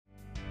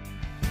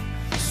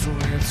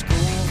let's go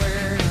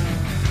there.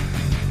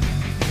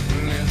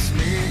 Let's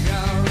make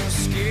our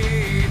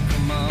escape.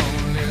 Come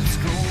on, let's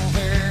go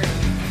there.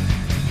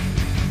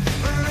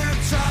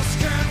 Let's ask,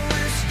 can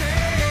we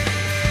stay?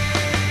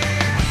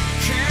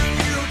 Can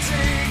you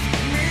take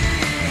me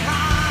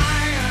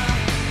higher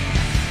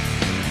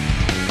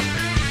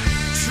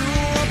to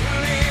a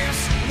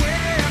place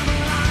where the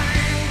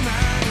line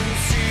man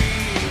see?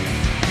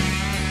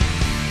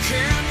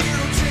 Can you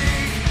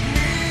take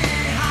me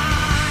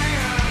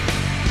higher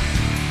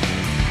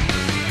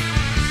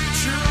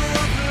to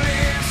a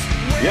place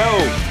where Yo.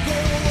 the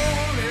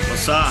gold is?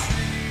 What's up?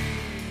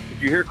 Did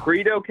you hear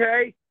Creed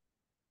okay?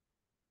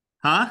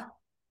 Huh?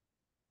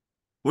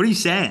 What are you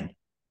saying?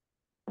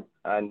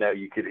 I know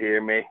you could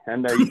hear me. I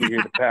know you could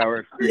hear the power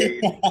of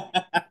Creed.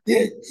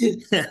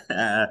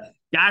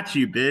 Got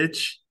you,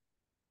 bitch.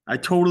 I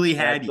totally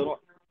Yeah, I had you.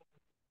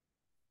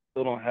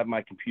 still don't have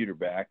my computer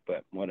back,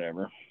 but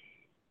whatever.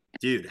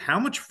 Dude, how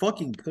much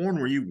fucking porn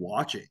were you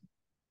watching?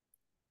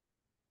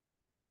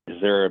 Is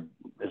there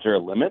a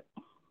limit?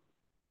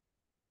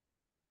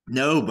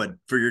 No, but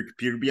for your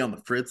computer to be on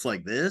the fritz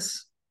like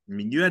this, I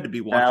mean, you had to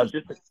be Now,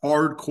 watching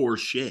hardcore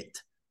shit.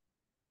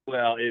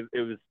 Well, it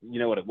was, you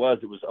know what it was?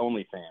 It was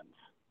OnlyFans.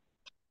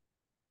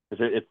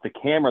 It's the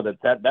camera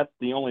that's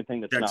the only thing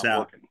that's Checks not out.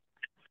 working.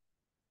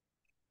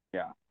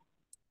 Yeah.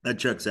 That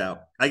checks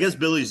out. I guess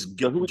Billy's who-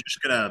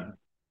 just gonna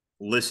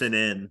listen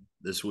in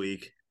this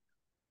week.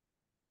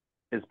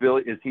 Is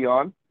he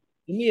on?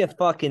 Give me a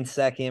fucking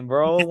second,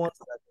 bro. 1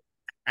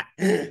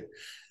 second.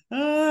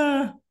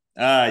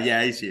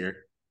 Yeah, he's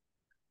here.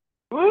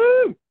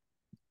 Woo!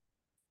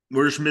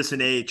 We're just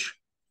missing H.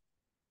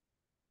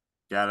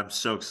 God, I'm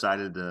so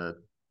excited to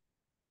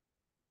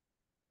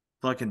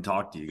fucking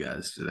talk to you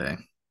guys today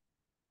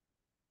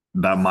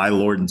about my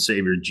Lord and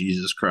Savior,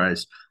 Jesus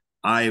Christ.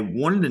 I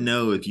wanted to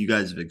know if you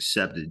guys have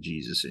accepted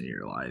Jesus in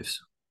your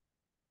lives.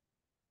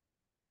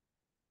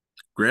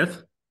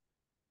 Griff,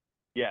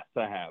 Yes,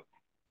 I have.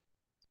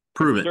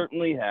 prove it.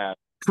 Certainly have.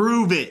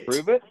 Prove it.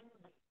 Prove it?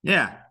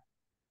 Yeah.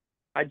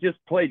 I just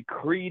played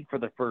Creed for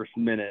the first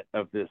minute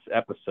of this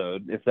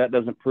episode. If that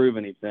doesn't prove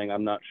anything,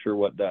 I'm not sure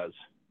what does,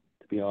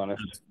 to be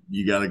honest.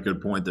 You got a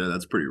good point there.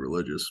 That's pretty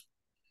religious.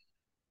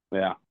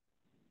 Yeah.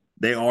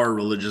 They are a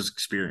religious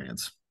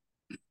experience.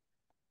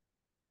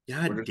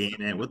 God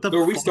damn it. What the So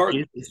are we fuck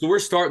starting? is- So we're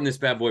starting this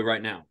bad boy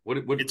right now. What?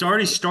 It's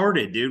already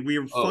started, dude. We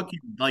were Oh. fucking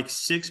like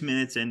 6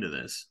 minutes into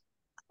this.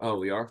 Oh,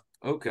 we are.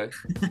 Okay.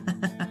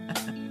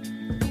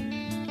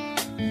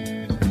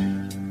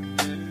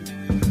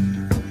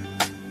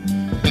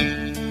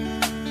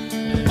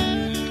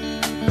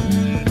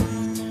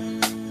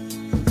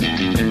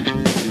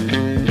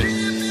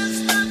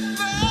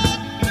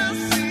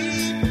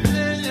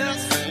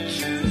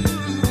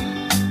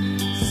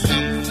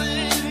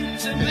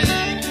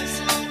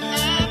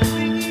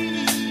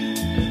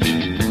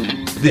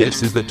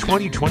 This is the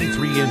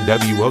 2023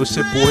 NWO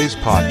Sip Boys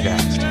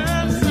podcast.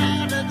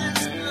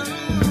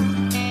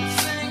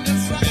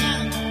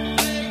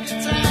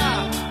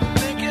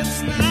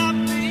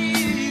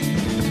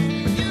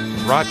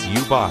 Brought to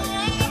you by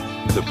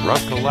The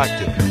Bruck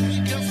Collective.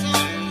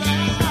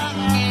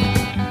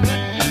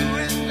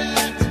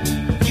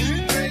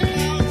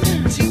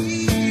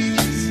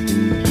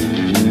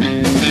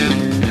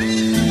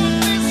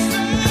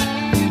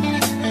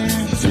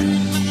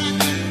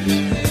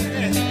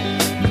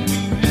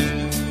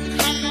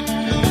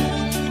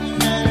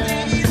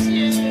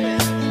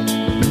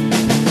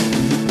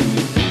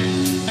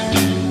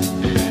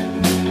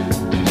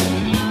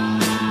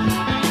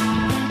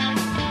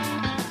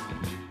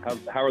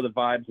 How are the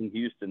vibes in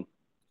Houston?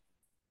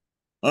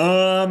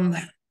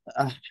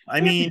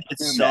 I mean, it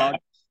sucks.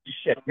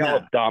 Shit, y'all Yeah.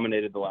 have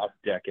dominated the last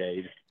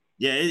decade.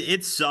 Yeah,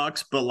 it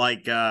sucks, but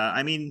like,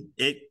 I mean,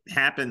 it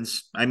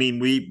happens. I mean,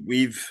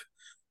 we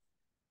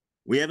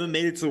haven't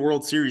made it to the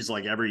World Series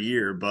like every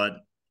year, but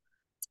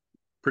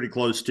pretty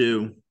close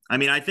to. I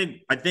mean, I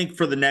think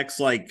for the next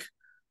like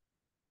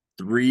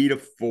 3 to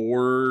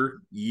 4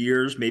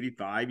 years, maybe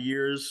 5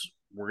 years,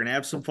 we're gonna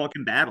have some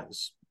fucking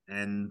battles,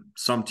 and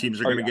some teams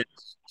are gonna yeah. get,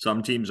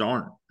 some teams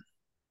aren't.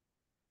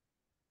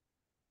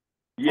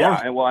 Yeah,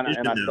 Our and, well, and I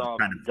division saw is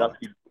kind of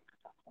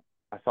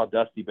fucked.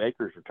 Dusty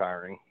Baker's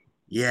retiring.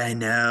 Yeah, I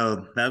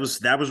know. That was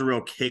a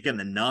real kick in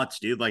the nuts,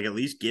 dude. Like, at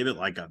least give it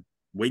like a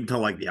wait until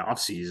like the off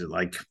season.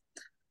 Like,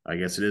 I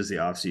guess it is the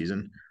off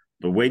season,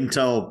 but wait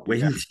a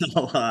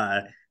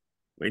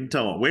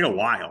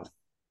while.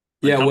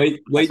 Yeah.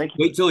 Like,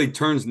 Wait till he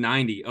turns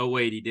 90. Oh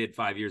wait, he did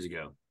 5 years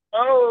ago.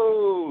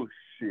 Oh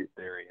shit,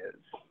 there he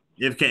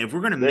is. if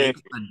we're gonna make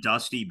a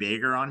Dusty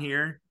Baker on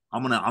here,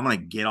 I'm gonna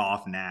get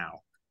off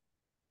now.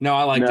 No,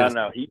 I like this.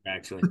 No, he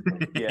Actually,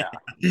 yeah.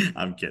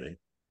 I'm kidding.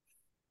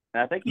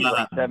 And I think he's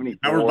like 74.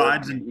 How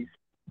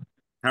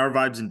are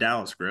vibes in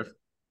Dallas, Griff?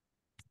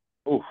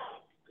 Oof,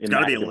 It's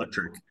got to be immaculate.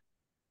 electric.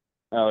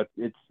 Oh,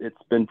 it's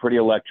been pretty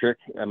electric.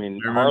 I mean,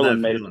 I remember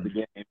Harlan that made it to feeling. the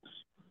games.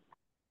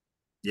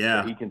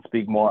 Yeah, So he can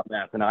speak more on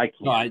that than I can.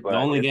 no, the but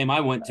only it's- game I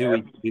went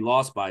to, we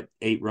lost by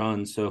 8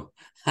 runs, so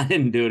I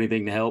didn't do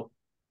anything to help.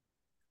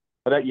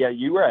 But yeah,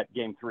 you were at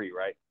game 3,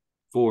 right?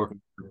 4.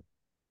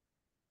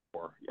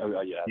 4. Oh,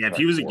 yeah. Yeah, if that's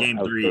he was right, at 4. game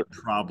I was 3, he sure.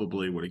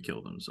 probably would have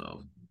killed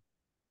himself.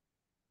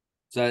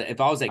 So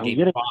if I was at I'm game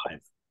getting- 5,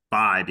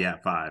 5, yeah,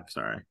 5.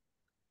 Sorry,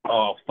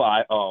 Oh,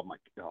 5. Oh my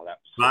God, that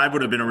was 5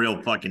 would have been a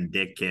real fucking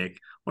dick kick.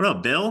 What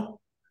up,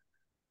 Bill?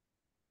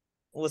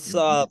 What's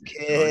up,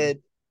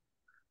 kid?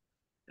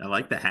 I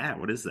like the hat.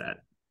 What is that?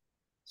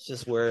 It's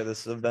just where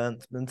this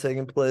event's been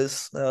taking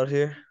place out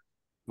here.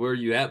 where are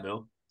you at,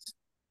 Bill?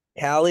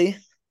 Cali,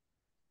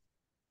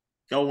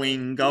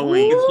 Going.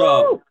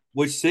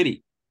 Which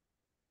city?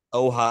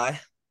 Ojai.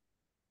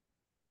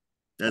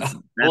 That's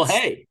Well,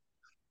 hey.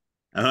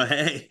 Oh,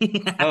 hey.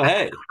 Oh,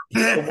 hey.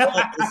 We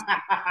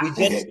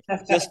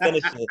just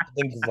finished it. I've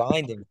been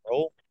grinding,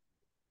 bro.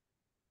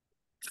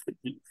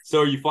 So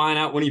are you flying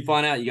out? When you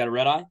flying out, you got a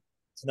red eye?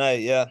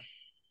 Tonight, yeah.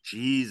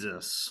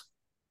 Jesus.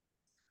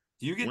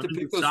 Do you get When to does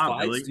pick it those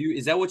stop, flights? Billy?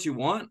 Is that what you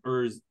want,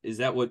 or is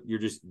that what you're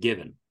just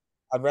given?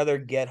 I'd rather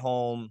get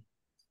home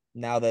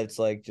now that it's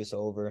like just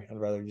over. I'd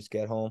rather just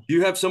get home. Do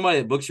you have somebody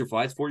that books your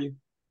flights for you?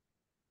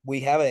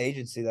 We have an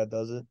agency that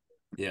does it.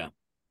 Yeah.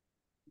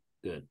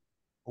 Good.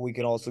 We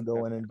can also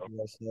go in and do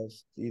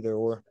ourselves, either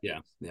or. Yeah.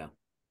 Yeah.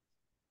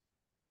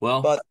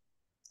 Well, But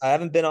I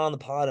haven't been on the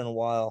pod in a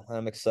while.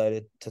 I'm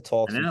excited to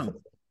talk. I some know.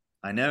 football.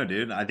 I know,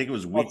 dude. I think it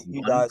was week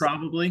you 1, guys.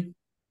 probably.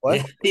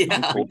 What?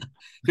 yeah.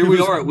 Here we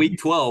are at week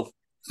 12.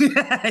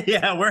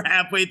 Yeah, we're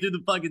halfway through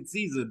the fucking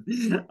season.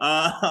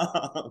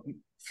 I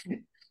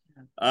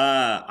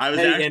was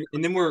Hey, actually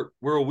and then we're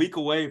a week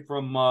away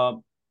from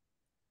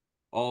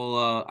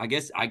I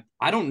guess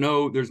I don't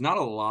know. There's not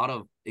a lot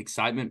of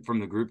excitement from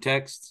the group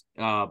texts.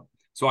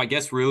 So I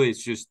guess really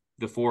it's just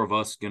the 4 of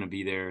us going to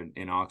be there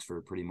in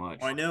Oxford pretty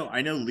much. I know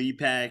Lee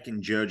Pack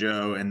and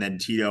JoJo and then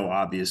Tito,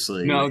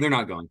 obviously. No, they're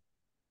not going.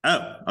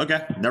 Oh,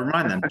 okay. Never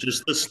mind then.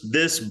 Just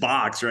this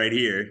box right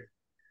here.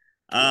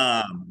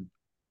 I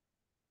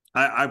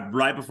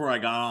right before I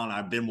got on,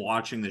 I've been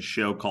watching this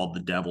show called The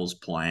Devil's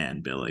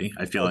Plan, Billy.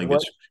 I feel like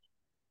What?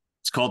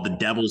 it's called The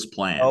Devil's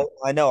Plan. Oh,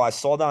 I know. I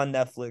saw it on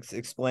Netflix.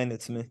 Explain it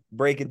to me.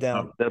 Break it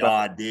down. Oh,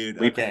 God,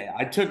 dude. Okay,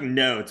 I took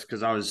notes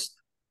because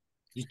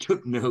You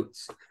took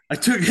notes.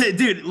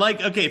 dude,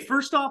 like, okay,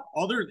 first off,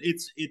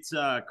 it's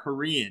a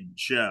Korean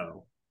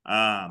show.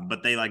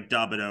 But they like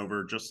dub it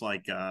over just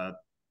like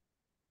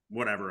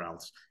whatever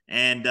else.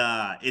 And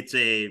it's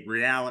a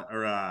reality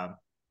or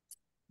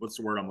what's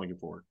the word I'm looking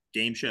for?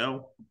 Game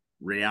show?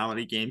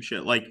 Reality game show.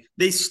 Like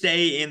they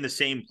stay in the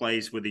same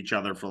place with each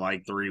other for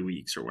like 3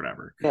 weeks or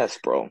whatever. Yes,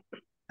 bro.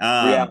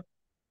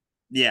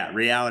 Yeah,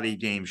 reality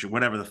game show,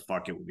 whatever the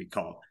fuck it would be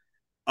called.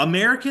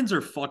 Americans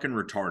are fucking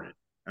retarded.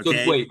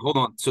 Okay. So wait, hold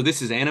on. So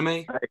this is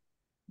anime?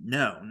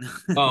 No.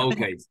 Oh,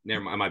 okay.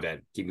 Never mind. My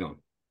bad. Keep going.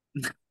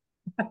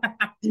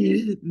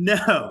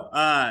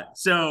 No.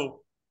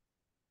 So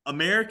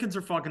Americans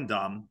are fucking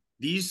dumb.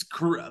 These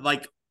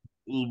like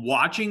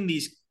watching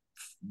these,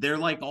 they're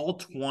like all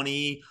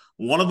 20.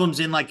 One of them's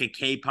in like a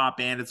K-pop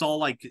band. It's all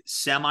like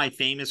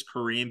semi-famous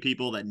Korean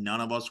people that none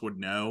of us would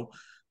know,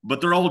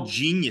 but they're all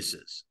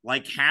geniuses.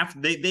 Like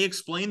they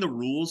explain the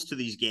rules to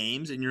these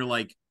games, and you're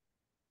like,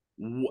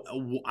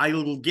 I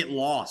will get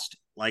lost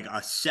like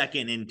a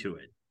second into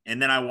it,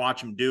 and then I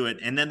watch them do it,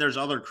 and then there's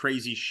other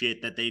crazy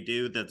shit that they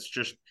do that's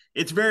just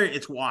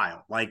it's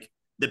wild. Like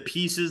the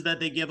pieces that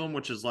they give them,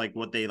 which is like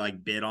what they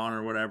like bid on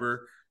or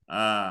whatever.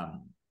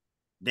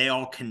 They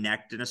all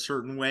connect in a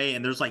certain way,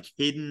 and there's like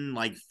hidden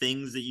like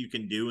things that you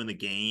can do in the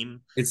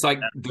game. It's like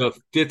the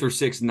 5th or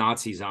 6th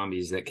Nazi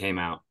zombies that came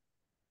out.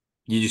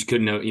 You just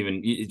couldn't know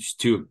even. It's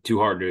too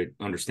hard to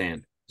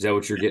understand. Is that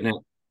what you're getting at?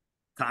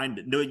 Kind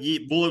of. No,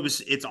 well,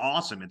 it's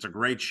awesome. It's a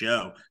great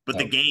show. But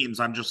the games,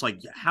 I'm just like,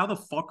 how the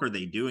fuck are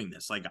they doing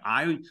this? Like,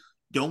 I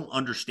don't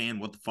understand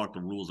what the fuck the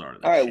rules are.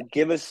 All right,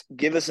 give us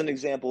an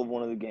example of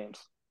one of the games.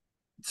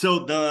 So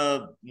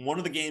one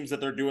of the games that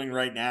they're doing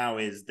right now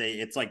is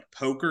it's like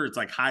poker. It's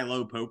like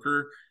high-low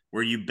poker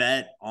where you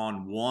bet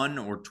on 1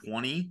 or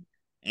 20,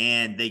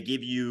 and they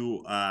give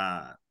you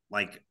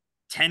like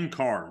 10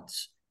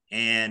 cards,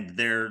 and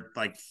they're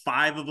like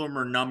 5 of them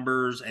are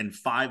numbers, and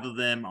 5 of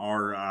them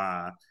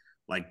are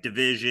like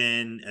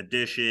division,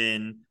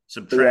 addition,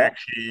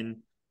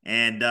 subtraction,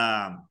 and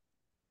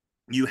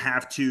you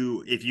have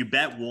to, if you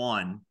bet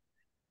 1,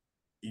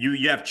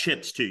 you have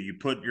chips too. You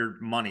put your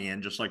money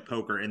in just like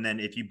poker, and then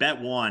if you bet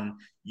 1,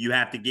 you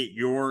have to get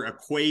your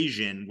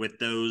equation with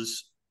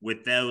those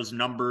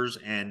numbers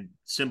and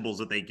symbols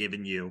that they've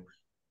given you,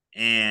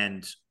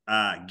 and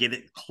get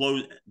it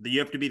close. You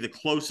have to be the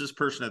closest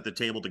person at the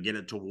table to get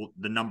it to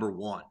the number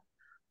 1,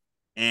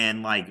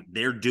 and like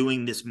they're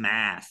doing this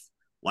math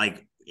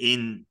like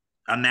in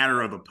a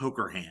matter of a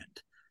poker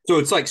hand. So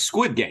it's like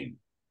Squid Game.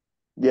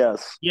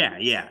 Yes.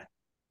 Yeah.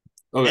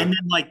 Okay. And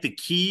then like the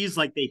keys,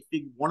 like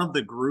one of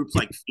the groups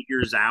like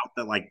figures out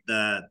that like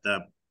the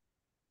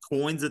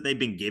coins that they've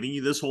been giving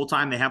you this whole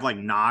time, they have like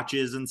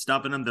notches and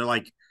stuff in them.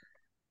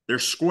 They're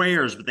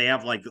squares, but they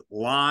have like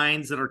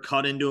lines that are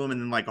cut into them and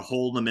then like a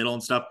hole in the middle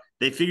and stuff.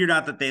 They figured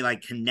out that they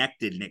like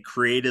connected, and it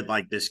created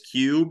like this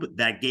cube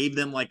that gave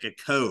them like a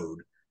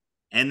code.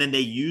 And then they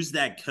use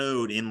that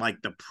code in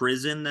like the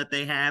prison that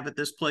they have at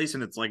this place.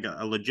 And it's like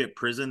a legit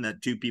prison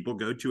that 2 people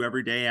go to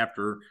every day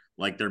after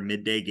like their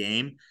midday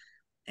game.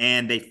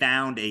 And they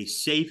found a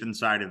safe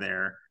inside of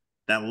there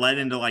that led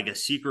into like a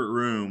secret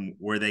room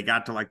where they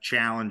got to like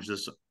challenge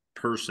this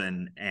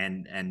person.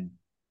 And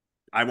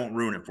I won't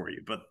ruin it for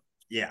you, but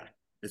yeah,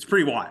 it's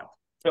pretty wild.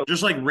 So-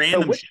 Just like So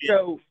random shit.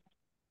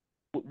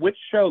 which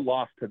show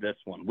lost to this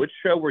one? Which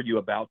show were you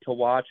about to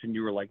watch and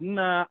you were like,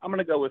 nah, I'm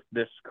gonna go with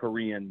this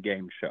Korean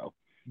game show?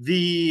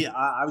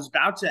 I was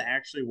about to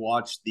actually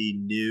watch the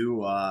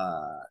new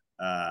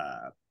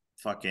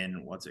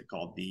fucking what's it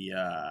called? The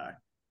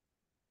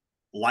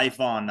Life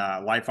on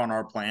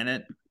Our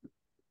Planet.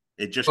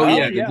 It just Oh Oh,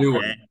 yeah, yeah.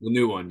 the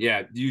new one.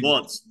 Yeah, you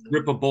Well, it's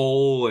rip a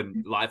bowl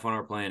and Life on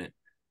Our Planet.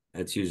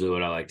 That's usually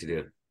what I like to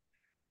do.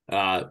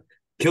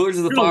 Killers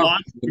of the you're gonna Flower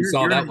watch. Moon, You're,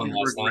 saw you're that gonna one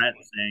last night. regret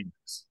saying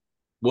this.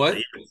 What?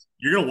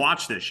 You're gonna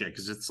watch this shit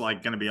because it's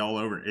like gonna be all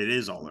over. It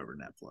is all over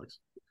Netflix.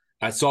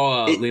 I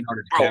saw It-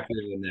 Leonardo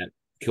DiCaprio in that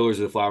Killers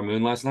of the Flower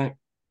Moon last night.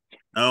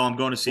 Oh, I'm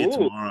going to see it Ooh.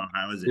 tomorrow.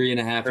 How is it?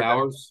 3.5 Perfect.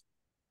 hours.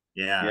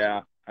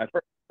 Yeah. I've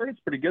heard it's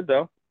pretty good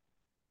though.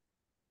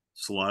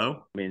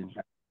 Slow. I mean,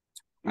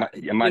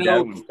 You my dad.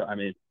 know- I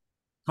mean,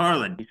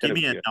 Harlan, He said give it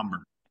me was a good. number.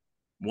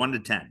 1 to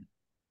 10.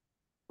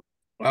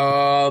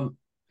 I'm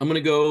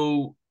gonna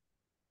go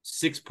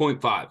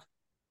 6.5.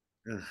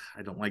 Ugh,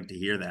 I don't like to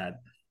hear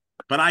that,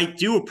 but I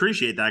do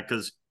appreciate that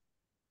because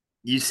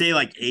you say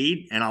like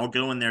 8, and I'll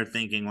go in there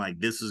thinking like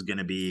this is going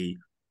to be.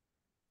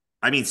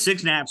 I mean,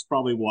 6.5 is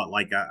probably what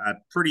like a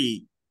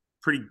pretty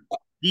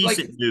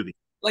decent movie.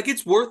 Like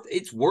it's worth Yeah.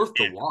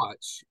 the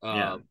watch.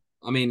 Yeah.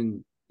 I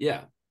mean,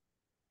 yeah.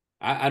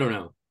 I don't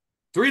know.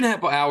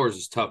 3.5 hours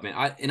is tough, man.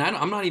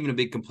 I'm not even a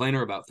big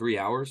complainer about 3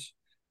 hours,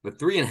 but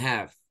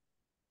 3.5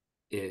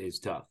 is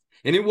tough.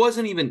 And it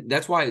wasn't even.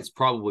 That's why it's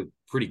probably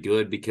pretty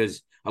good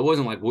because I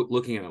wasn't like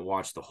looking at the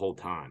watch the whole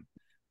time.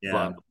 Yeah,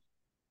 But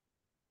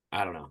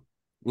I don't know.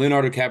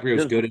 Leonardo DiCaprio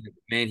is Does- good.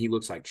 Man, he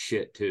looks like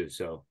shit too.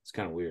 So it's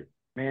kind of weird.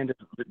 man,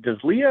 does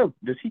Leo?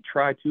 Does he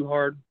try too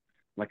hard?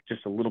 Like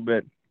just a little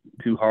bit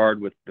too hard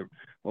with the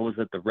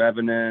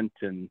Revenant,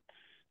 and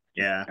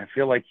yeah. I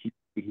feel like he's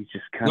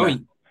just kind No, of.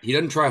 he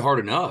doesn't try hard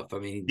enough. I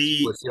mean,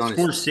 The let's be honest.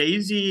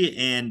 Scorsese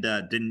and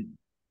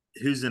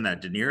who's in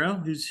that? De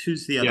Niro.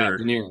 Who's the Yeah, other?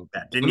 De Niro.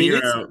 Yeah, De I mean,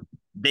 it's- Niro.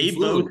 They it's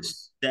both literally-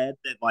 said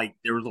that like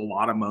there was a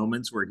lot of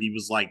moments where he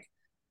was like,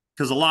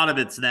 because a lot of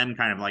it's them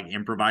kind of like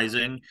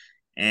improvising,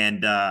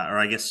 and or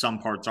I guess some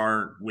parts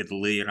are with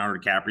Leonardo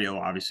DiCaprio.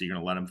 Obviously, you're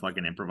gonna let him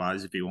fucking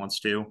improvise if he wants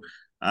to,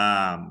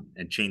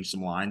 and change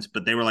some lines.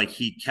 But they were like,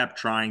 he kept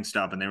trying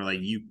stuff, and they were like,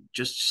 you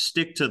just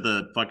stick to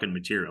the fucking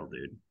material,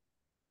 dude.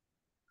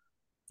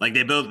 Like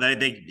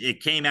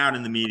it came out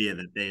in the media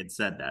that they had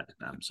said that to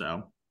them.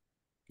 So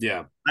Yeah.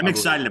 I'm I believe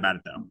excited it. about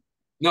it though.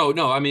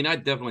 No. I mean, I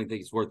definitely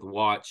think it's worth the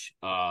watch.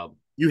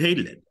 You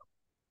hated it.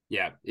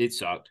 Yeah, it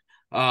sucked.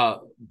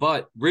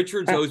 But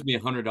Richards owes me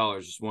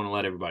 $100. Just want to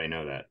let everybody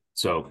know that.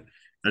 So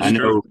That's I know.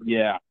 true.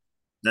 Yeah,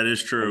 That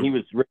is true.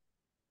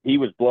 he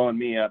was blowing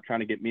me up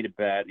trying to get me to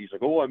bet. He's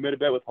like, "Oh, I made a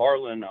bet with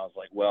Harlan." I was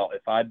like, "Well,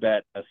 if I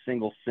bet a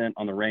single cent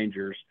on the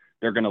Rangers,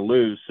 they're going to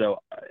lose.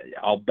 So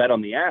I'll bet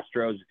on the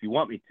Astros if you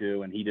want me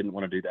to." And he didn't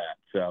want to do that.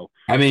 So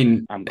I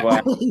mean, I'm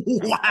glad.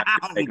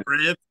 Wow,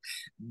 Griff.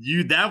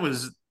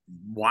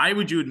 Why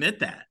would you admit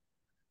that?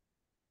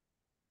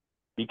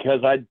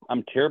 Because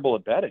I'm terrible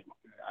at betting.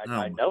 Oh,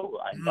 I know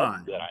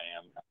God. that I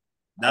am.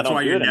 That's don't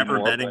why do you're it never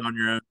anymore, betting but- on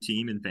your own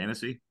team in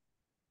fantasy.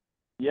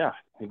 Yeah,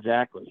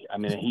 exactly. I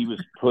mean, he was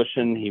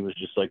pushing. He was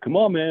just like, "Come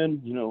on,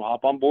 man,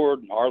 hop on board."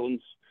 And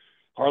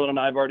Harlan and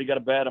I have already got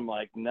a bet. I'm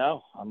like,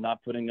 "No, I'm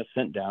not putting a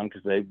cent down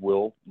because they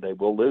will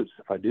lose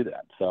if I do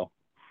that." So,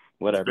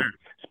 whatever. Fair.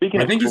 Speaking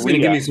I of think he's going to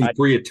give me Korea, some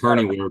free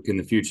attorney work in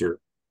the future.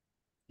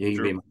 Yeah, he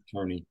can Sure. be my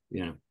attorney.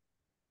 Yeah.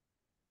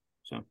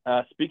 So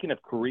speaking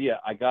of Korea,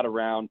 I got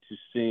around to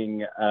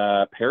seeing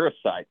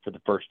Parasite for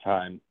the first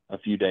time a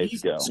few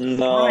days ago. Jesus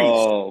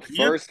No, Christ.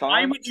 first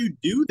Why time. would you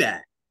do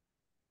that?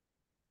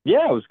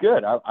 Yeah, it was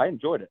good. I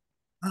enjoyed it.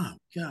 Oh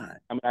God.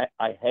 I mean,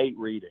 I hate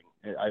reading.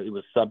 It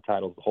was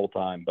subtitles the whole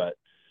time, but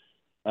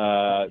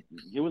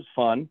it was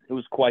fun. It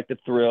was quite the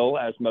thrill,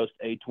 as most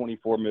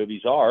A24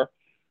 movies are.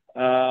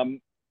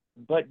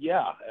 But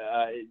yeah,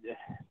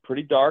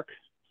 pretty dark.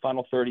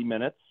 Final 30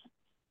 minutes,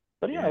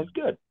 but yeah, Yeah. it was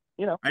good.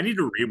 I need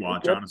to rewatch.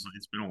 Okay. Honestly,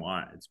 it's been a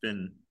while. It's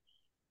been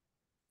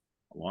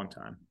a long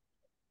time.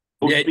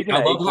 Well, yeah, speaking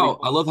I of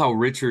love how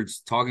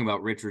Richards talking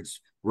about Richards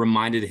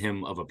reminded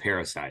him of a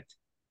Parasite.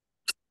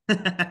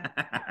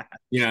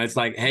 It's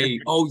like, hey,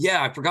 oh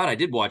yeah, I forgot I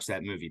did watch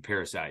that movie,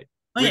 Parasite.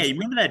 Oh yeah, you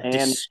remember that And-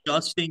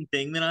 disgusting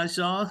thing that I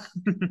saw?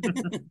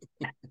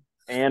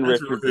 and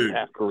That's Richards rude. is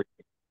half Korean.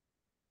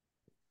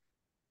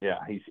 Yeah,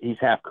 he's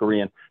half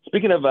Korean.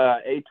 Speaking of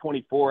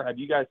A24, have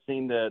you guys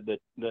seen the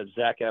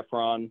Zac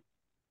Efron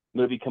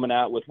movie coming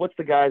out with what's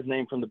the guy's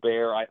name from The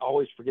Bear? I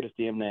always forget his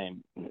damn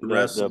name. The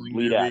Wrestling lead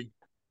movie. actor.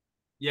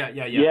 Yeah.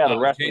 Yeah, the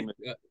wrestling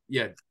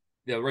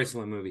the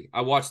wrestling movie.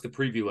 I watched the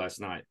preview last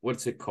night.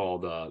 What's it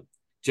called?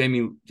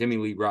 Jamie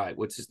Lee Wright.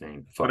 What's his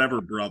name? Fuck.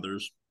 Whatever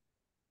brothers.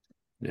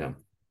 Yeah.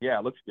 Yeah,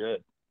 it looks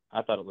good.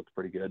 I thought it looked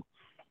pretty good.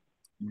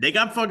 They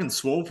got fucking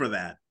swole for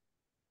that.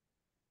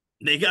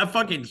 They got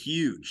fucking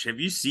huge. Have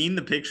you seen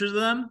the pictures of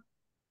them?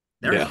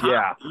 They're Yeah.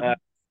 hot. Yeah.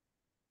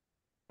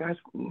 Guys,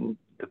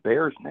 the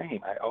Bears'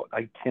 name,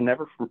 I can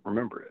never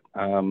remember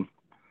it.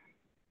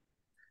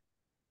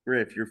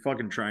 Griff, you're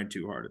fucking trying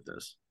too hard at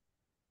this.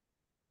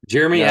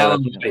 Jeremy No,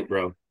 Allen that's- White,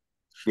 bro.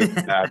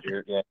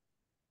 yeah,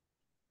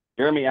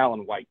 Jeremy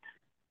Allen White.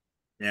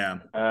 Yeah,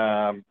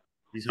 Yeah,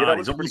 he's hot. that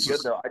He's looks pretty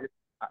good almost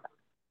though.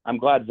 I'm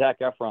glad Zach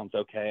Efron's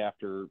okay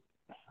after.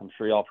 I'm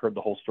sure y'all have heard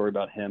the whole story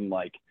about him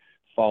like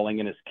falling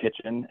in his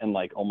kitchen and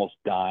like almost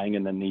dying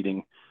and then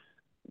needing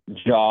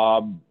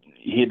job.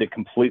 He had to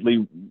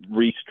completely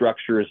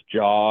restructure his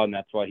jaw, and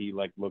that's why he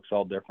like looks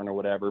all different or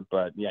whatever.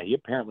 But yeah, he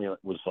apparently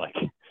was like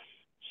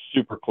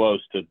super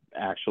close to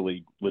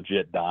actually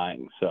legit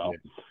dying. So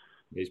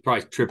He's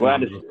probably tripping Glad on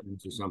to-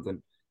 mushrooms or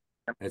something.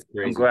 That's I'm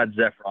crazy. glad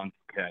Zephron's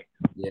okay.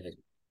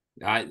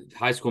 Yeah.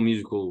 High School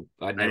Musical,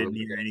 I I never didn't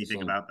hear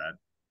anything about that.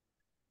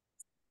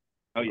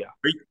 Oh yeah.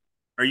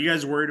 Are you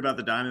guys worried about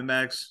the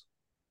Diamondbacks?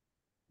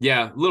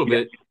 Yeah, a little Yeah.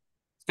 bit.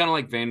 It's kind of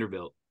like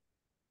Vanderbilt.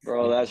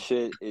 Bro, that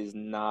shit is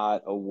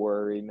not a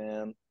worry,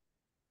 man.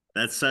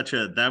 I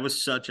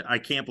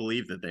can't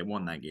believe that they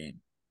won that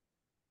game.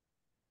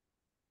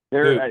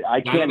 There, Dude,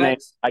 I can't name.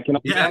 Diamondbacks? I can.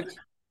 Yeah.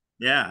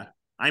 Yeah.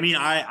 I mean,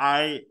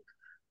 I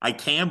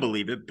can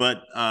believe it,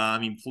 but I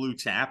mean,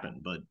 flukes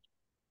happen, but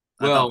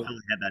I Well- thought Philly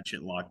had that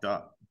shit locked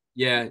up.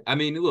 Yeah, I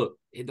mean, look,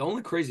 the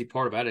only crazy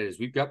part about it is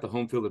we've got the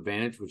home field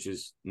advantage, which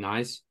is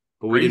nice,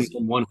 but we didn't Crazy.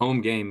 win one home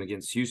game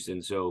against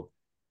Houston. So,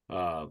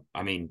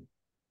 I mean,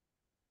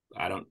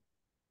 I don't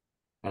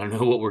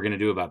know what we're gonna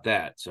do about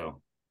that.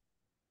 So,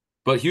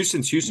 but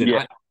Houston's Houston.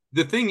 Yeah.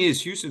 The thing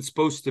is, Houston's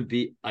supposed to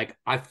be like.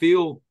 I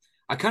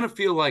kind of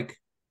feel like,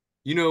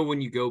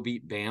 when you go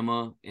beat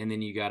Bama and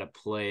then you got to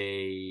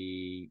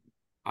play.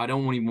 I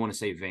don't even want to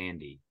say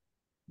Vandy,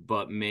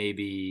 but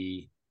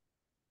maybe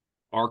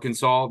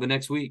Arkansas the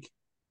next week.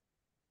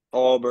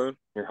 Auburn.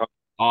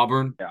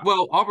 Auburn. Yeah.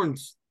 Well,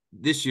 Auburn's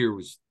this year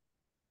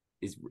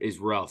is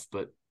rough,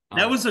 but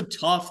That was a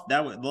tough.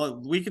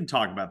 Well, we can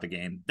talk about the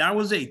game. That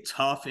was a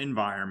tough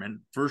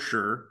environment for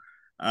sure.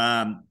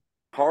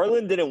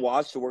 Harlan didn't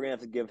watch, so we're gonna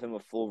have to give him a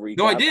full recap.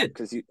 No, I did.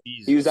 because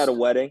he was at a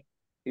wedding.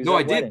 He was no, at I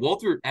a did. wedding.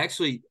 Walter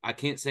actually, I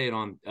can't say it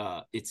on.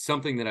 It's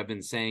something that I've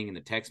been saying in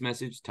the text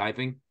message,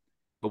 typing.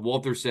 But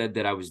Walter said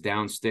that I was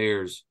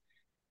downstairs,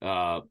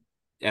 at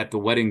the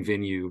wedding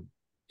venue,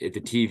 at the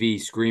TV,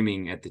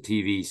 screaming at the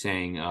TV,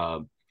 saying,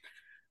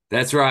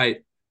 "That's right,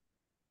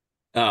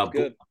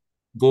 Good.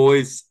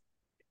 boys."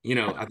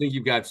 I think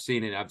you guys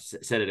seen it. I've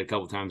said it a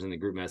couple times in the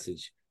group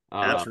message.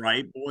 That's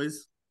right,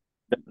 boys.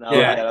 No,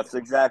 Yeah. that's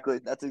exactly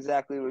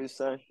what he's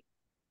saying.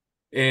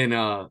 And I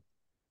don't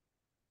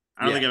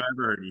Yeah. think I've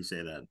ever heard you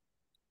say that.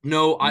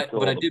 no, You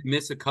but I told did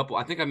miss a couple.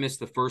 I think I missed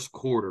the first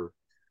quarter,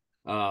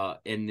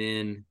 and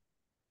then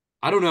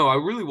I don't know. I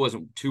really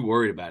wasn't too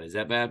worried about it. Is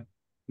that bad?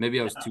 Maybe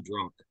I was too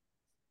drunk.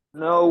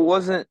 No, it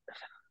wasn't.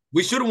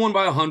 We should have won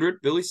by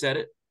 100. Billy said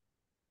it.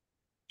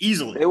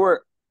 Easily. They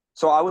were.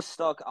 So I was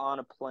stuck on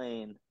a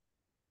plane.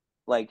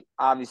 Like,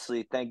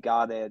 obviously, thank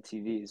God they had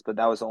TVs, but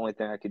that was the only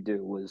thing I could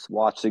do was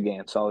watch the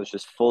game. So I was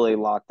just fully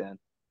locked in.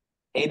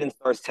 Aiden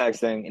starts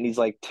texting, and he's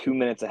like 2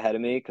 minutes ahead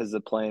of me because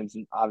the plane's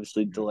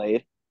obviously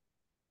delayed.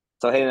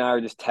 So Hayden and I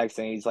were just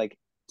texting. He's like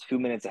 2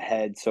 minutes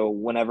ahead. So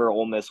whenever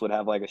Ole Miss would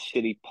have like a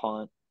shitty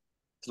punt,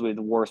 because we had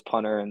the worst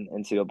punter in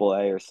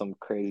NCAA or some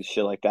crazy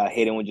shit like that,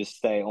 Hayden would just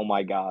say, "Oh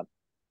my God."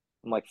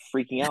 I'm like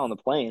freaking out on the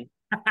plane.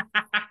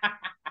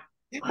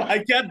 I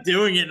kept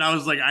doing it, and I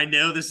was like, I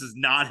know this is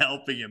not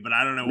helping him, but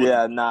I don't know what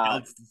Yeah, nah.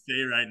 else to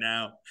say right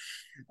now.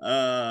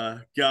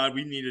 God,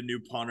 we need a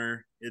new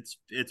punter. It's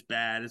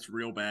bad. It's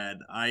real bad.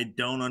 I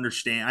don't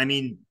understand. I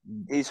mean,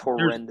 He's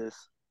horrendous.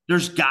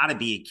 there's got to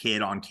be a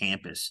kid on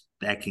campus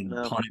that can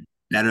No. punt it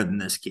better than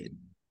this kid.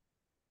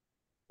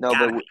 No,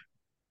 Gotta but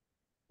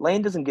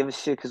Lane doesn't give a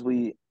shit because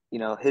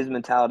his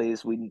mentality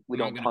is we We're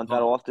not don't gonna punt that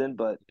punt. often,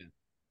 but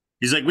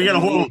He's like, we got a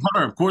horrible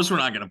punter. Of course, we're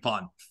not going to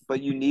punt.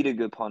 you need a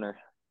good punter.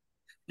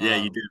 Yeah,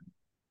 you Um, do.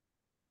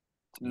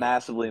 It's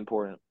massively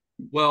important.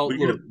 Well, We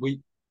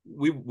look,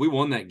 we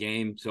won that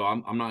game, so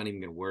I'm not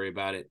even gonna worry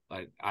about it.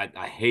 Like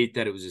I hate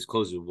that it was as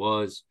close as it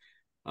was,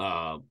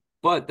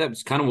 but that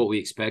was kind of what we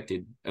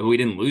expected, and we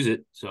didn't lose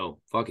it, so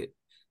fuck it.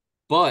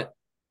 But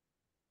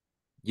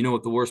you know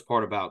what the worst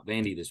part about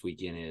Vandy this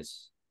weekend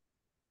is?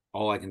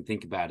 All I can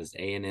think about is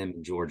A&M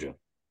and Georgia.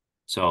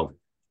 So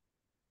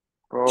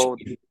Bro,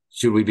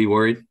 should we be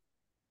worried?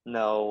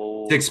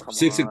 no. Six,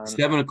 come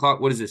 7 o'clock.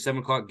 What is it?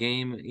 7 o'clock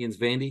game against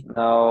Vandy? on.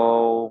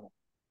 No,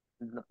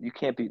 you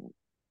can't be.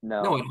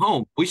 No, at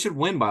home. We should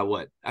win by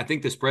what? I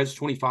think the spread's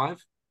 25.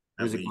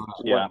 Or is At it least.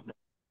 Yeah.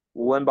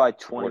 We'll win by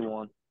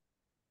 21.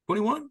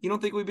 21? You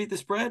don't think we beat the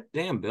spread?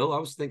 Damn, Bill. I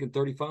was thinking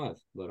 35.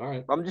 But all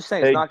right. I'm just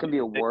saying Hey, it's not going to be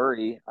a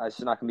worry. It's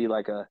not going to be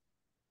like a.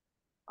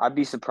 I'd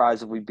be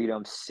surprised if we beat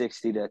them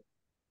 60-10.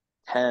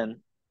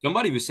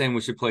 Somebody was saying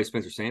we should play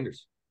Spencer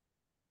Sanders.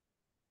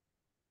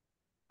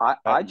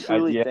 I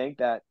truly yeah. think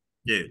that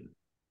Dude,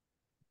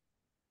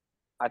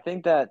 I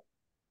think that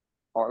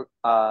our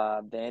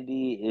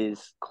Vandy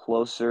is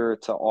closer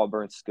to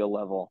Auburn's skill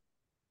level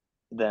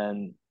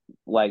than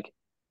like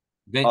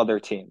Van, other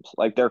teams.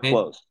 Like they're Van,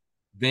 close.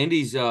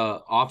 Vandy's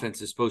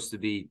offense is supposed to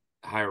be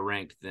higher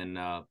ranked than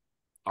Auburn's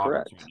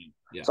Correct. right now.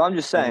 Yeah. So I'm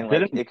just saying, Well,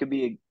 like didn't- it could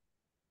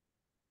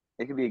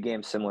be a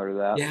game similar to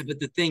that. Yeah, but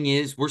the thing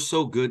is, we're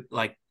so good.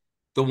 Like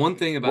the one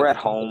thing about We're the at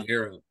home. Kiffin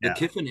era, the Yeah.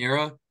 Kiffin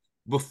era,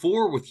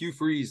 before with Hugh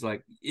Freeze,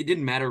 like it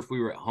didn't matter if we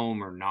were at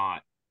home or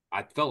not.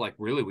 I felt like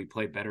really we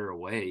played better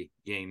away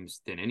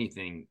games than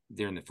anything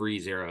during the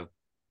Freeze era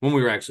when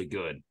we were actually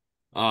good.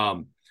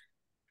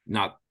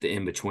 Not the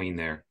in between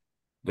there.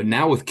 But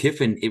now with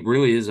Kiffin, it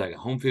really is like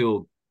home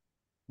field.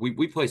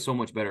 We play so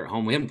much better at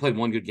home. We haven't played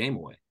one good game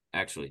away,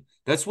 actually.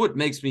 That's what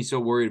makes me so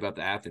worried about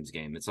the Athens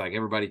game. It's like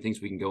everybody thinks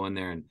we can go in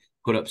there and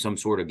put up some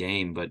sort of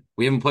game, but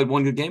we haven't played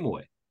one good game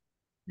away.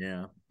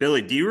 Yeah.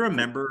 Billy, do you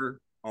remember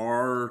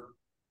our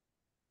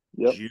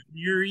Yep.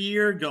 junior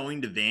year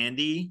going to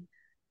Vandy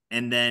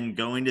and then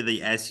going to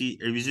the SE?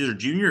 It was either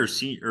junior or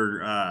senior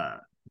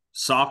or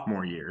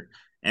sophomore year.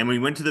 And we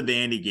went to the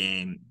Vandy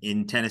game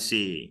in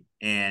Tennessee,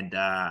 and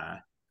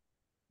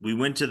we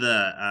went to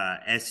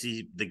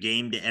the the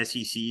game to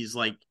SEC's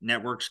like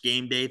networks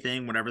game day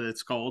thing, whatever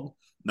that's called,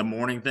 the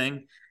morning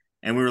thing.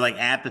 And we were like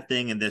at the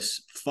thing, and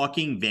this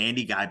fucking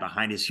Vandy guy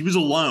behind us, he was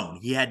alone.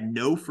 He had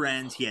no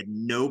friends, he had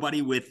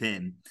nobody with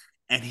him.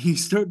 And he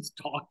starts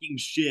talking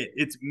shit.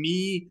 It's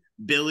me,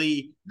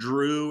 Billy,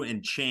 Drew,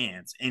 and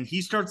Chance. And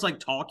he starts like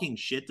talking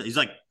shit. He's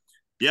like,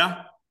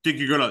 "Yeah, think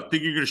you're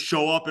gonna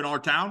show up in our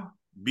town?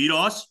 Beat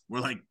us?" We're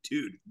like,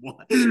 "Dude,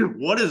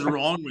 what is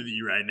wrong with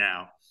you right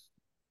now?"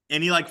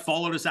 And he like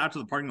followed us out to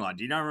the parking lot.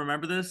 Do you not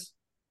remember this?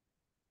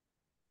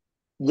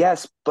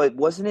 Yes, but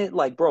wasn't it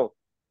like, bro?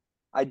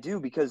 I do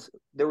because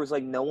there was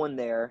like no one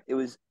there. It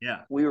was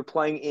Yeah. we were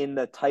playing in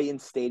the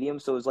Titans Stadium,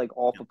 so it was like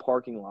off a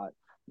parking lot.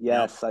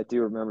 Yes, I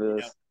do remember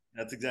this. Yep.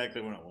 That's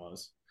exactly when it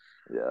was.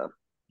 Yeah.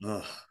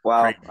 Ugh,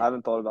 Wow, crazy. I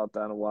haven't thought about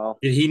that in a while.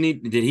 Did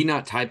he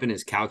not type in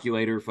his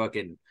calculator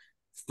fucking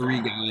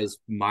 3 guys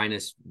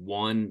minus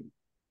 1?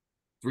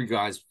 3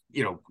 guys,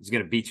 he's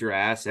gonna beat your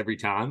ass every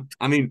time.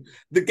 I mean,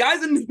 the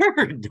guy's a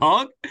nerd,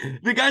 dog.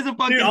 The guy's a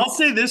fucking Dude, I'll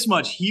say this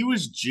much. He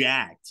was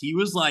jacked. He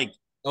was like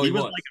he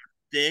was. like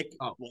a thick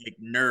Oh. like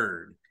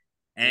nerd.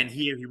 And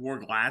he wore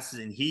glasses,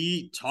 and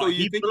he So you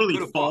he think he literally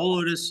could've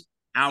followed us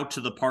out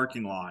to the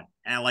parking lot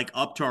and like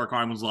up to our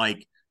car and was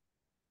like,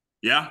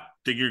 "Yeah,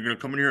 think you're gonna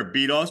come in here and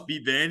beat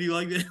Vandy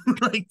like that?"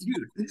 Like,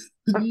 dude,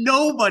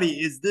 nobody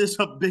is this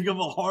a big of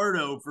a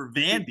hardo for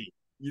Vandy.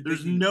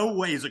 There's no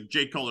way. He's like,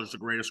 Jay Cutler's the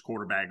greatest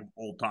quarterback of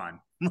all time.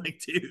 I'm like,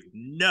 dude, You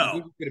no.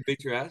 think he could have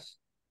beat your ass?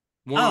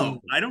 Oh,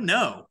 I don't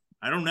know.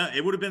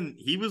 It would have been,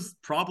 he was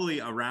probably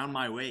around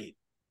my weight,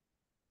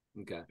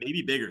 Okay.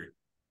 maybe bigger.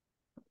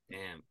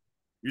 Damn.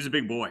 He was a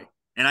big boy.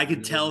 And I could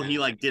No, tell man. he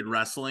like did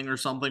wrestling or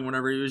something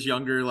whenever he was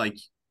younger. Like,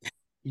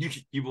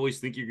 You boys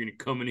think you're gonna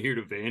come in here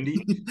to Vandy?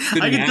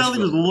 I could tell he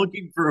was Nashville.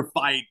 looking for a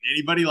fight.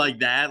 Anybody like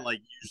that, like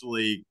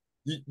usually,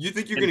 You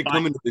think you're And gonna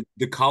come into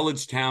the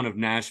college town of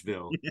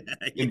Nashville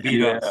and yeah,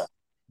 beat us?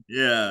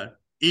 yeah.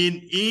 In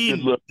Good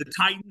look. the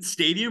Titans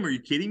Stadium? Are you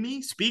kidding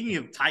me? Speaking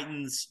of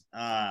Titans,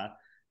 I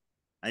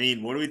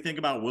mean, what do we think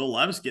about Will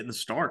Levis getting the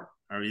start?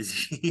 Is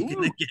he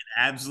gonna get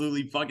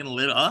absolutely fucking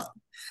lit up?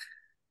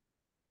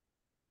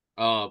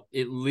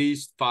 At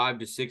least 5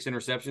 to 6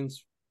 interceptions.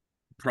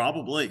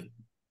 Probably.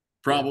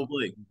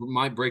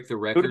 Might break the Who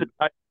record.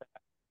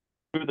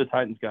 do the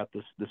Titans got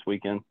this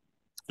weekend?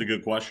 It's a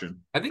good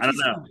question. I think I don't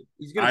know.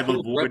 he's gonna I've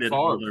pull Brett avoided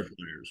all Favre their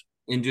players.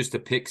 in just a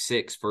pick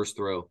 6 first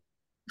throw.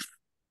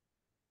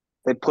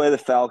 They play the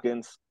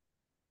Falcons,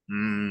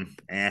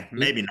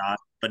 Maybe not,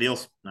 but I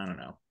don't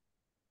know.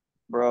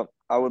 bro.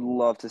 I would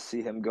love to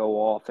see him go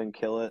off and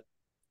kill it.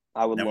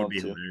 I would That would love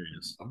be to.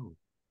 hilarious. Oh.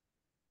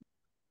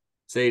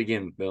 Say it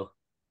again, Bill.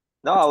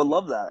 No, I would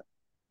love that.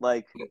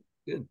 Like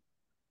Good.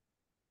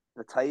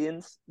 the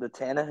Titans, the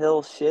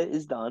Tannehill shit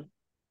is done.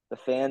 The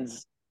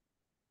fans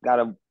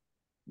gotta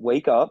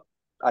wake up.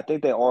 I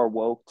think they are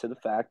woke to the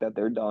fact that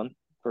they're done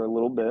for a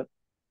little bit.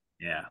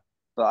 Yeah.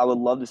 But I would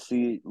love to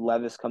see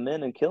Levis come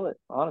in and kill it,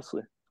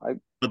 honestly.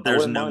 But there's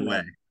wouldn't no mind way.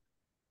 that.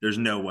 There's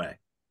no way.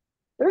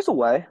 There's a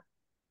way.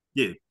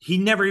 Dude, he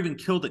never even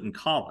killed it in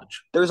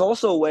college. There's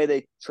also a way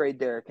they trade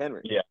Derrick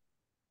Henry. Yeah.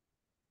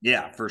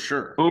 Yeah, for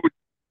sure. Who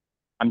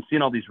I'm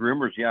seeing all these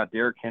rumors. Yeah,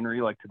 Derrick Henry,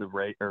 like to the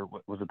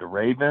was it the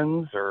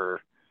Ravens, or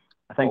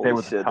I think they Holy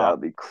were the shit, that top.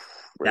 would be crazy.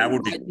 That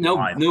would be No,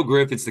 wild. no,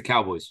 Griff. It's the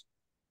Cowboys.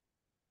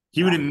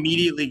 He would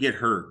immediately get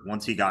hurt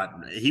once he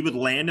would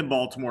land in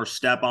Baltimore,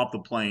 step off the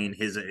plane.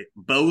 His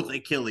both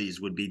Achilles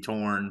would be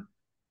torn,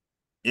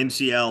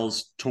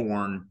 MCLs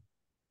torn,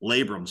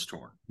 labrums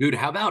torn. Dude,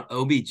 how about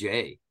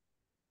OBJ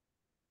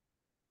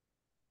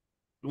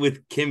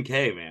with Kim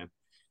K, man?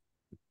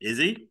 Is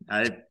he?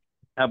 How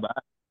about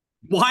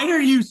Why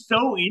are you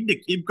so into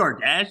Kim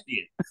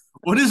Kardashian?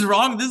 What is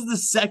wrong? This is the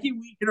second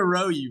week in a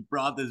row you've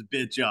brought this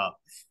bitch up.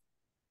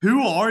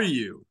 Who are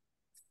you?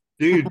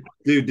 Dude,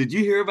 did you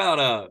hear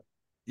about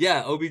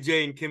OBJ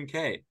and Kim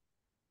K?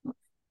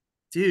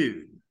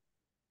 Dude.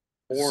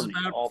 This is horny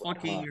about all the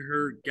fucking time.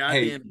 her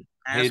goddamn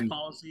ass Hayden.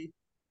 policy.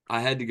 I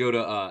had to go to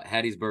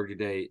Hattiesburg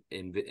today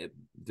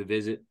to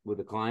visit with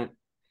a client,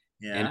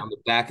 and Yeah. on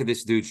the back of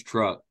this dude's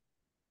truck,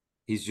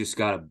 he's just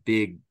got a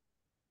big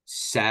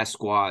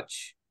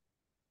Sasquatch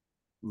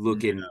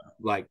looking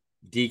like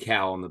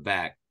decal on the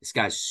back. This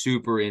guy's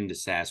super into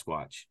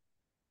Sasquatch.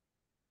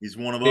 He's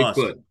one of us.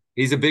 Bigfoot.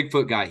 He's a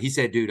Bigfoot guy. He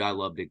said, "Dude, I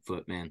love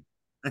Bigfoot, man."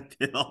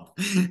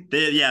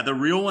 Yeah, the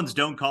real ones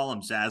don't call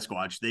him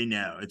Sasquatch. They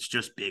know it's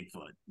just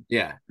Bigfoot.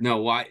 Yeah. No,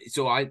 why?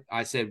 So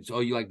I said, "Oh,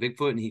 you like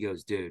Bigfoot?" And he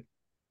goes, "Dude,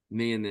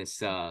 me and this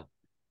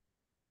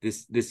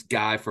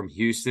guy from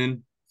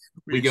Houston,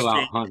 we go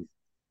out hunting.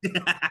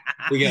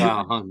 We go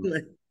out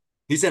hunting."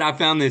 He said, "I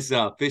found this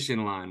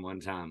fishing line one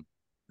time."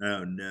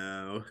 Oh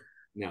no.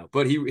 No,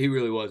 but he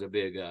really was a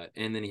big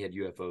and then he had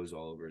UFOs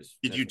all over his.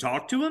 Did you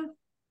talk to him?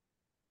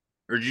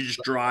 Or did you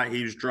just drive?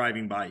 He was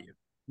driving by you.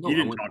 No, You I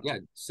didn't went, talk to yeah,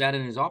 him. sat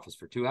in his office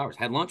for 2 hours,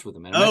 had lunch with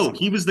him. At a Oh, Mexican-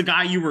 he was the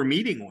guy you were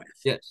meeting with.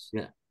 Yes,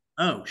 yeah.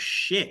 Oh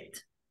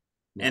shit.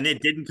 Yeah. And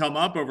it didn't come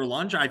up over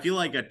lunch. I feel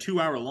like a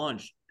 2-hour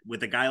lunch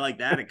with a guy like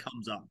that, it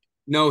comes up.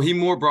 No, he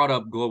more brought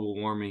up global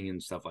warming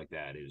and stuff like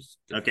that. It was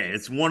Okay,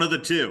 it's one of the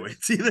two.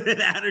 It's either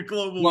that or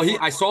global. Well, I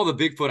warming. saw the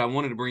Bigfoot. I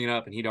wanted to bring it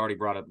up, and he'd already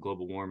brought up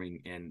global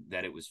warming and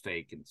that it was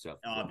fake and stuff.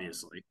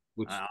 Obviously,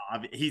 Which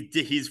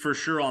he's for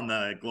sure on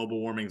the global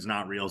warming's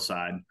not real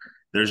side.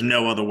 There's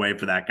no other way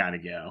for that guy to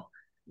go.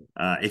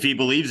 If he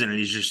believes in it,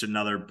 he's just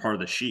another part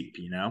of the sheep,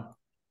 you know?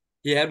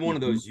 he had one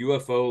of those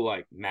UFO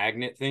like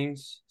magnet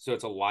things. So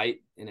it's a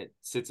light and it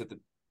sits at the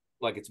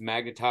like it's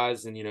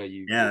magnetized, and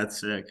you Yeah,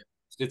 that's sick.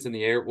 sits in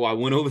the air. Well, I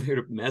went over there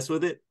to mess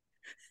with it,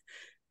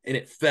 and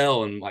it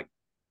fell and like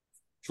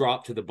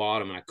dropped to the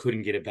bottom, and I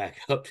couldn't get it back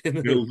up.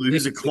 You'll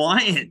lose a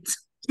client.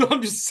 So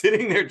I'm just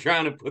sitting there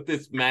trying to put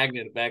this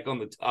magnet back on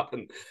the top,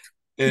 and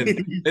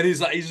he's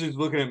just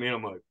looking at me, and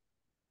I'm like,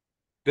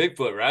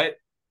 Bigfoot, right?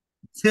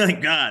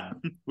 Thank God.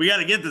 We got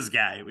to get this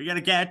guy. We got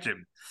to catch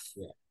him.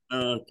 Yeah.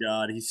 Oh,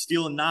 God. He's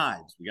stealing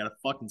knives. We got to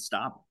fucking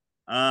stop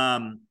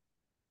him.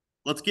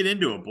 Let's get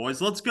into it, boys.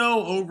 Let's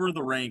go over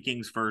the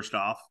rankings first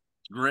off.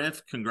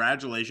 Griff,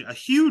 congratulations. A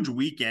huge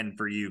weekend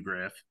for you,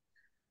 Griff.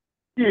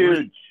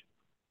 Huge.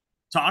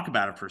 Talk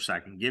about it for a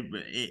second.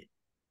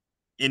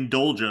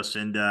 Indulge us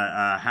into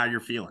how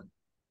you're feeling.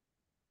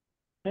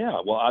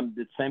 Yeah, well, I'm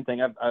the same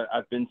thing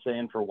I've been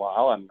saying for a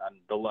while. I'm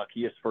the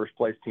luckiest first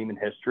place team in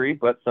history,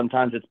 but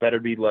sometimes it's better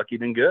to be lucky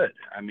than good.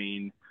 I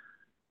mean,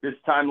 this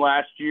time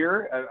last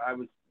year, I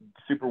was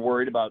super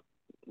worried about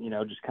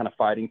just kind of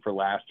fighting for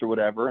last or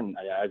whatever, and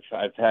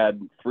I've had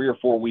 3 or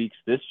 4 weeks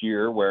this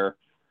year where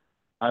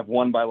I've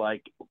won by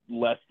like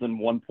less than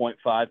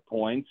 1.5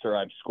 points, or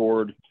I've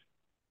scored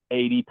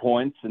 80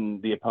 points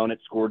and the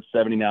opponent scored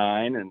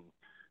 79, and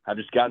I've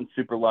just gotten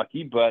super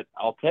lucky, but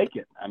I'll take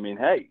it. I mean,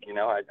 hey,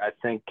 I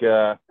think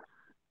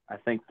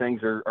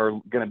things are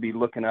going to be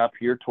looking up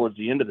here towards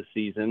the end of the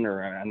season,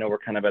 or I know we're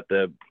kind of at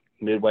the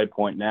midway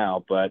point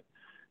now, but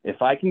if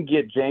I can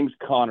get James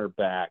Conner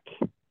back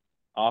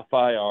off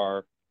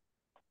IR,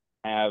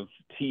 have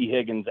T.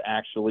 Higgins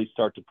actually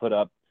start to put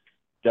up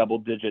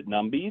double-digit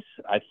numbies,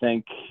 I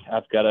think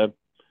I've got a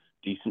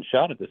decent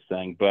shot at this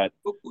thing. But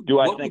do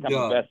I think I'm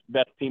the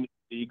best team in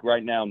the league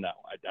right now? No,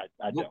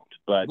 I don't.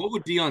 But what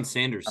would Deion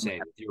Sanders say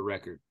with your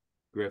record,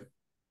 Griff?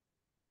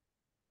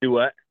 Do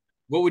what?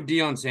 What would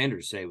Deion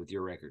Sanders say with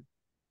your record?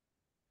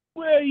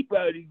 Well, he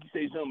probably could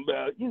say something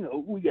about,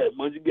 we got a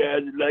bunch of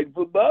guys that like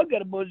football,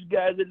 got a bunch of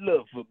guys that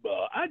love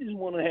football. I just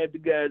want to have the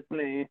guys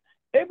playing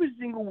every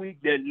single week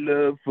that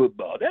love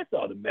football. That's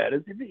all that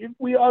matters. If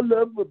we all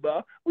love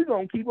football, we're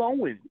going to keep on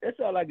winning. That's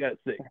all I got to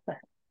say.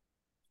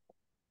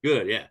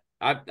 Good, yeah.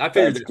 I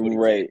figured That's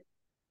great.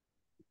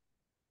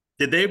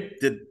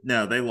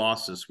 No, they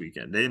lost this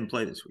weekend. They didn't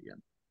play this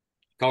weekend.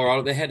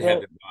 Colorado, they had to have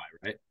their bye,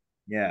 right?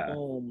 Yeah.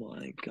 Oh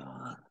my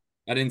God.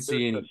 I didn't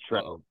see any. That's true.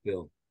 Oh,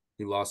 Bill,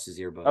 he lost his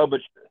earbud. Oh, but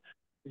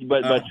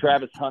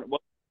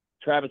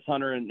Travis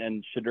Hunter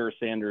and Shadur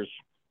Sanders.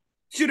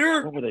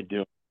 Shadur. What were they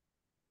doing?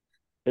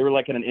 They were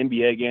like in an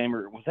NBA game,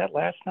 or was that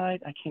last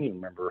night? I can't even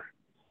remember.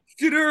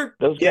 Shadur.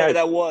 Those guys. Yeah,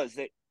 that was.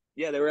 They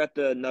were at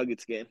the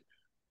Nuggets game.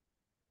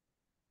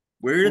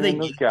 Where do they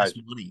those get guys.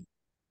 this money?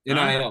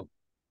 NIL.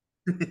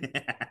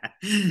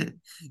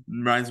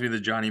 Reminds me of the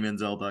Johnny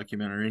Manziel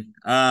documentary.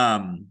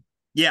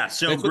 Yeah,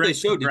 so That's what they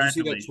showed. Did you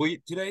see that congratulations.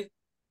 tweet today?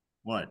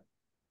 What?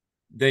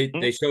 They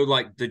showed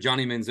like the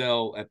Johnny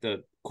Manziel at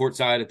the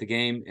courtside at the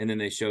game, and then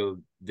they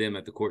showed them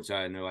at the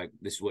courtside, and they're like,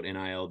 "This is what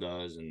NIL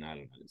does," and I don't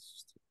know. It's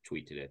just a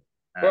tweet today.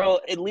 Bro,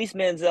 at least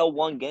Manziel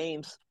won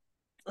games.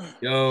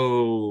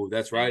 Yo,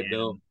 that's right, Man.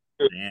 Bill.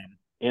 Man.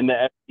 In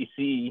the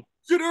SEC.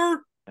 Shadur.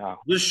 Oh,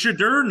 Was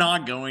Shadur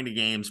not going to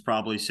games,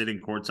 probably sitting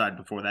courtside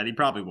before that? He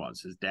probably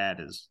was. His dad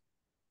is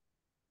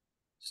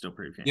still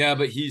pretty famous. Yeah,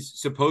 but he's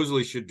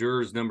supposedly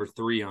Shadur's number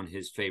 3 on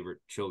his favorite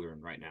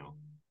children right now.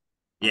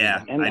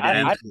 Yeah, and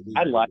I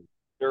like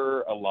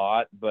her a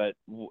lot, but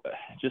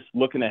just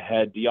looking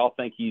ahead, do y'all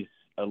think he's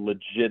a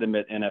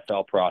legitimate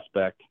NFL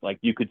prospect? Like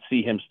you could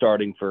see him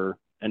starting for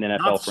an NFL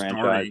not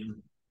franchise.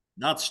 starting.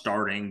 not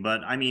starting,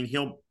 but I mean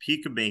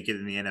he could make it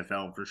in the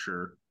NFL for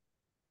sure.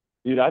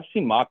 Dude, I've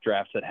seen mock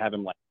drafts that have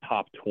him like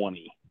top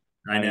 20.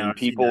 I know. mean, I've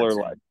seen people that are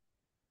too. like,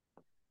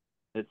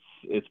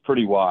 it's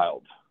pretty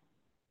wild.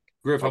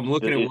 Griff, Like, I'm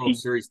looking at is World he-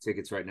 Series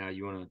tickets right now.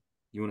 You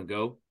wanna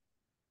go?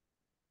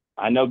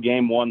 I know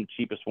game one, the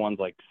cheapest one's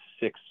like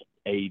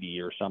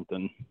 680 or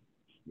something.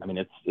 I mean,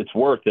 it's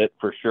worth it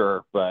for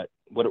sure. But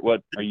what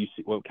are you?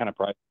 What kind of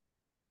price?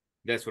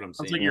 That's what I'm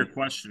Sounds saying. like you're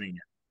questioning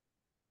it.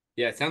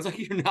 Yeah, it sounds like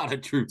you're not a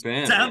true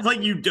fan. Sounds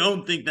like you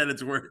don't think that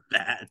it's worth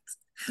that.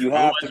 You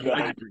have to Otherwise,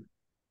 go. why would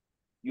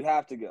You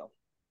have to go.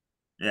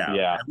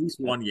 Yeah, at least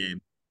one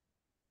game.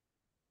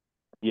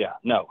 Yeah,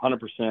 no, 100%.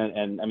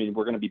 And I mean,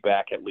 we're going to be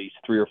back at least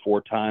 3 or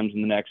 4 times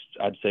in the next,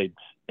 I'd say,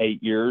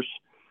 8 years.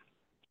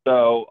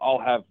 So I'll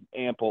have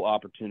ample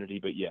opportunity.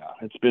 But yeah,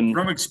 it's been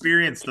From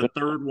experience, the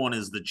third one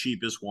is the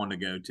cheapest one to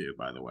go to,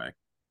 by the way.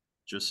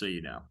 Just so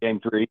you know. game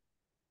 3.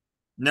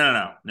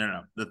 No.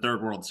 The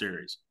third World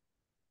Series.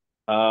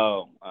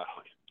 Oh,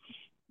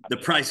 The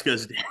price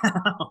goes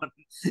down.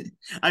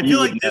 I You feel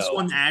would like this know.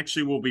 one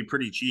actually will be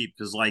pretty cheap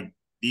because, like,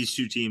 these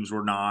two teams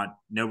were not.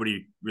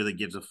 Nobody really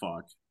gives a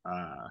fuck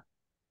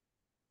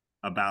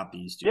about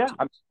these two. yeah.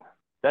 teams.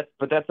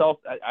 That's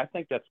all. I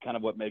think that's kind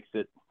of what makes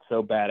it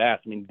so badass.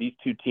 I mean, these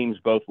two teams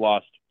both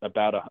lost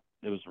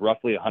it was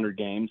roughly 100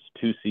 games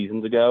 2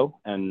 seasons ago,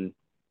 and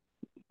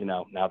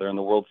now they're in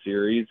the World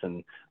Series.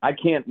 And I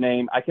can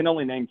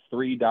only name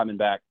 3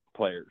 Diamondback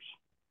players.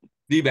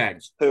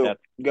 D-bags. Who? That's-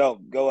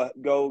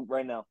 Go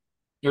right now.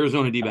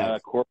 Arizona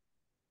D-bags.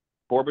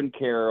 Corbin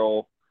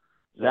Carroll,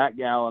 Zach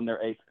Gallen,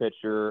 their ace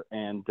pitcher,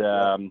 and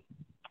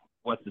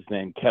what's his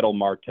name? Kettle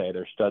Marte,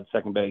 their stud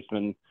second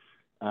baseman.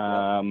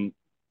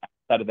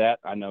 Out of that,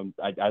 I know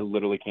I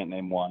literally can't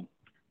name one,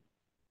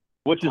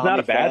 which is not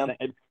a bad Pham.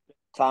 thing.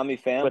 Tommy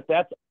Pham. But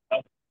that's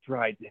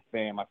right,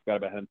 Pham. I forgot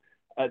about him.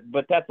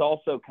 But that's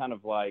also kind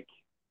of like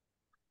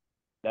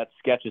that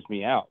sketches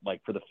me out.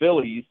 Like for the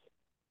Phillies,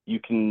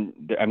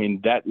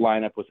 that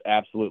lineup was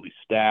absolutely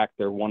stacked.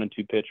 They're 1 and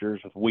 2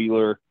 pitchers with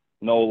Wheeler,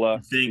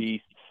 Nola,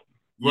 Beast.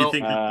 You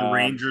think that the um,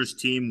 Rangers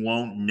team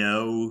won't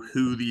know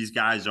who these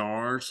guys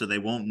are, so they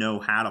won't know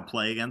how to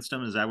play against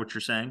them? Is that what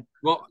you're saying?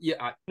 Well,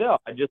 yeah. No,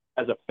 I just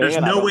as a fan, There's I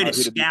no don't way know to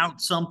who to be. scout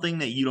something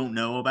that you don't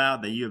know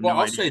about, that you have Well,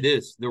 no I'll idea. say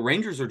this: the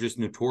Rangers are just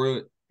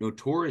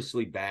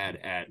notoriously bad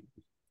at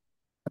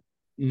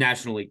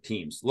National League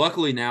teams.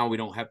 Luckily, now we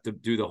don't have to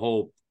do the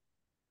whole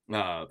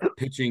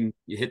pitching.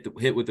 You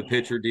hit with the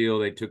pitcher deal.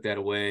 They took that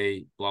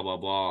away. Blah blah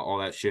blah. All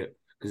that shit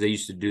because they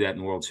used to do that in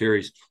the World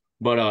Series.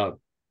 But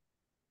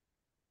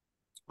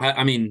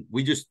I mean,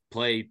 we just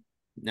play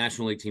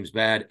National League teams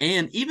bad.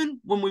 And even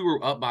when we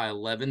were up by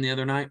 11 the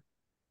other night,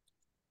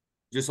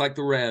 just like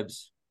the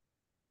Rebs,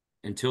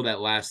 until that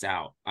last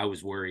out, I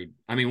was worried.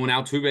 I mean, when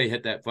Altuve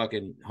hit that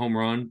fucking home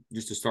run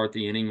just to start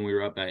the inning and we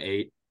were up by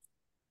 8,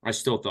 I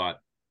still thought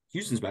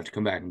Houston's about to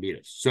come back and beat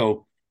us.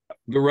 So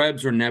the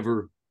Rebs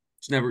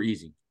it's never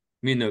easy.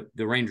 I mean,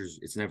 the Rangers,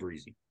 it's never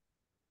easy.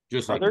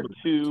 Just like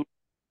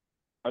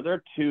Are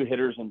there two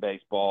hitters in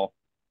baseball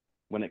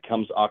when it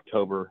comes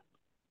October?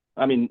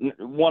 I mean,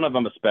 one of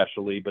them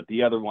especially, but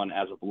the other one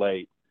as of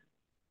late.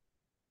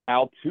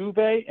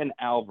 Altuve and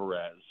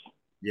Alvarez,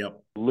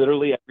 Yep.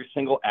 literally every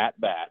single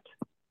at-bat,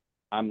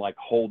 I'm like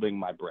holding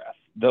my breath.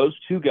 Those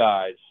 2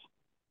 guys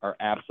are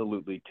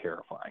absolutely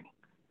terrifying.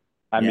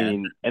 I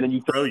mean, and then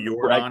you Throw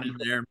Jordan in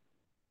there.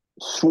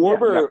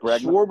 Schwarber. Yeah, you got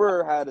Bregman.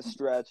 Schwarber had a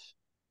stretch.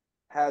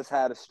 Has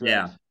had a stretch.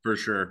 Yeah, for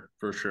sure.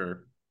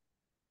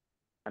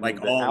 I mean,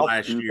 Like the all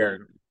last Altuve-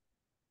 year,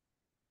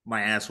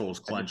 my asshole was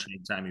clenching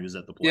anytime he was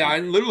at the plate. Yeah, I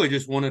literally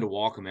just wanted to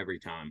walk him every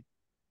time.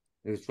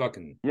 It was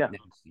fucking nasty.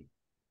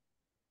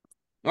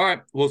 All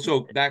right. Well,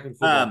 so back and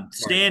forth.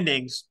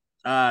 Standings.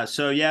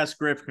 So yes,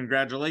 Griff,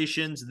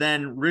 congratulations.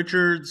 Then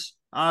Richards,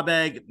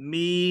 Abeg,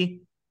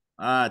 me,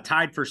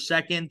 tied for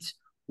second.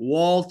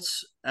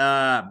 Waltz,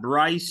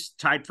 Bryce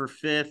tied for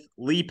 5th.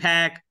 Lee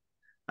Pack,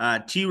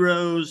 T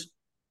Rose,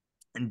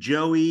 and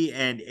Joey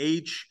and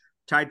H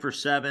tied for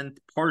 7th.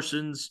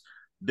 Parsons,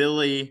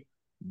 Billy,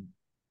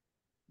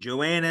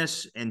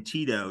 Joannis, and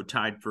Tito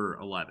tied for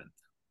 11th.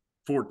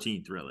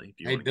 14th, really.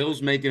 Hey,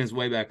 Bill's making his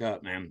way back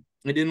up, man.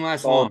 It didn't last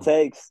That's all long. it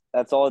takes.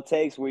 That's all it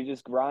takes. We're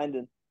just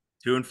grinding.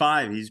 2 and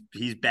 5.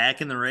 He's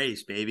back in the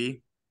race,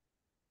 baby.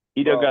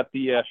 Tito Bro. got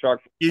the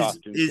shark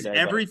costume Is today,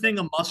 everything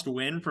a must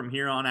win from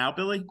here on out,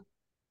 Billy?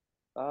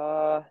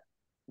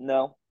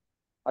 No.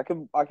 I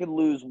could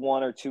lose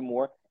 1 or 2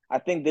 more. I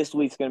think this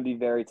week's going to be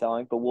very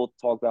telling, but we'll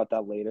talk about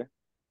that later.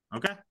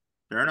 Okay,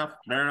 fair enough.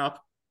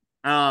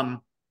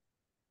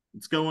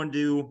 Let's go and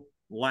do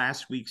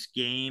last week's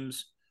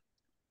games.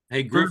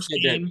 Hey, Griff First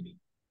said game. that.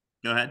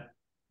 Go ahead.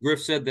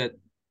 Griff said that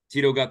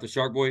Tito got the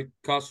Shark Boy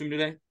costume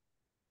today.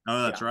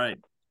 Oh, that's right.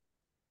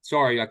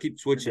 Sorry, I keep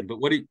switching. But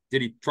did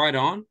he try it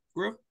on,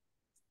 Griff?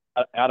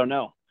 I don't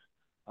know.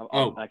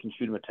 Oh. I can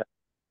shoot him a text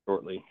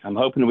shortly. I'm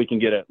hoping we can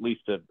get at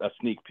least a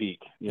sneak peek.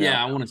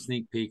 Yeah, I want a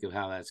sneak peek of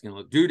how that's going to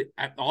look. Dude,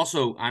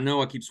 I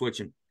know I keep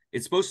switching.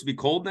 It's supposed to be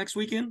cold next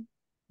weekend?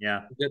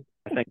 Yeah,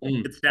 I think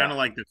it's down to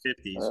like the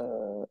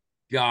 50s.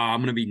 God,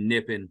 I'm gonna be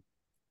nipping.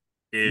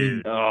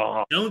 Dude,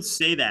 Oh, don't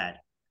say that.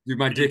 Dude,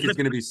 my dick is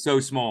gonna be so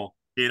small.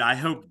 Dude, I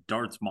hope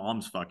Dart's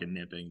mom's fucking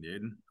nipping,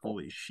 dude.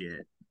 Holy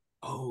shit.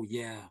 Oh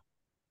yeah.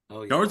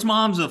 Oh yeah. Dart's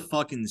mom's a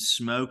fucking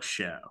smoke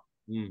show.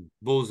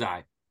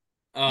 Bullseye.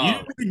 You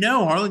didn't even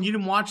know, Harlan. You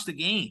didn't watch the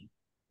game.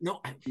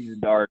 No, he's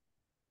dark.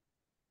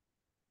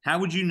 How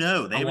would you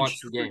know? They I haven't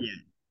watched the showed game. yet.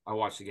 I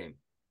watched the game.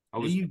 I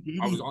No, was you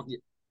didn't. I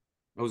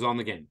was on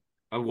the game.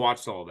 I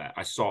watched all that.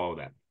 I saw all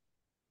that.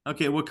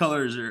 Okay, what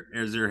color is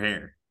her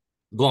hair?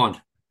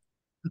 Blonde.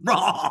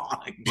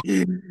 Wrong.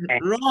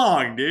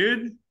 Wrong,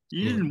 dude.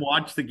 You didn't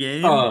watch the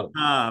game.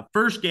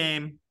 First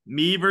game,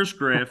 me versus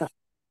Griff.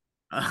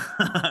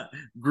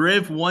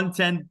 Griff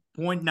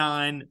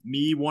 110.9,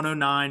 me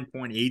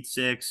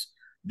 109.86.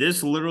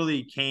 This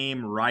literally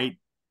came right,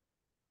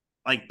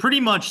 like pretty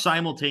much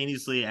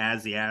simultaneously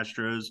as the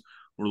Astros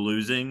were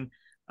losing.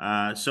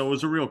 So it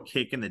was a real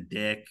kick in the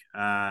dick.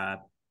 I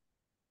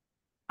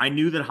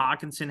knew that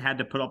Hawkinson had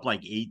to put up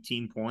like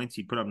 18 points.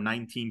 He put up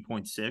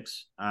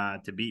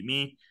 19.6 to beat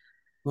me.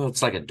 Well,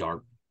 it's like a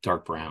dark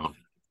brown.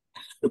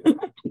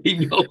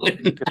 Keep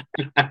going.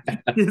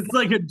 It's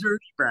like a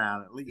dirty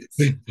brown at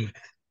least.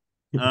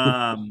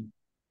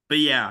 But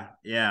yeah.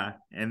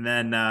 And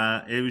then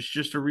it was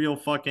just a real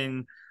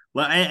fucking,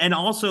 and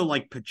also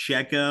like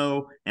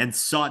Pacheco and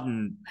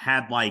Sutton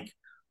had like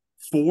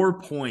 4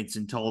 points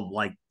until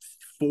like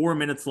 4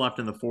 minutes left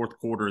in the fourth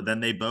quarter. Then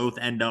they both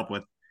end up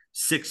with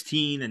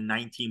 16 and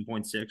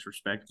 19.6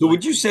 respectively. So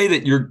would you say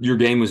that your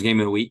game was game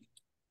of the week?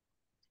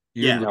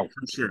 Yeah,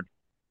 for sure.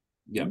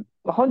 Yeah.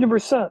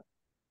 100%.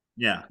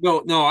 Yeah.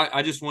 No,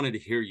 I just wanted to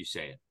hear you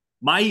say it.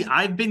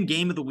 I've been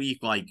game of the week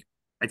like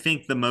I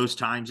think the most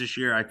times this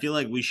year. I feel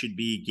like we should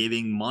be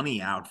giving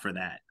money out for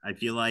that. I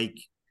feel like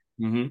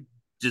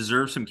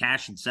deserve some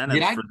cash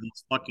incentives for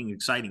these fucking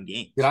exciting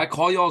games. Did I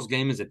call y'all's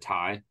game as a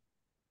tie?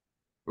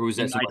 Or was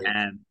that somebody?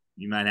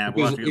 You might have.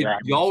 Because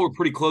y'all were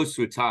pretty close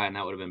to a tie, and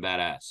that would have been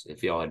badass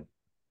if y'all had.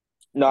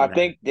 No, I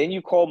think, didn't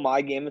you call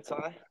my game a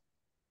tie?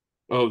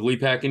 Oh, Lee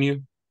packing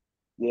you?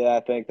 Yeah,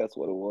 I think that's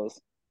what it was.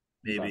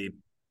 Maybe.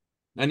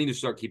 I need to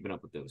start keeping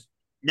up with those.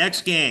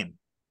 Next game.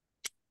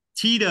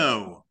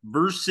 Tito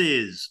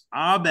versus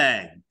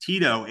Abeg.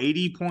 Tito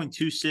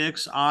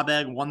 80.26,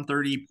 Abeg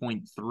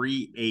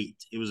 130.38.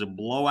 It was a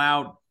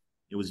blowout.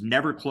 It was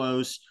never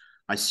close.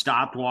 I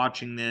stopped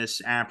watching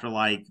this after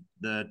like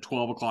the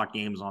 12 o'clock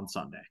games on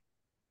Sunday.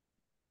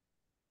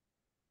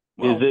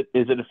 Well, is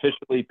it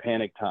officially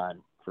panic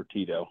time for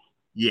Tito?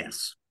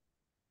 Yes.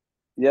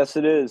 Yes,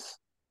 it is.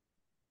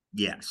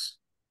 Yes.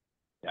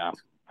 Yeah.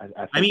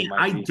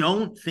 I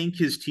don't think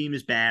his team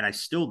is bad. I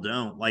still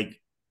don't.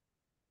 Like,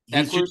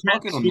 he's Eckler's just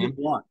had fucking him, shitty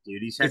luck,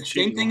 dude. He's had the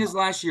same thing as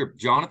last year.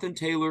 Jonathan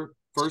Taylor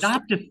first.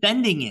 Stop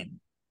defending him.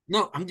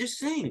 No, I'm just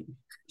saying.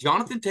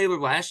 Jonathan Taylor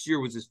last year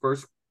was his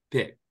first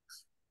pick,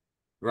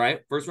 right?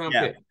 First round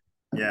pick.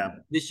 Yeah.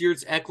 This year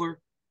it's Eckler.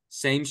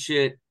 Same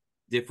shit,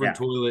 different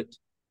toilet.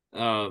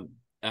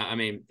 I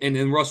mean, and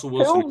then Russell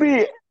Wilson.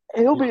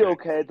 He'll be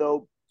okay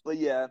though. But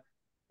yeah,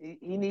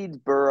 he needs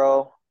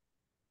Burrow.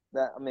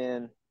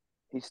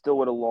 He still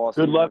would have lost.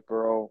 Good luck.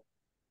 Burrow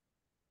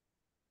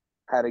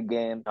had a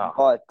game, Oh.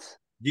 but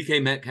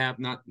DK Metcalf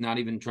not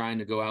even trying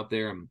to go out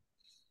there.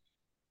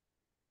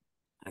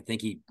 I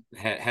think he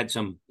had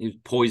he was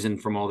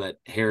poisoned from all that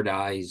hair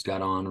dye he's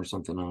got on or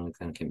something. I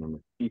can't remember.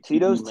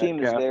 Tito's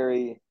team is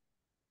very,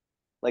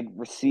 like,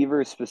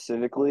 receivers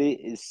specifically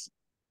is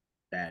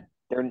bad.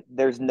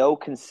 There's no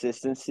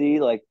consistency.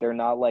 Like, they're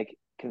not like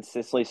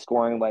consistently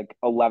scoring like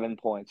 11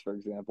 points, for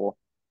example.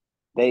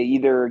 They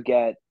either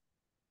get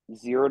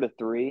 0 to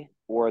 3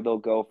 or they'll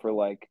go for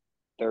like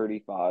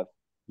 35.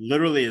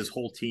 Literally, his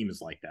whole team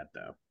is like that,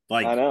 though.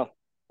 Like, I know.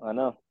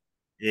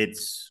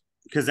 It's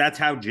because that's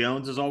how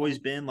Jones has always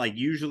been. Like,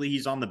 usually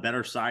he's on the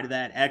better side of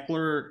that.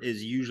 Eckler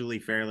is usually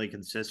fairly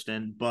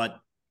consistent, but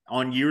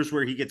on years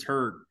where he gets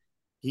hurt,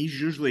 he's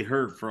usually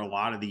hurt for a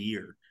lot of the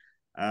year.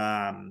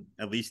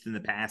 At least in the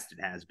past,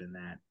 it has been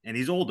that. And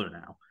he's older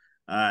now.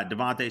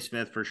 Devontae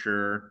Smith for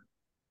sure.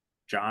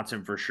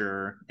 Johnson for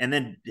sure. And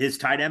then his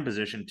tight end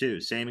position too.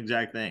 Same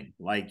exact thing.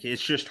 Like,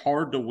 it's just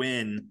hard to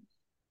win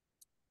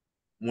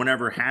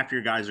whenever half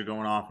your guys are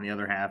going off and the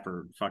other half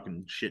are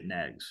fucking shitting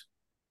eggs.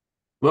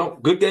 Well,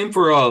 good game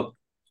for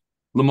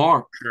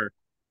Lamar.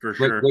 For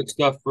sure. Great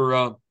stuff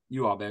for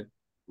you, Abed.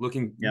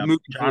 Moving Jonathan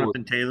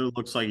forward. Taylor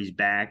looks like he's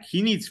back.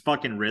 He needs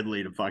fucking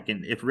Ridley to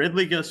fucking, if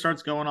Ridley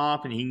starts going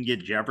off and he can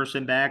get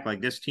Jefferson back,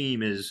 like, this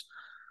team is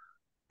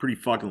pretty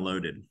fucking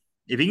loaded.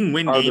 If he can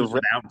win games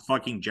without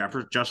fucking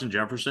Justin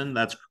Jefferson,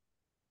 that's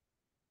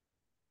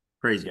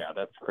crazy. Yeah,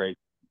 that's crazy.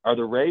 Are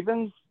the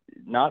Ravens,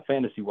 not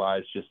fantasy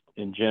wise, just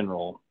in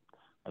general,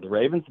 are the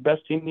Ravens the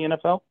best team in the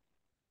NFL?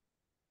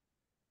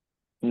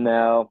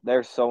 No,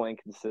 they're so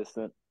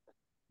inconsistent.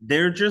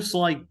 They're just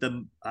like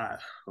they're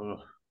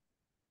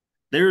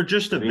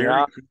just a very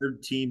hard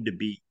team to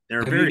beat.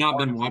 Have you not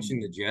been watching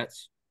the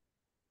Jets?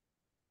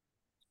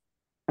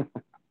 They're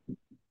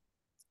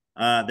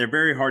a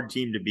very hard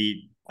team to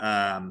beat.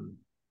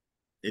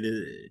 It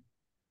is,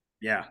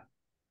 yeah.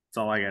 That's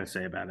all I got to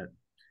say about it.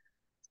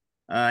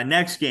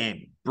 Next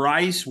game,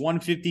 Bryce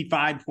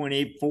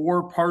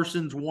 155.84,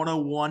 Parsons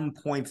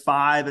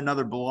 101.5,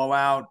 another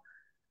blowout.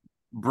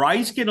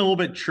 Bryce getting a little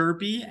bit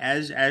chirpy,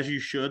 as you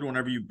should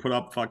whenever you put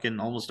up fucking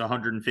almost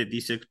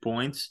 156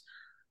 points.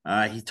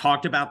 He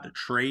talked about the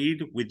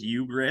trade with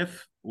you,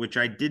 Griff, which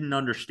I didn't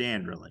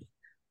understand really.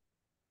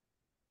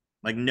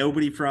 Like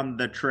nobody from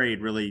the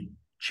trade really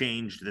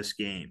changed this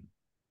game.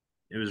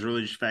 It was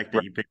really just the fact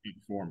that you picked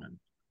Foreman.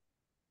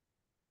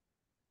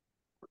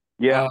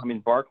 Yeah, I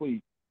mean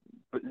Barkley,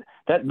 but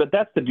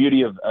that's the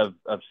beauty of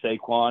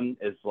Saquon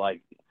is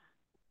like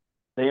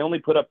they only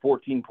put up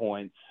 14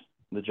 points,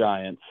 the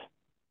Giants.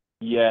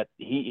 Yet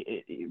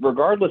he,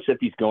 regardless if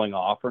he's going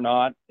off or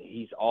not,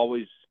 he's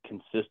always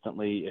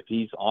consistently, if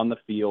he's on the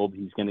field,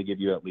 he's going to give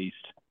you at least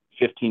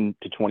 15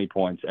 to 20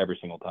 points every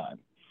single time.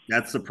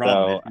 That's the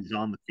problem. He's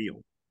on the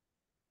field.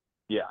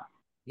 Yeah,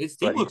 His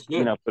team looks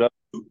good. Put up,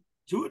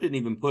 Tua didn't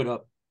even put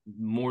up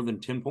more than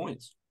 10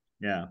 points.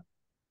 Yeah.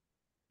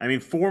 I mean,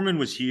 Foreman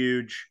was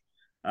huge.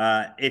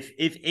 If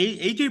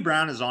AJ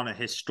Brown is on a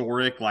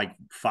historic like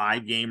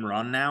 5-game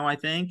run now, I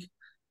think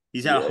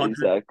he's had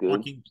 100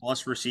 fucking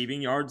plus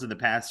receiving yards in the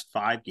past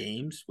 5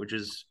 games, which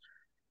is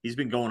he's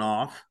been going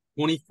off.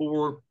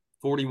 24,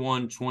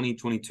 41, 20,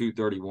 22,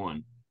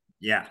 31.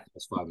 Yeah,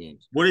 that's 5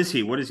 games. What is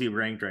he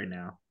ranked right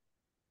now?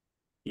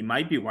 He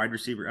might be wide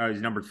receiver. Oh,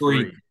 he's number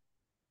 3.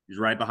 He's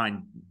right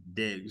behind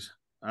Diggs.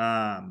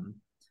 And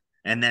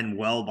then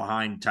well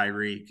behind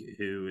Tyreek,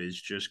 who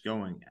is just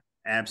going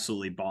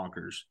absolutely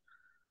bonkers.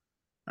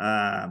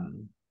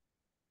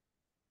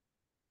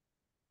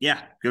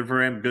 Yeah, good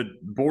for him. Good,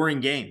 boring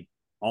game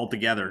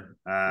altogether.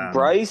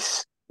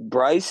 Bryce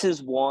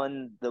has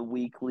won the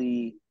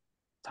weekly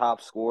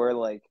top scorer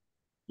like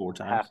 4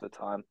 times, half the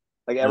time.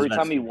 Like every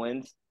time he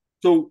wins,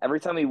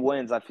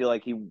 I feel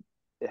like he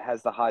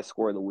has the high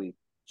score of the week.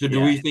 So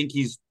do we think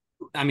he's?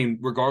 I mean,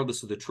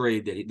 regardless of the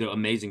trade the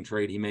amazing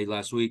trade he made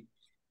last week,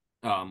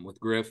 with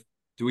Griff,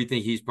 do we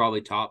think he's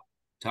probably top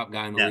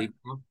guy in the league?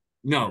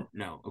 No.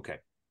 Okay.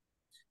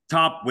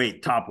 Top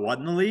what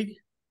in the league?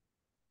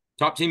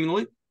 Top team in the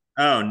league?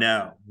 Oh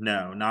no,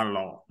 not at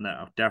all.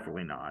 No,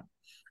 definitely not.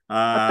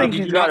 I think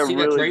did you not see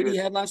that trade he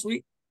had last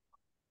week?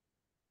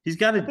 He's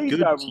got a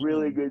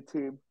really good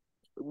team.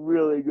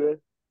 Really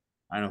good.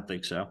 I don't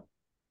think so.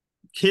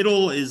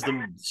 Kittle is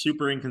the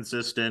super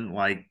inconsistent.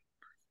 Like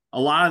a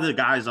lot of the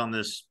guys on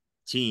this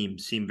team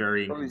seem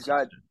very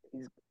inconsistent.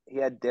 He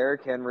had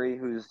Derrick Henry,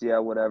 who's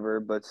whatever,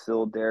 but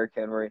still Derrick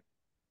Henry.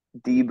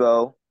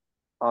 Debo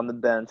on the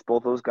bench.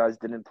 Both those guys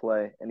didn't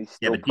play, and he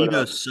still but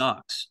Debo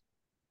sucks.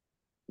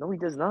 No, he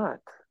does not.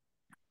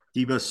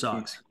 Debo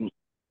sucks.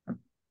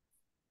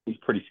 He's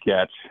pretty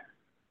sketch.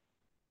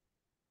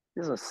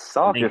 He doesn't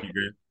suck. Thank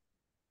you,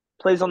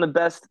 plays on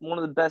one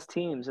of the best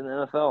teams in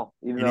the NFL.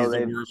 Even though he's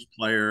the worst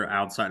player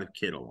outside of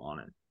Kittle on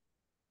it.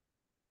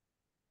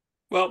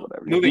 Well,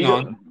 moving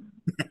on.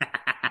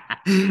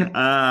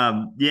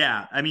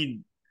 Yeah, I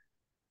mean,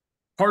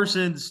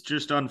 Parsons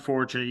just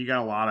unfortunate. You got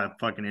a lot of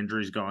fucking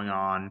injuries going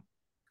on.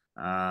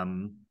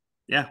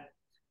 Yeah.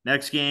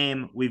 Next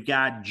game, we've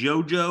got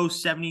JoJo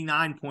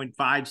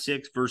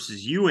 79.56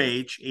 versus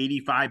UH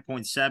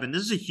 85.7.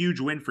 This is a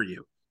huge win for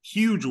you.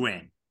 Huge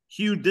win.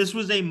 Huge. This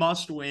was a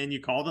must win. You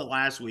called it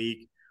last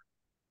week.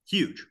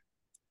 Huge.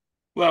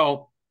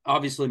 Well,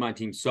 obviously my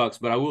team sucks,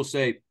 but I will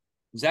say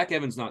Zach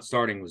Evans not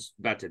starting was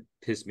about to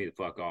piss me the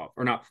fuck off.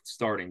 Or not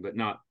starting, but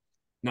not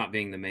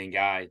being the main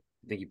guy. I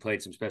think he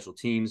played some special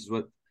teams, is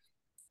what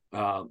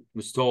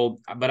was told.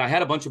 But I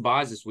had a bunch of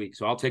buys this week,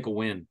 so I'll take a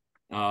win.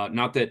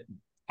 Not that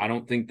I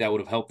don't think that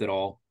would have helped at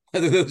all,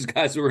 whether those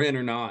guys were in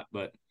or not.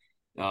 But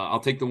I'll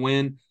take the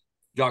win.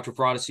 Dr.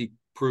 Fraudesy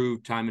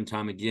proved time and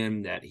time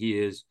again that he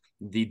is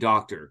the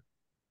doctor.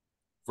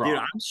 Dude,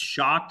 I'm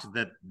shocked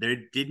that they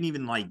didn't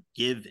even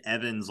give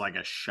Evans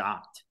a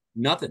shot.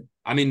 Nothing.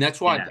 I mean, that's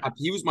why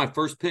he was my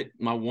first pick.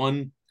 My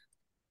one.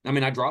 I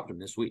mean, I dropped him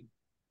this week.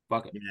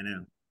 Fuck it. Yeah, I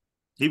know.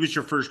 He was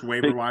your first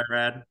waiver wire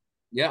ad.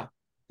 Yeah.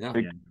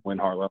 Big win,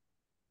 Harlow.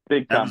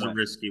 Big that time was win. A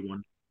risky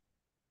one.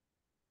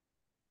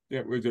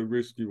 That was a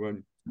risky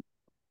one.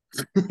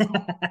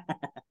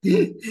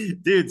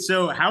 Dude,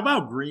 so how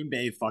about Green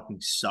Bay fucking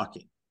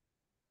sucking?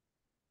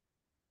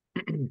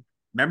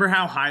 Remember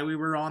how high we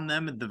were on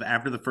them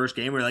after the first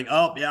game? We were like,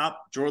 oh, yeah,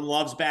 Jordan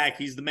Love's back.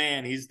 He's the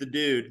man. He's the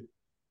dude.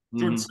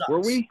 Jordan sucks. Were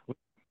we?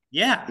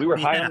 Yeah. We were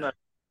high on the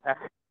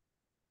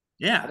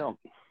Yeah. I don't.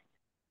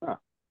 Huh.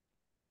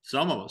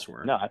 Some of us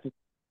were. No, I think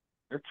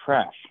they're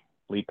trash,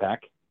 Lee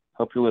Pack.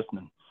 Hope you're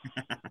listening.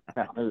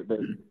 No,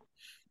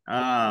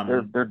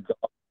 they're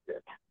dog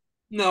shit.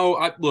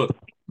 No, look,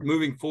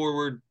 moving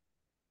forward,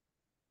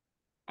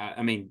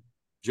 I mean,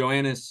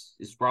 Joannis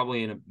is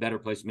probably in a better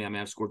place than me. I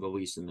mean, I've scored the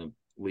least in the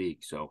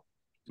league, so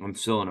I'm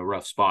still in a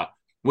rough spot.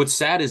 What's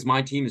sad is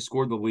my team has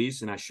scored the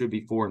least, and I should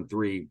be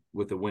 4-3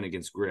 with a win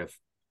against Griff.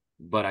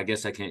 But I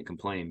guess I can't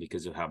complain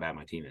because of how bad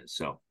my team is.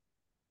 So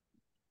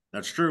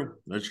that's true.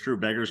 That's true.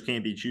 Beggars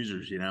can't be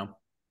choosers, you know.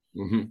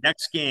 Mm-hmm.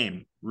 Next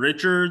game,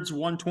 Richards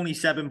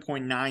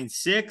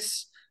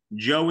 127.96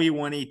 Joey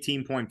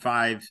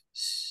 118.5.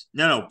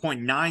 No,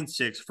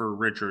 0.96 for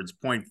Richards,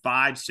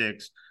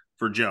 0.56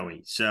 for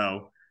Joey.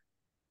 So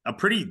a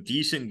pretty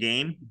decent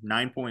game,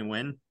 9-point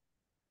win.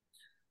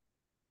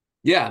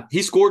 Yeah,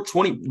 he scored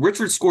 20.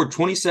 Richard scored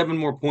 27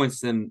 more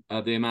points than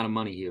the amount of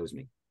money he owes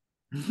me.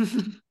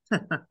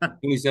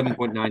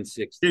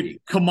 27.96. Dude,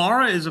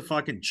 Kamara is a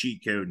fucking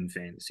cheat code in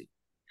fantasy.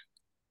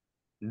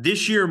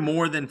 This year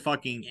more than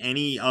fucking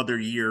any other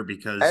year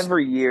because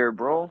Every year,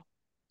 bro.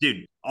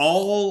 dude,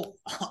 all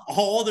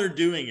they're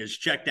doing is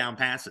check down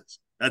passes.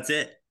 That's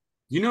it.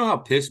 You know how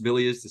pissed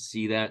Billy is to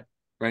see that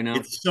right now?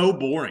 It's so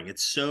boring.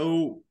 It's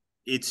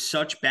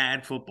such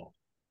bad football.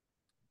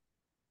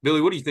 Billy,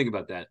 what do you think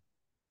about that?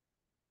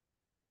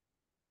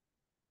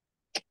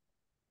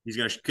 He's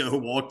got to go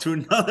walk to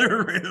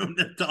another room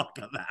to talk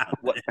about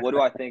it. What do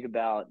I think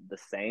about the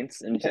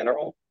Saints in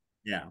general?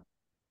 Yeah.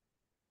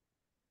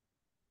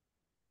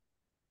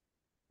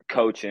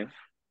 Coaching.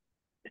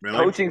 Really?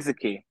 Coaching's the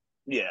key.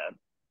 Yeah.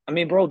 I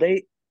mean, bro,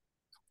 they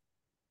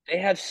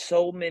have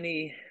so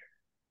many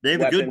They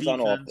have a good weapons on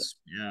defense. offense.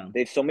 Yeah. They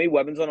have so many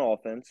weapons on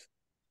offense.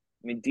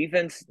 I mean,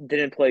 defense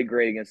didn't play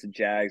great against the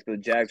Jags, but the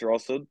Jags are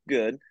also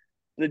good.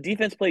 The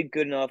defense played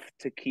good enough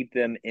to keep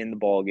them in the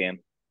ball game.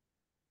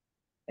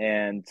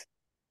 And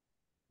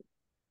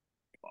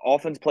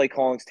offense play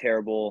calling's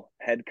terrible,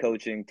 head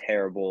coaching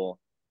terrible,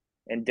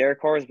 and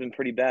Derek Carr has been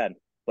pretty bad.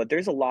 But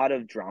there's a lot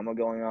of drama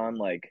going on,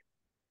 like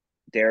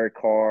Derek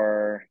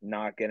Carr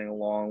not getting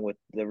along with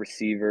the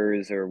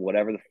receivers or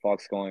whatever the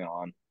fuck's going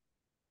on.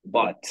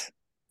 But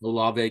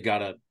Olave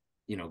got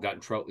in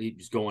trouble. He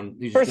was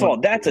going. first of all,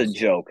 that's a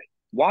joke.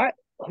 Why?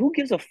 Who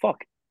gives a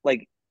fuck?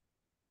 Like,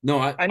 No,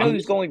 I know he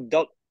was going.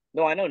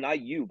 No, I know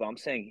not you, but I'm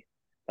saying,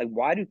 like,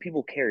 why do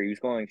people care? He was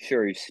going.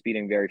 Sure, he was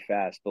speeding very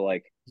fast, but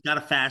like, He's got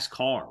a fast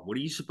car. What are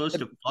you supposed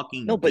to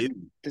fucking no, but do?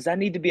 does that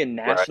need to be a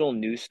national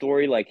news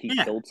story? Like he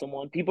Yeah. killed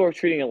someone? People are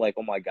treating it like,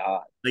 oh my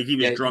god. Like he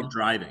was Yeah, drunk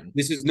driving.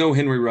 This is no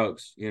Henry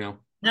Ruggs, I Yeah.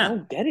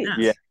 don't get it.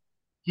 Yeah.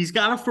 He's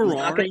got a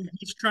Ferrari. gonna-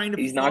 He's trying to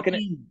he's not gonna-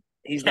 fucking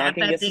He's cap not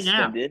going to that get thing out.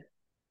 suspended.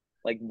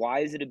 Like, why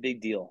is it a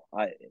big deal?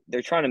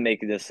 They're trying to make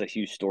this a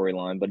huge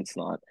storyline, but it's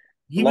not.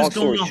 He Long was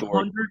going story short-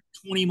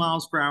 120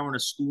 miles per hour in a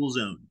school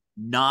zone.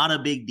 Not a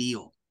big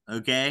deal.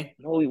 Okay.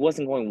 No, he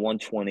wasn't going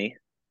 120.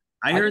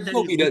 I heard just that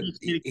hope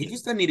he he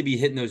just doesn't need to be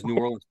hitting those New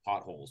Orleans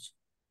potholes.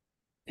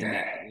 In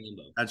that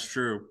Lambo. That's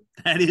true.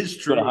 That is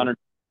true. 100.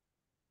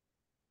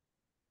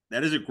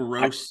 That is a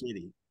gross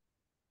city.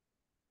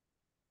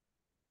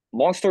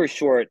 Long story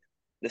short,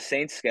 the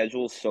Saints'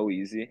 schedule is so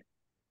easy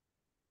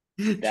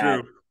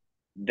True.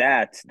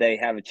 that they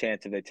have a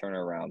chance if they turn it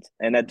around.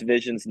 And that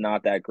division's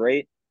not that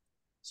great.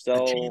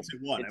 So, A chance at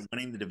what? it's- At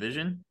winning the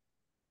division?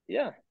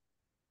 yeah.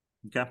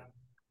 Okay.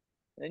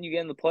 Then you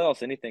get in the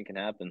playoffs, anything can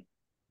happen.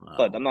 Wow.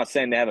 But I'm not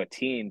saying they have a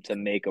team to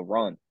make a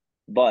run.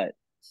 But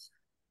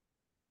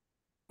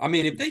I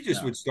mean, if they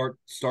just Yeah. would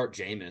start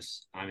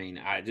Jameis, I mean,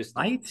 I just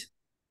Right?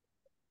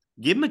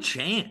 Give him a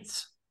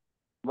chance.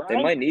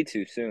 they might need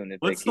to soon. If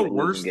What's they the keep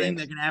worst losing thing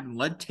games. that can happen?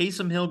 Let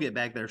Taysom Hill get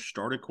back there,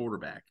 start a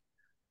quarterback.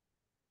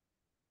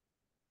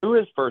 Who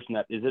is first in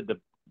that? Is it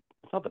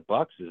it's not the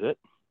Bucks, is it?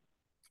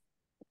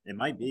 It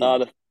might be.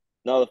 The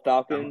Falcons.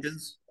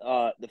 Falcons?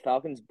 The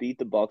Falcons beat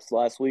the Bucks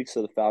last week,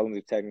 so the Falcons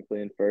are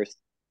technically in first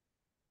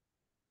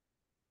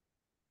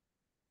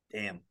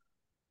Damn.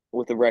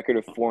 with a record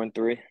of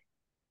 4-3.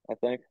 I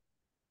think.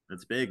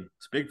 That's big.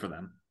 It's big for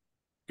them.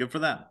 Good for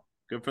them.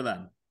 Good for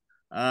them.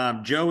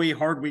 Joey,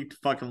 hard week to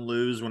fucking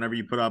lose whenever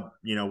you put up,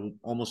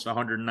 almost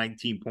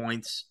 119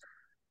 points.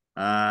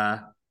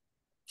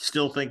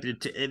 Still think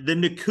that the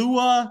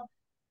Nakua.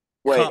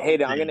 Wait, Cup hey,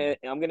 thing-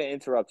 I'm gonna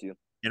interrupt you.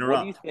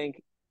 interrupt.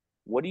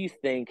 What do you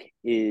think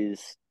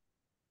is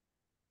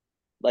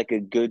like a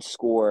good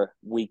score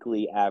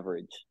weekly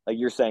average? Like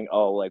you're saying,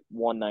 oh, like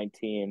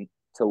 119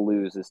 to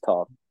lose is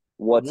tough.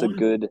 What's a One-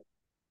 good?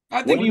 I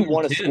What think do you we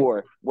want to can.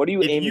 score? What are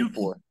you If aiming you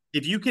for?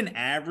 if you can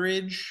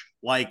average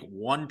like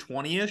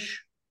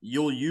 120-ish,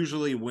 you'll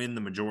usually win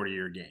the majority of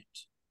your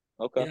games.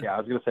 Okay. Yeah, I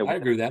was gonna say. I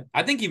agree with that.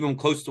 I think even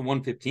close to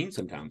 115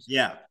 sometimes.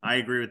 Yeah, I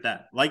agree with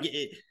that. Like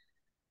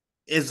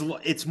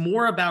it's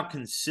more about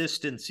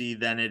consistency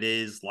than it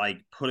is like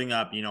putting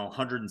up,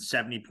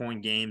 170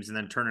 point games and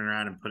then turning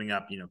around and putting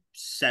up,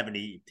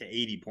 70 to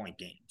 80 point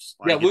games.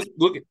 Yeah, Like,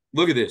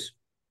 look at this.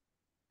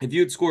 If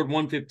you had scored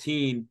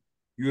 115,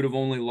 you would have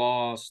only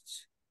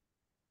lost.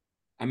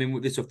 I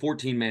mean, it's a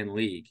 14-man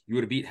league. You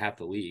would have beat half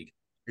the league.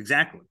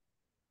 exactly.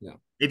 Yeah.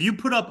 If you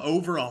put up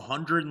over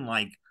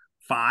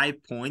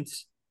 105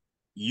 points,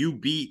 you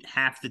beat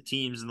half the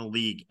teams in the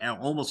league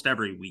almost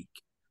every week.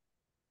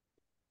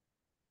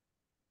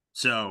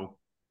 So,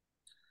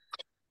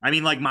 I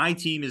mean, like my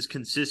team is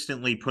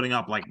consistently putting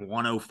up like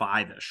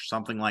 105-ish,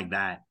 something like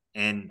that.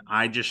 And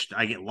I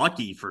get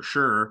lucky for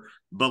sure.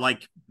 But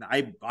like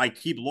I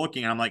keep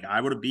looking and I'm like,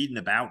 I would have beaten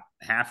about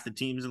half the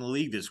teams in the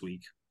league this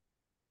week.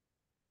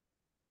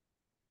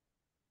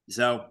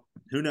 So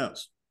who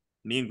knows?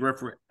 Me and Griff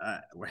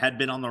had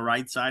been on the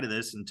right side of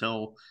this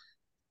until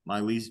my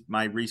recent,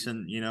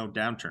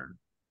 downturn,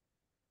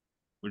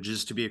 which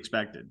is to be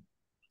expected.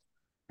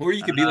 Or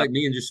you could be like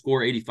me and just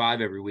score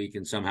 85 every week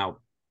and somehow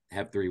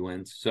have 3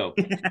 wins. So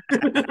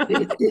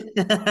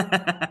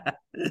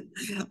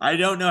I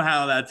don't know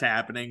how that's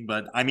happening,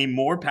 but I mean,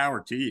 more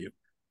power to you.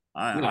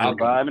 Yeah, I I'll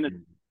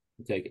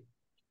take it.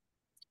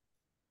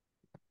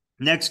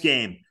 Next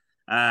game,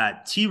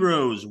 T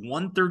Rose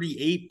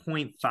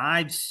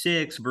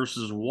 138.56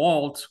 versus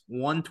Walt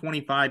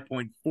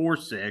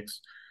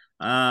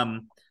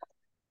 125.46.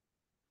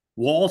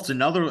 Walt's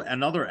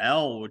another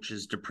L, which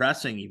is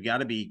depressing. You've got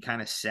to be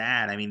kind of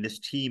sad. I mean, this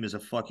team is a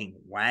fucking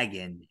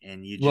wagon,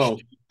 and you just Well,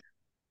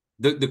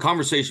 the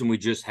conversation we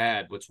just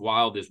had, what's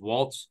wild is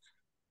Walt's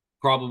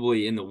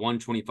probably in the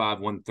 125,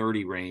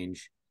 130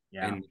 range.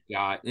 yeah.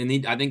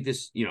 And I think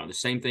this, the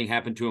same thing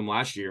happened to him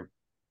last year.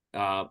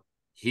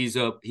 He's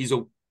a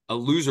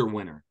loser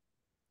winner.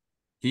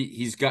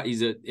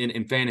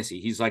 In fantasy,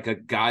 he's like a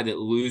guy that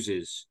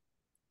loses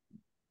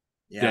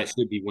that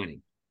should be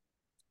winning.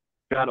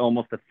 Got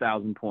almost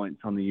 1,000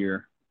 points on the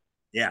year.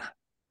 Yeah.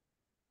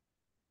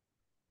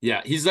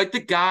 Yeah, he's like the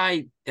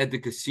guy at the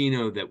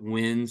casino that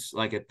wins,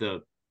 like at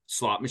the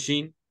slot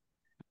machine,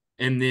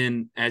 and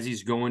then as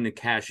he's going to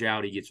cash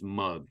out, he gets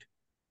mugged.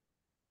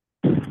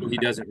 So he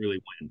doesn't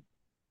really win.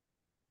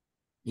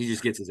 He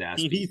just gets his ass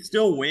beat. He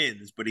still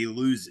wins, but he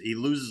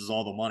loses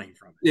all the money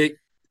from it.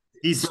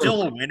 He's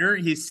still a winner.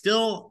 He's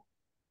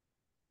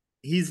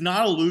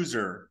not a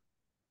loser,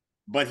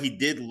 but he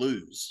did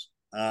lose.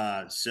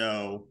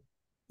 So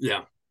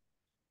yeah.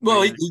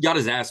 Well, he got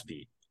his ass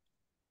beat.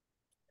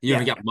 He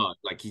got mugged.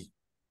 Like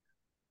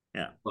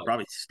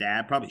probably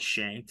stabbed, probably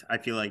shanked. I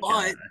feel like,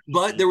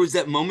 but there was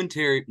that moment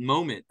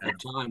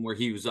of time where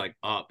he was like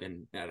up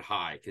and at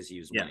high because he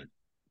was winning.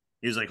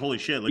 He was like, "Holy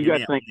shit! Look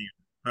at me!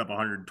 Put up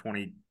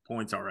 120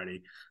 points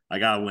already. I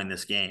gotta win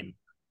this game."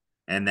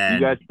 And then,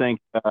 you guys think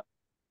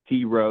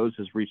T Rose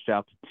has reached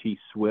out to T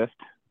Swift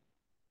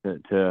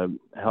to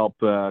help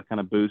kind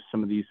of boost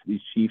some of these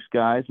Chiefs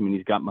guys? I mean,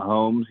 he's got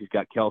Mahomes, he's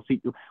got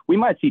Kelsey. We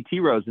might see T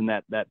Rose in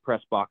that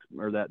press box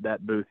or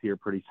that booth here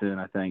pretty soon.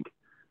 I think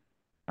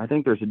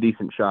there's a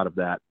decent shot of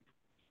that.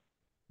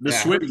 The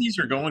Swifties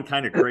are going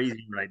kind of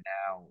crazy right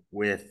now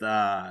with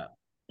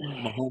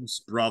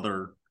Mahomes'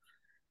 brother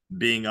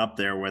being up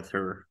there with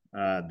her.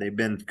 They've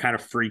been kind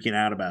of freaking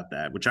out about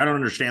that, which I don't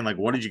understand. Like,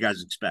 what did you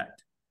guys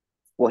expect?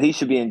 Well, he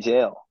should be in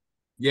jail.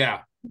 Yeah.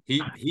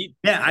 He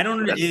I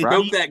don't know.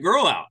 choked that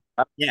girl out.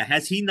 Yeah.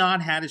 Has he not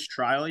had his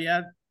trial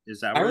yet? Is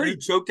that I what heard he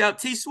choked out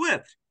T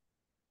Swift.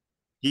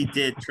 He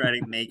did try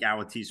to make out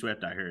with T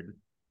Swift, I heard.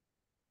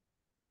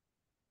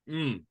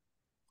 Dude,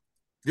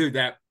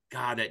 that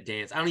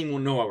dance. I don't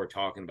even know why we're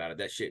talking about it.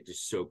 That shit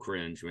just so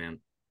cringe, man.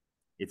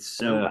 It's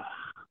so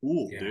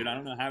cool, dude. I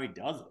don't know how he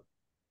does it.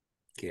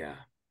 Yeah.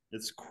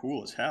 It's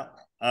cool as hell.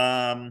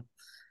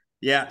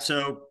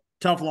 So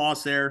tough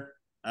loss there.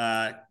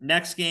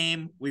 Next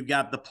game, we've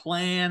got the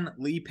Plan,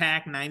 Lee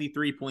Pack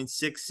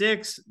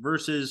 93.66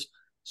 versus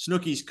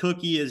Snooky's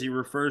Cookie, as he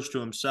refers to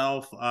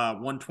himself,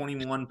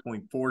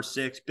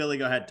 121.46. Billy,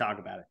 go ahead, talk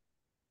about it.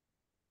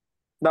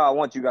 No, I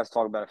want you guys to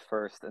talk about it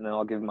first, and then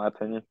I'll give my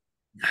opinion.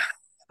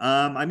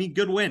 I mean,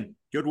 good win.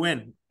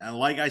 And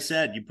like I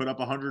said, you put up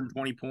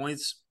 120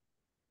 points.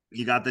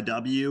 You got the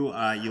W.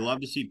 You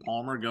love to see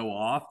Palmer go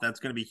off. That's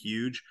going to be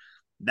huge.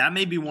 That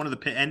may be one of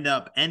the end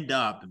up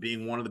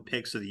being one of the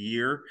picks of the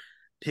year.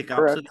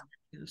 Pickups of the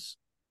years.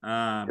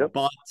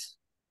 But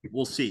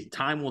we'll see.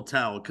 Time will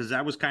tell, because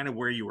that was kind of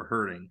where you were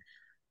hurting.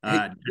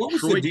 What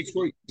was the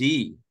Detroit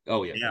D?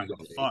 Oh yeah. Yeah.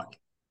 Fuck.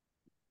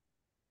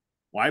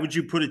 Why would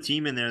you put a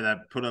team in there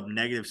that put up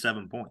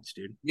 -7 points,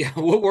 dude? Yeah.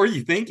 What were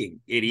you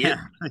thinking, idiot?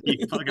 Yeah,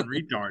 you fucking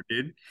retard,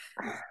 dude.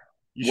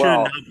 You should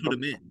have not put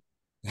him in.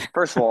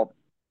 First of all,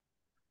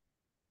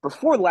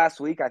 before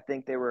last week, I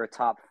think they were a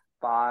top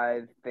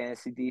 5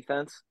 fantasy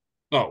defense.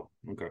 Oh,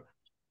 okay.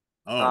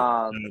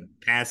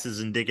 Pass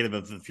is indicative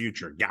of the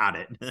future. Got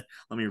it.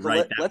 Let me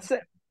write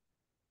that.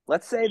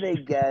 Let's say they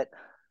get.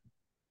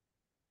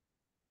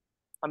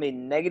 I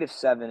mean,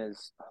 -7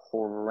 is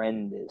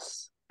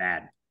horrendous.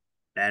 Bad.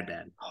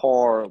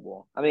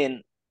 Horrible. I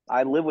mean,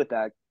 I live with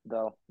that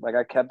though. Like,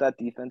 I kept that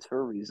defense for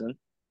a reason.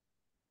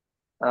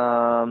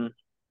 So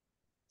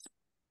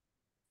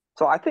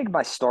I think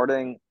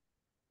the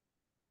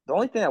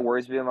only thing that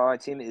worries me about my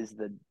team is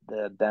the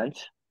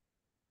bench,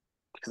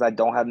 because I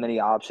don't have many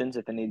options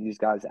if any of these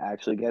guys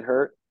actually get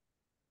hurt.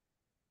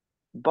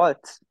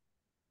 But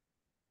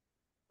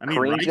I mean,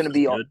 Kareem's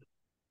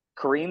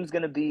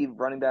going to be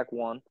running back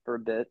 1 for a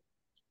bit,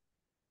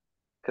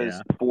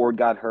 because Ford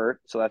got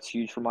hurt, so that's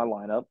huge for my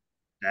lineup.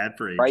 Bad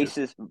for Rice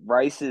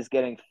is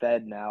getting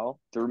fed now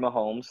through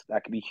Mahomes.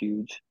 That could be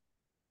huge.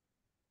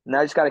 And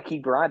I just got to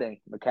keep grinding.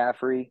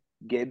 McCaffrey,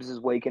 Gibbs is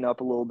waking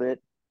up a little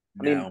bit.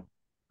 I mean,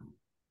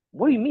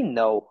 what do you mean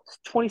no? It's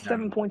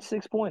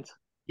 27.6 points.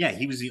 Yeah,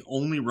 he was the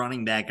only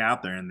running back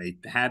out there, and they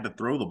had to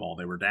throw the ball.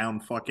 They were down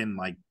fucking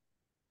like.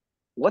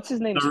 What's his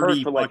name's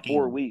hurt for like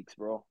 4 weeks,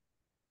 bro?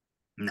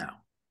 No,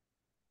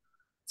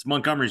 it's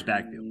Montgomery's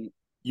backfield.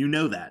 You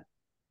know that,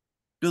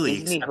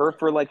 Billy. Isn't he hurt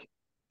for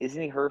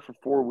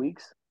 4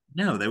 weeks?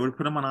 No, they would have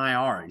put him on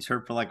IR. He's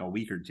hurt for like a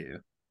week or two.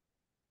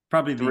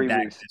 probably be 3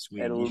 back weeks this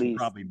week. at You should least.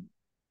 probably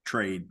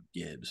trade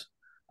Gibbs.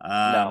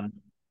 No.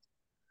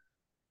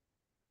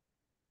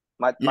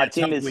 My Yeah,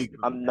 team tough is. week.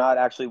 I'm not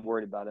actually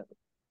worried about it.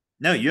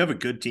 No, you have a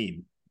good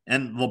team.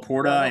 And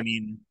Laporta, Yeah. I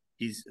mean,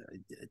 he's.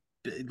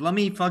 Let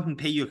me fucking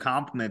pay you a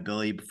compliment,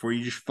 Billy, before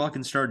you just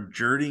fucking start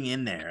jerding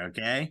in there,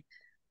 okay?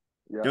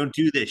 Yeah. Don't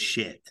do this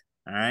shit.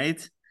 All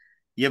right.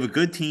 You have a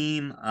good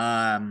team.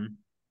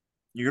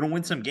 You're gonna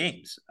win some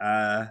games.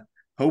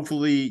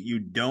 Hopefully you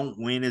don't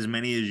win as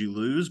many as you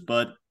lose,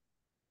 but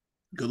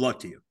good luck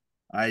to you.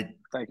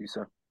 Thank you,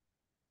 sir.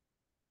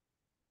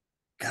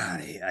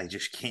 God, I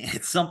just can't.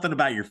 It's something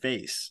about your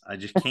face. I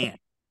just can't.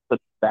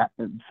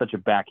 Such a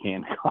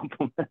backhand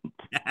compliment.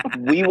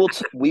 We will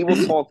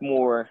talk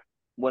more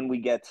when we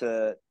get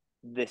to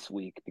this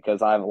week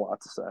because I have a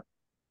lot to say.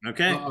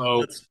 Okay.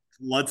 Uh-oh.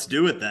 Let's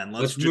do it then.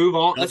 Let's just move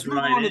on. jump Let's move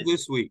right on to in.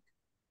 this week.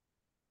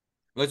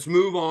 Let's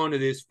move on to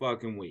this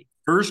fucking week.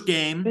 First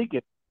game, Think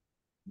it-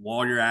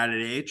 while you're at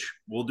it, H,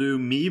 we'll do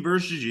me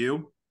versus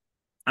you.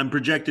 I'm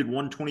projected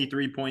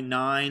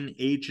 123.9.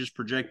 H is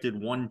projected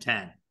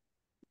 110.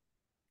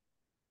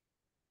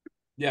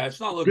 Yeah, it's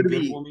not looking Gonna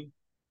good be- for me.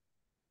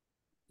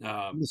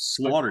 I'm gonna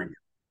slaughter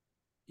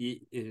you.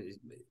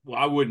 Well,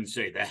 I wouldn't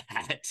say that.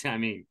 I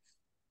mean,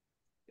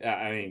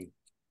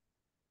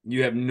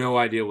 you have no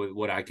idea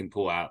what I can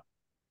pull out.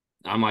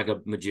 I'm like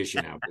a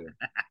magician out there.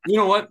 You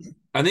know what?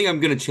 I think I'm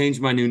going to change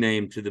my new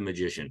name to the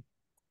Magician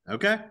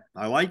Okay.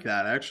 I like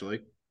that,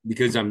 actually.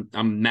 because I'm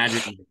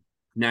magic.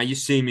 Now you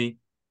see me.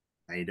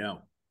 How you doing?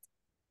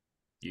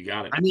 You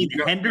got it. I mean, You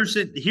got-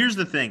 Henderson, here's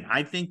the thing.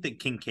 I think that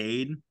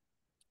Kincaid,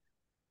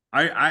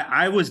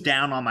 I was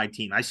down on my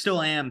team. I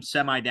still am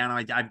semi down.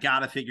 I've got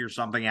to figure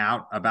something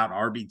out about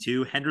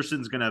RB2.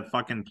 Henderson's going to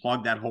fucking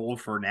plug that hole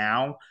for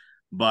now,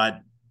 but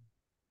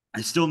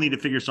I still need to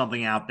figure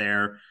something out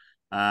there.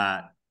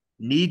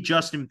 Need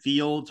Justin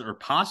Fields or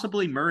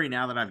possibly Murray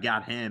now that I've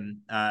got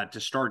him to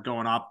start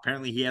going off.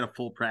 Apparently, he had a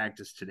full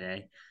practice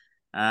today.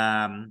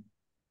 And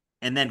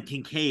then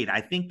Kincaid.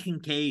 I think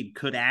Kincaid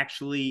could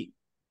actually,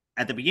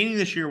 at the beginning of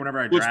this year, whenever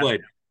I drafted Switchblade.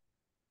 him,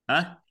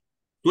 huh?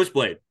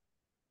 Switchblade.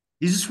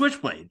 He's a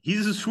switchblade.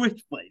 He's a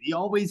switchblade. He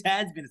always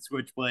has been a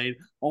switchblade.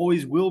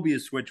 Always will be a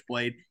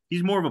switchblade.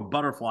 He's more of a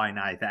butterfly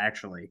knife,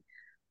 actually.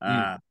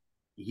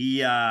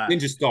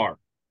 Ninja Star.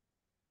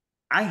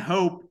 I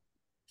hope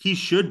he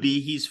should be.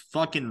 He's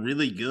fucking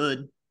really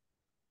good.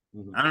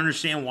 Mhm. I don't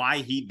understand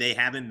why they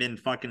haven't been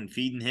fucking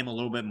feeding him a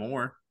little bit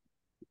more.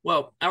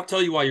 Well, I'll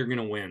tell you why you're going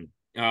to win.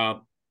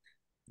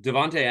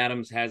 Devontae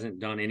Adams hasn't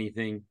done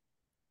anything.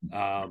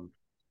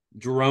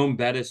 Jerome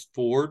Bettis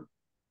Ford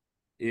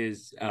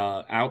is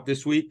out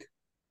this week.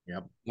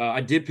 Yep.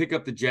 I did pick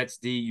up the Jets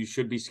D. You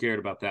should be scared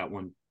about that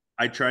one.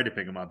 I tried to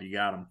pick him up. You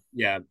got him.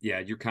 Yeah,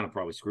 you're kind of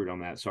probably screwed on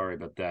that. Sorry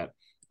about that.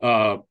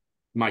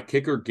 My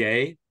kicker,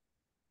 Gay,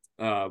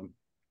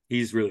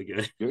 he's really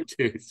good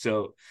too.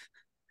 So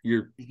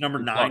He's number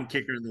you're 9 fucked.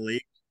 kicker in the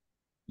league.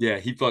 Yeah,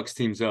 he fucks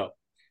teams up.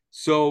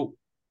 So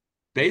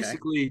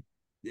basically,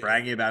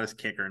 Bragging about his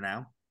kicker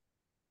now.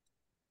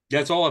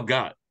 that's all I've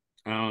got.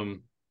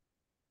 Chuba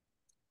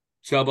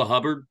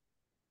Hubbard,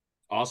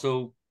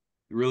 also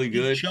really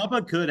good.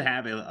 Chuba could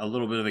have a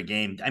little bit of a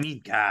game. I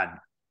mean, God,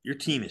 your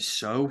team is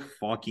so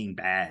fucking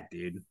bad,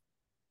 dude.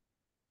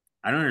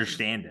 I don't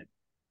understand it.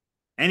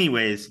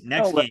 Anyways,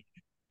 next game.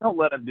 Don't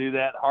let him do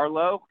that,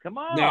 Harlow. Come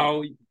on.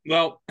 No,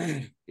 well,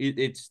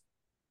 it's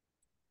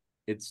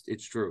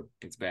true.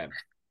 It's bad.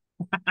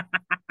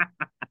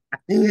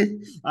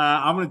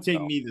 I'm going to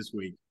take me this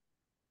week.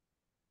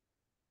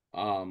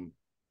 Um,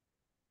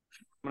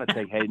 I'm going to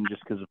take Hayden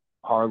just because of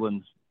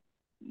Harlan's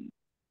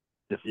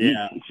defeat.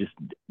 Yeah. He's just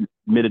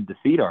admitted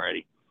defeat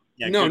already.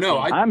 Yeah, no, good no,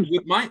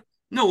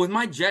 call. with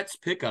my Jets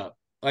pickup,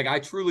 like I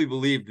truly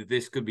believe that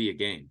this could be a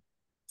game,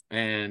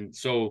 and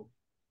so,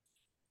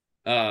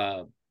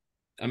 I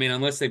mean,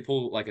 unless they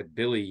pull like a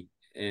Billy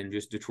and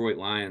just Detroit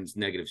Lions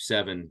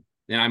 -7,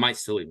 then I might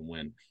still even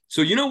win.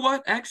 So you know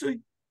what? Actually,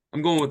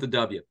 I'm going with the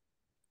W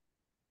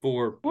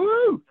for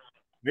Woo!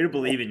 Way to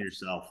believe in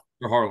yourself.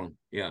 Harlan.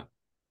 Yeah.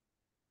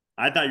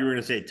 I thought you were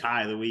going to say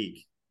tie of the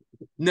week.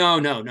 No.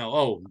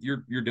 Oh,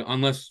 you're done.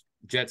 Unless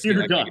Jets. You're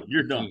get, like, done. a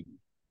You're done. team.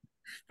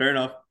 Fair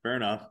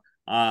enough.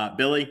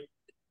 Billy.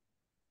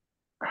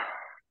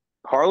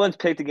 Harlan's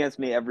picked against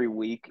me every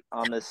week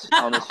on this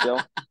show.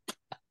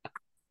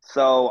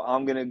 So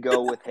I'm gonna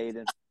go with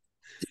Hayden.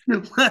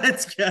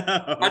 Let's go.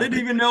 I didn't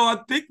even know I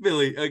picked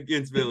Billy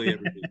against Billy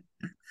every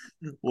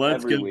week.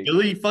 Let's every go. week.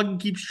 Billy fucking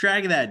keeps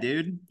track of that,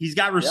 dude. He's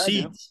got I do.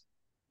 receipts.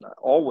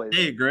 Always.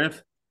 Hey,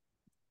 Griff.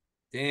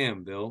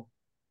 Damn, Bill.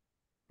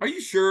 Are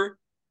you sure?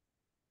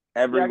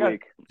 Every Yeah, I got-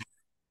 week.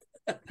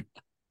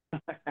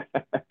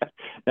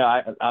 No,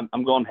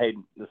 I'm going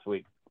Hayden this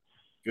week.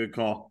 Good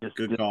call.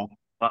 Good call.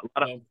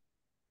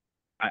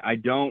 I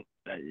don't.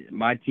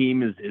 My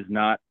team is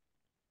not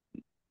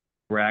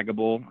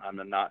braggable.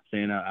 I'm not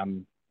saying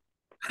I'm.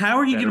 How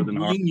are you Better going to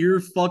than bring your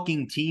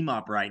fucking team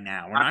up right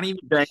now? We're not even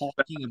saying-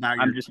 talking about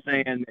your I'm just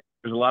saying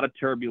there's a lot of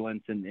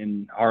turbulence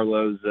in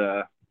Harlow's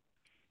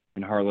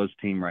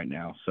team right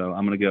now. So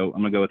I'm gonna go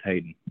with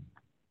Hayden.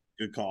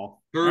 Good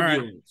call. All right.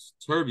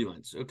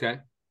 Turbulence. Okay.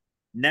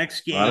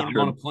 Next Well, game. I'm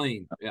on a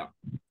plane. Yeah.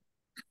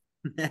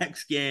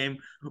 Next game,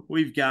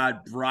 we've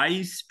got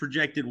Bryce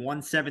projected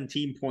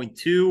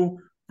 117.2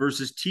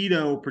 versus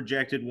Tito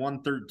projected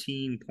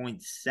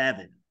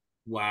 113.7.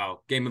 Wow.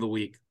 Game of the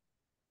week.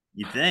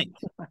 You think?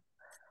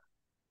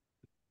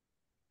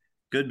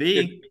 Could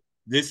be.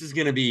 This is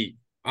going to be,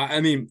 I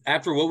mean,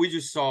 after what we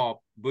just saw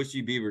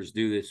Bushy Beavers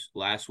do this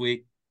last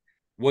week,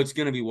 what's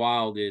going to be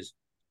wild is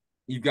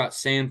you've got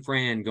San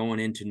Fran going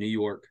into New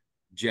York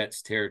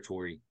Jets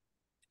territory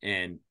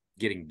and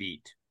getting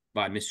beat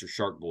by Mr.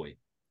 Shark Boy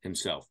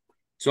himself.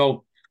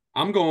 So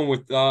I'm going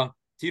with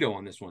Tito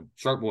on this one.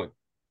 Shark Boy.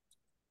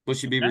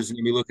 Bushy Beavers is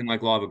going to be looking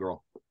like Lava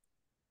Girl.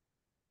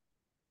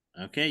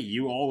 Okay,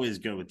 you always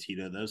go with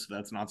Tito though, so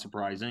that's not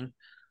surprising.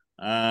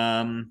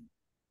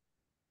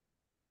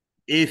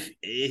 If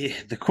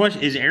the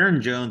question is,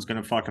 Aaron Jones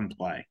going to fucking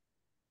play?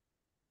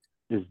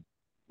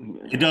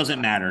 It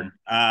doesn't matter.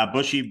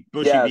 Bushy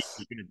Yes.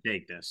 is going to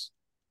take this.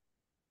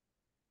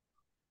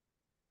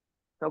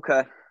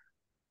 Okay.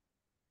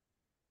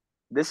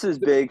 This is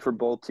big for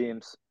both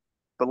teams.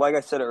 But like I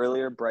said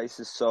earlier, Bryce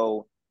is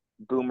so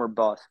boom or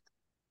bust.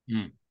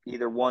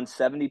 Either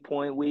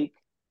 170-point week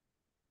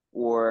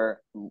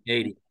or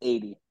 80.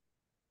 80.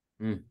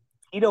 Mm.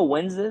 Tito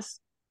wins this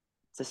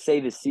to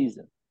save his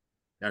season.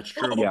 That's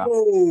true. Yeah.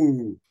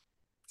 Oh,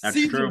 That's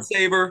season true.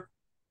 saver.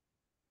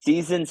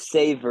 Season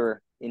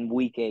saver in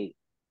week 8.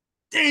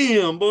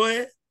 Damn,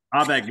 boy.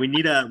 Abeg, we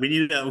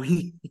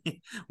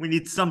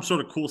need some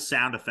sort of cool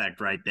sound effect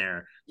right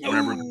there.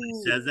 Whenever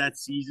everybody says that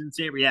season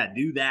saver, yeah,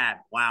 do that.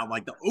 Wow,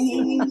 like the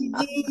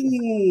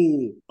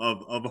ooh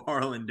of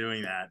Harlan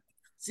doing that.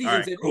 Season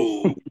right, saver.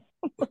 cool.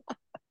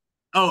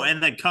 Oh,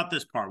 and then cut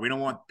this part. We don't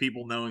want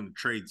people knowing the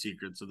trade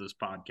secrets of this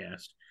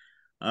podcast.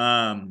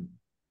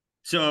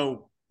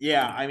 So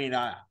yeah, I mean,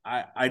 I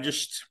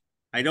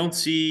don't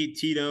see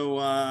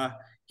Tito.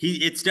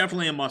 It's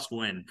definitely a must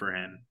win for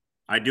him.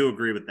 I do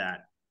agree with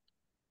that.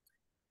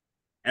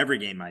 Every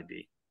game might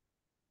be.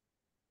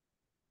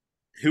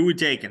 Who would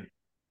take him?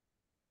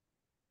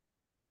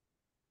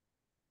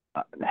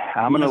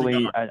 I'm going to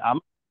lead.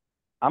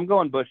 I'm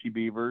going Bushy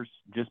Beavers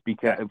just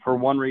because, for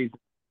one reason,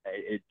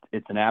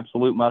 it's an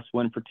absolute must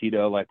win for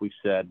Tito, like we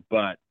said.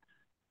 But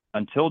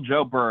until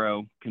Joe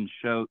Burrow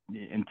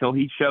until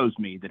he shows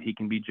me that he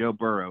can be Joe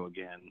Burrow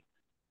again,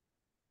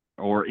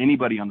 or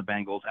anybody on the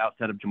Bengals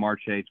outside of Jamar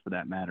Chase for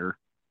that matter,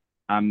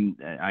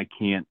 I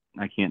can't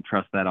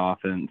trust that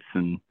offense,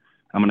 and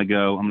I'm gonna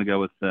go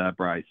with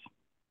Bryce.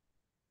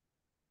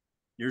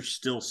 You're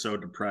still so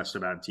depressed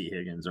about T.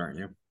 Higgins, aren't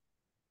you?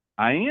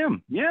 I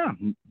am. Yeah,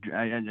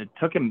 I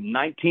took him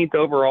 19th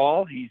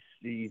overall.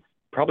 He's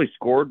probably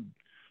scored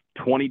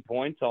 20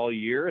 points all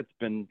year. It's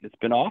been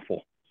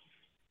awful.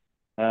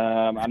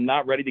 I'm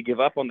not ready to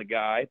give up on the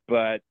guy,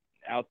 but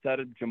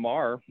outside of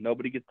Jamar,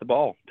 nobody gets the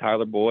ball.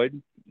 Tyler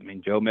Boyd, I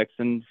mean, Joe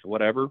Mixon's,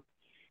 whatever.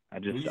 I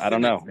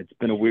don't know. It's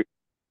been a weird.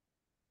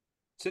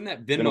 Send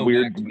that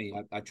Venmo back to me.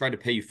 I tried to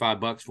pay you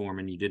 $5 for him,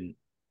 and you didn't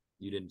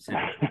send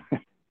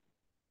it.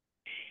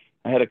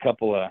 I had a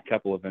couple of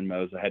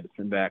Venmos I had to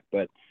send back,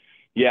 but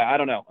yeah, I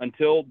don't know.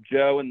 Until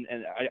Joe and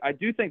I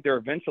do think they're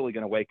eventually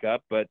going to wake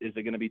up, but is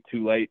it going to be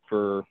too late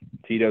for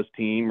Tito's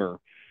team or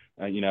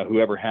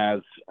whoever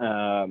has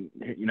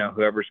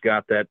whoever's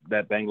got that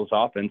Bengals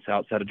offense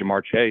outside of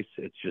Jamar Chase?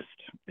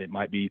 It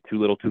might be too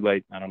little, too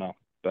late. I don't know,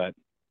 but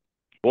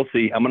we'll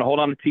see. I'm going to hold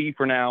on to T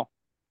for now,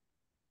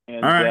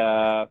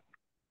 and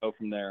go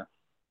from there.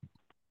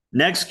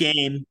 Next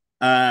game,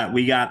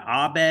 we got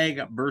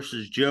Abeg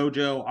versus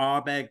JoJo.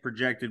 Abeg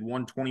projected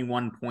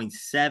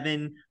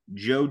 121.7,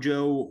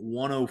 JoJo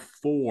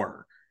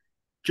 104.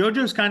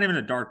 JoJo's kind of in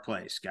a dark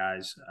place,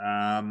 guys.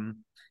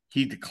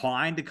 He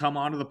declined to come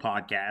onto the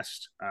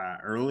podcast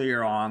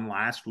earlier on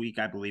last week,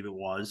 I believe it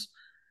was,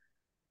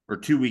 or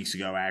 2 weeks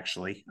ago,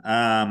 actually.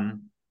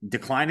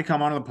 Declined to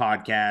come onto the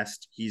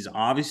podcast. He's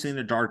obviously in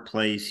a dark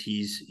place.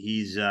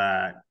 He's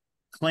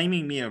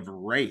claiming me of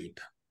rape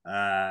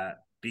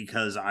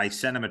because I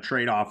sent him a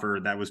trade offer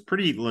that was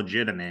pretty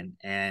legitimate,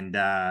 and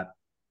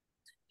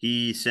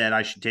he said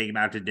I should take him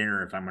out to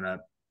dinner if I'm going to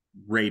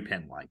rape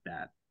him like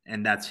that.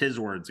 And that's his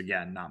words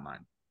again, not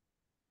mine.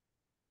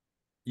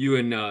 You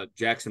and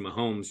Jackson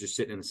Mahomes just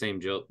sitting in the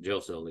same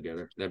jail cell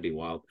together. That'd be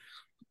wild.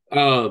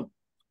 Well,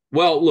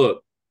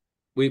 look,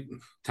 we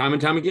time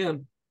and time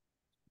again.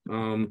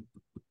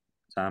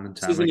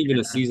 This isn't even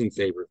a season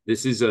saver.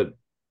 This is a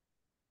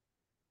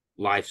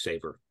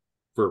lifesaver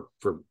for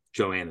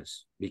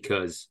Joannis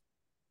because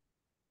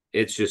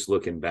it's just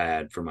looking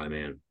bad for my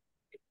man.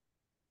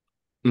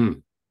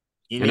 And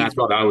I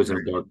thought I was in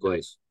a dark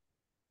place.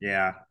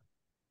 Yeah.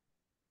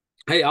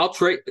 Hey, I'll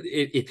trade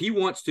if he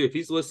wants to. If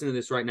he's listening to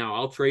this right now,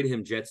 I'll trade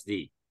him Jets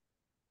D,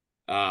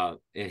 and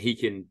he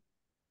can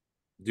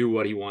do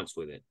what he wants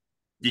with it.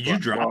 Did you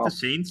drop the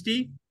Saints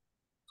D?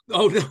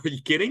 Oh no, are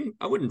you kidding?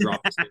 I wouldn't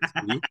drop the Saints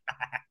D.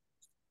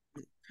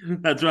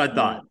 That's what I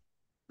thought.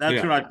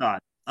 That's what I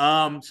thought.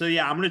 So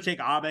yeah, I'm gonna take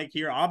Abeg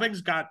here.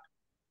 Abeg's got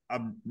a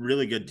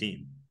really good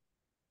team.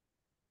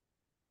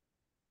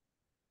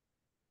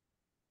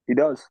 He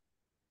does.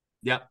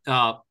 Yeah.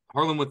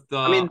 Harlan with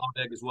I mean-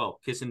 Abeg as well.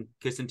 Kissing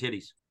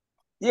titties.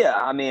 Yeah,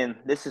 I mean,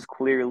 this is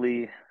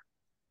clearly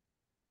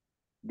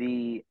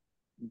the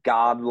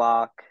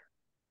godlock,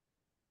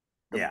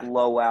 the Yeah.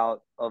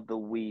 blowout of the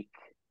week,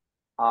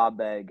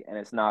 Abeg, and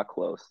it's not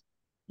close.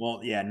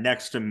 Well, yeah,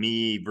 next to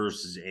me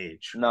versus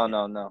H.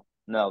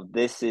 No.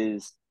 This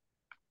is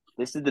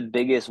the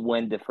biggest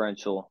win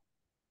differential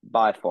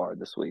by far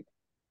this week.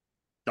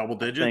 Double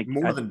digits? think-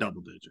 More than double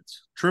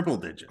digits. Triple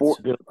digits.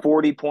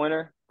 40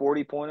 pointer.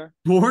 40 pointer.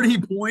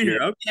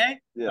 Yeah. Okay.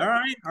 Yeah. All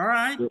right.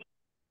 I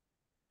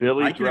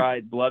Billy's can-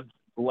 right. Blood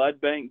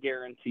bank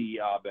guarantee,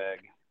 Abeg.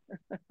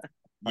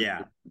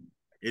 Yeah.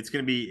 It's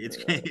gonna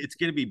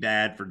be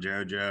bad for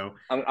JoJo.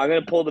 I'm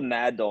gonna pull the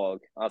mad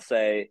dog. I'll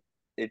say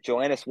if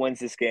Joannis wins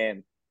this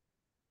game,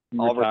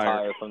 I'll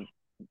retire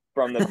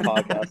from this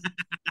podcast.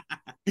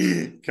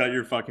 Cut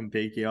your fucking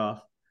pinky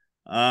off.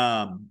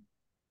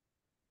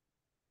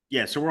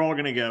 Yeah, so we're all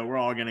gonna go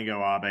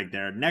Abeg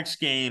there. Next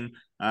game,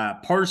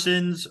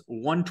 Parsons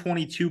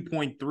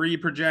 122.3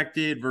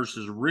 projected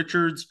versus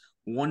Richards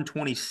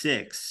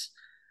 126.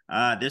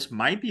 This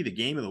might be the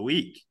game of the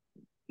week.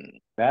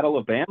 Battle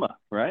of Bama,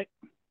 right?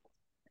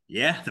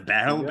 Yeah, the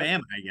Battle of Yeah.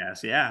 Bama, I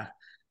guess. Yeah.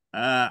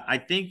 I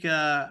think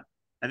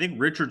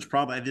Richards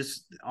probably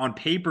this on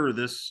paper,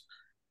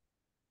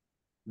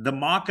 the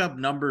mock-up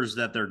numbers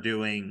that they're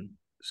doing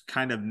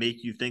kind of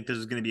make you think this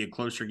is going to be a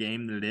closer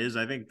game than it is.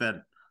 I think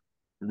that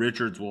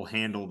Richards will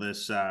handle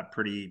this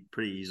pretty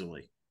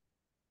easily.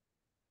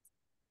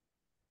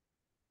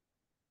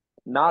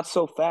 Not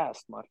so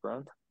fast, my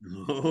friend.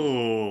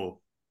 Oh,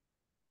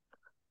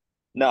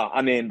 No,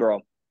 I mean,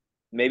 bro,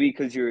 maybe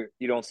because you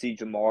don't see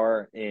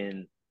Jamar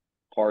in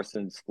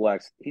Parsons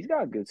flex. He's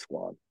got a good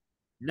squad.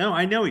 no,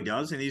 I know he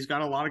does, and he's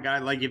got a lot of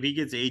guys. Like if he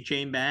gets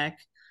A-Chain back,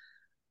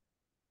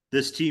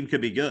 this team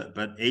could be good.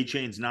 But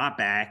A-Chain's not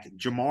back.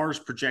 Jamar's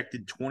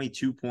projected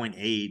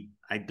 22.8.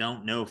 I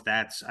don't know if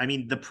that's. I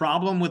mean, the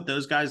problem with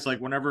those guys, like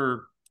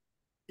whenever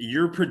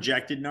your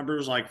projected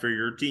numbers, like for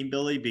your team,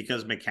 Billy,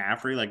 because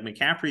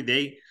McCaffrey,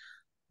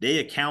 they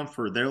account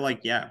for. They're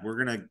like, yeah, we're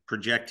gonna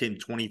project him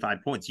 25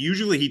 points.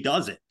 Usually he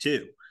does it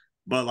too,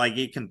 but like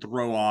it can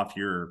throw off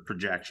your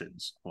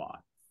projections a lot.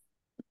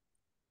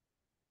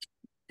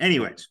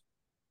 Anyways,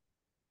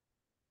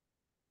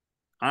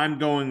 I'm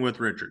going with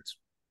Richards.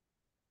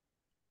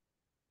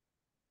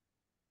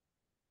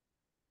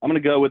 I'm going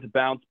to go with the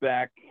bounce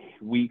back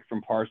week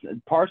from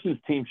Parsons. Parsons'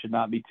 team should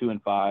not be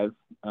 2-5.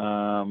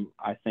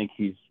 I think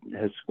his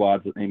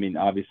squad's. I mean,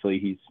 obviously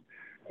he's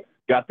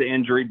got the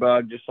injury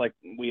bug just like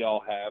we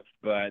all have,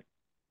 but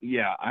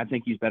yeah, I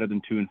think he's better than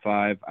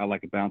 2-5. I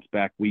like a bounce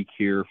back week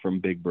here from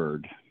Big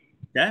Bird.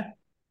 Yeah,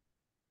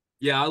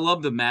 Yeah, I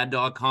love the Mad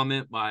Dog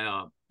comment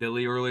by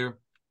Billy earlier.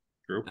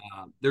 true.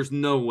 There's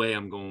no way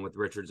I'm going with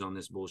Richards on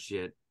this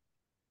bullshit.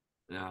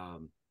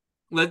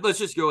 Let's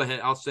just go ahead.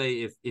 I'll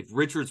say if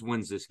Richards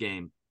wins this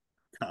game,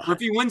 or if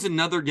he wins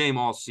another game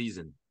all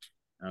season.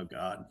 Oh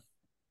God.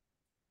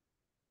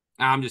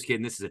 I'm just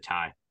kidding. This is a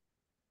tie.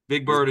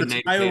 Big Bird and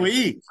Nate. Tie of the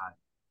week.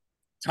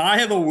 Tie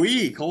of the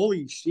week.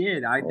 Holy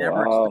shit. I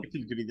never Wow.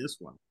 expected it to be this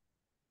one.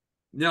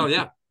 No,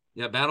 yeah.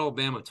 Yeah, Battle of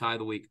Bama, tie of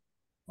the week.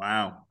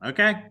 Wow.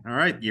 Okay. All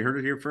right. You heard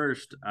it here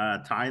first.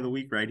 Tie of the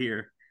week right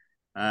here.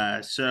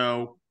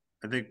 So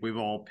I think we've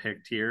all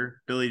picked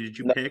here. Billy, did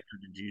you No. pick or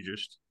did you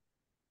just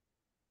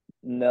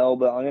No,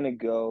 but I'm gonna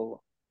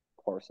go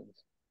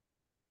Parsons.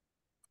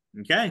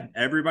 okay?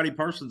 Everybody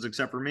Parsons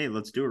except for me.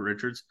 Let's do it,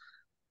 Richards.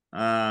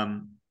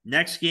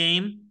 Next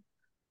game,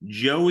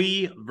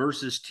 Joey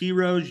versus T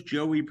Rose.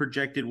 Joey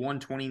projected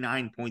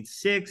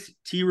 129.6,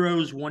 T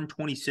Rose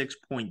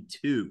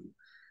 126.2.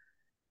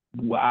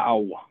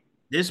 Wow.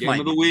 This Game might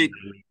of the be week. game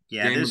of the week.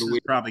 Yeah, Game of this the is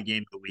week. probably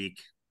game of the week.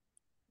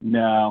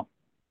 No.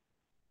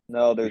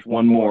 No, there's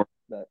One more.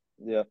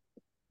 Yeah.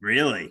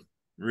 Really?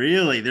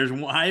 There's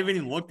one. I haven't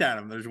even looked at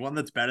them. There's one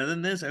that's better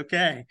than this.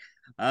 Okay.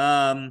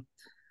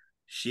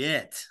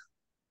 Shit.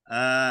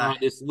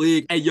 This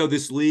league. Hey, yo,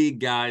 this league,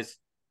 guys.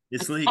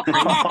 This league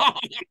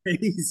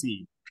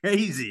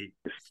crazy.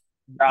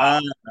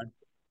 Damn,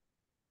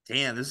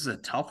 this is a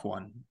tough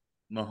one.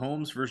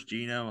 Mahomes versus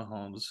Geno.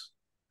 Mahomes,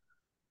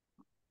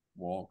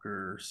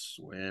 Walker,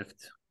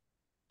 Swift.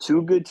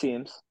 Two good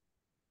teams.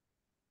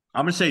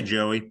 I'm gonna say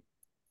Joey.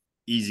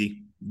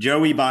 Easy.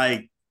 Joey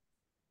by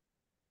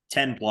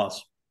 10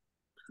 plus.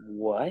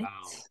 What?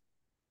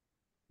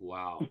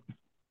 Wow.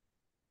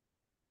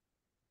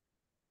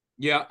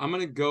 Yeah, I'm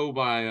gonna go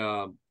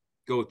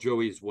with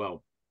Joey as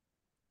well.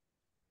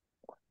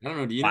 I don't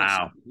know. Do you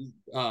Wow.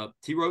 know?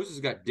 T Rose has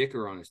got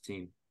Dicker on his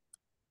team.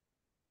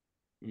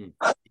 He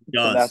So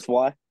does. that's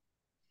why.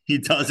 He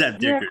does have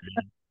Dicker.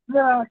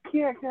 The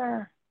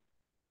kicker.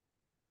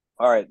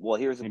 All right. Well,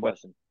 here's the Anybody-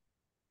 question.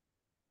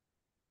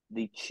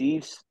 The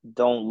Chiefs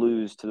don't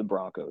lose to the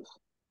Broncos.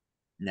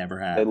 Never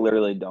They have.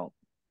 literally don't.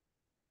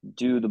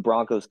 Do the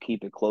Broncos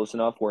keep it close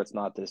enough where it's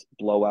not this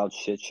blowout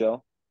shit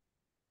show?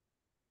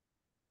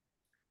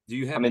 Do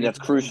you have? I mean, any that's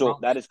Broncos? crucial.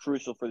 That is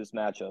crucial for this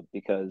matchup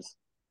because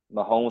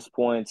Mahomes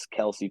points,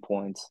 Kelsey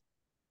points.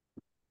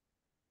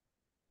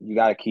 You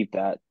got to keep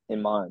that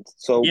in mind.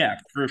 So Yeah,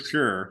 for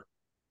sure.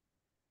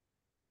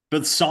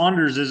 But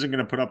Saunders isn't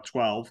going to put up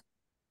 12.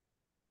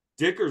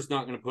 Dicker's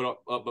not going to put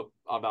up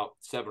about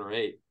 7 or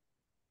 8.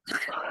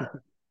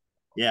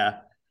 Yeah.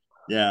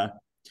 Yeah.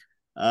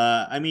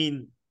 I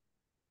mean,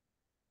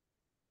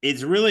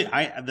 it's really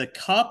the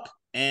Cup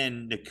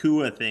and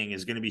Nakua thing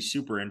is going to be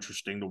super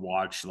interesting to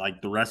watch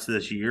like the rest of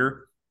this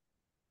year.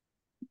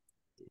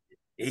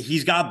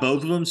 He's got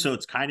both of them, so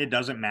it's kind of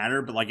doesn't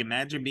matter. But like,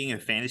 imagine being in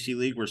a fantasy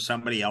league where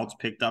somebody else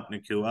picked up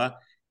Nakua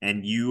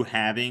and you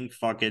having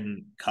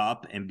fucking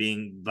Cup and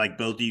being like,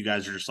 both of you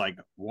guys are just like,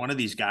 one of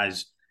these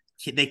guys,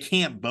 they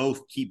can't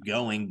both keep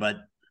going, but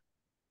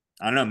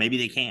I don't know, maybe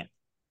they can.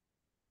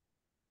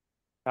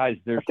 Guys,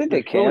 there's think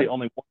they really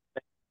can.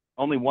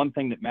 only one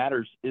thing that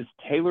matters is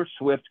Taylor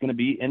Swift going to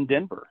be in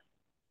Denver.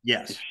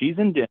 Yes. If she's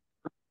in Denver,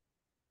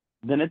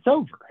 then it's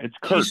over. It's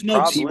She Kurt.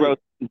 smokes- He wrote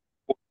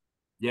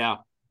Yeah.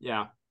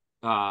 Yeah.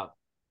 I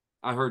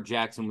heard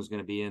Jackson was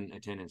going to be in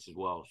attendance as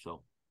well.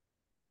 So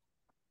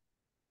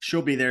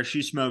She'll be there.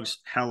 She smokes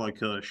hella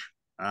kush.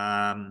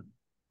 I'm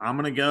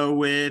going to go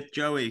with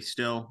Joey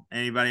still.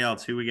 Anybody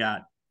else? Who we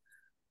got?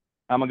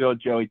 I'm gonna go with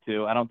Joey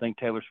too. I don't think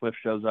Taylor Swift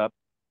shows up.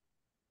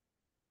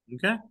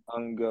 Okay.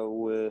 I'm going to go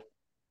with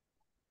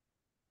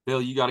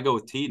Bill, you got to go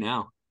with T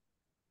now.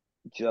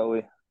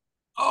 Joey.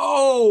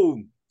 Oh,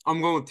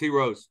 I'm going with T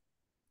Rose.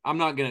 I'm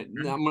not gonna.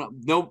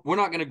 No, we're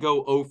not gonna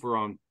go over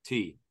on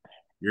T.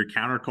 Your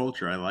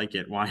counterculture. I like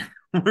it. Why?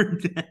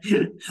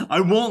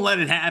 I won't let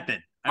it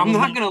happen. I'm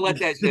not gonna let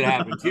that shit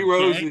happen. T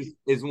Rose Okay?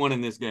 is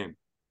winning this game.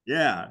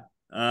 Yeah.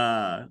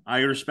 I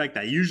respect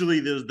that. Usually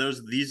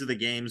these are the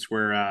games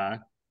where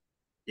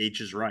H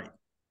is right.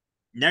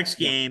 Next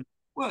game,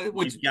 Well,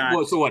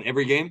 got- so what?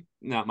 Every game?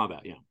 No, my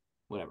bad. Yeah,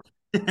 whatever.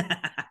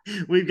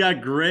 we've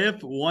got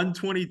Griff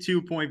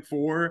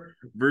 122.4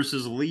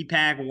 versus Lee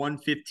Pack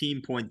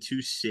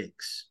 115.26.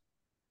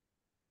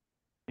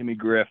 Give me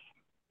Griff.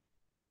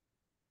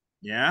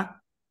 Yeah.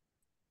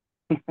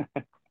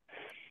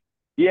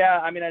 Yeah,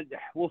 I mean,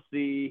 we'll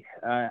see.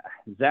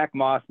 Zach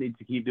Moss needs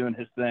to keep doing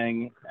his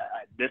thing.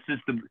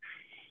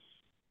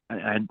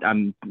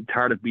 I'm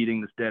tired of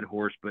beating this dead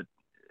horse, but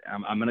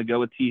I'm going to go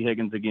with T.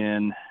 Higgins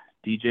again.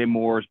 DJ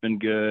Moore's been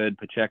good.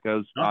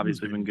 Pacheco's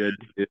obviously been good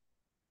too.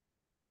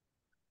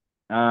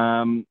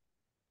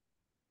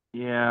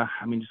 Yeah,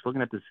 I mean, just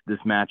looking at this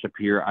matchup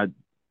here,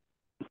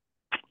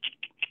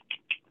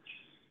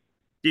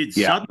 Dude,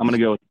 yeah, Sutton's- I'm going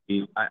to go with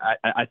T.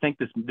 I think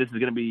this is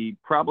going to be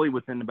probably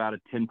within about a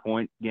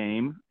 10-point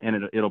game,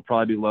 and it'll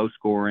probably be low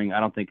scoring. I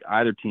don't think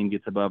either team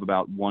gets above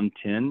about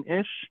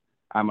 110-ish.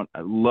 I'm a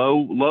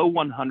low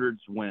 100s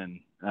win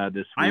this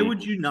week. Why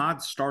would you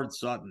not start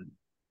Sutton?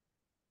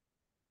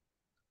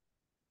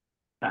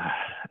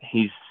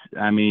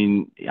 I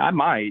mean, I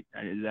might.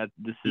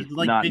 This is He's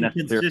like not been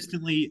necessarily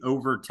consistently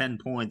over 10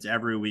 points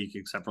every week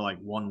except for like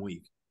 1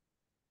 week.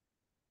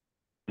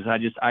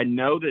 because I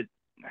know that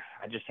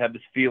I just have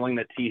this feeling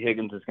that T.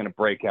 Higgins is going to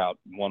break out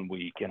 1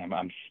 week, and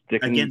I'm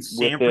sticking Against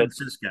with San it.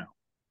 Francisco.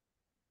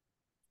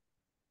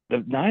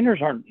 The Niners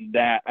aren't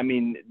that. I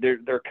mean, they're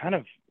kind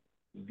of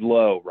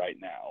low right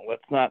now.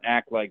 Let's not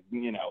act like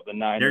the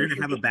Niners. They're going to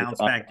are have a just this bounce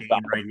back game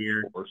right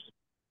here. force.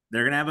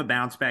 They're going to have a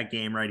bounce back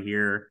game right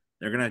here.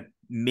 They're going to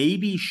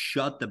maybe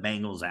shut the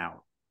Bengals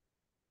out.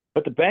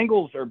 But the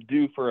Bengals are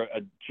due for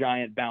a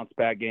giant bounce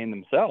back game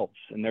themselves,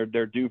 and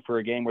they're due for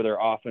a game where their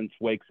offense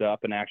wakes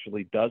up and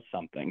actually does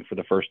something for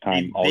the first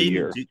time all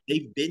year.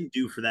 They've been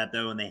due for that,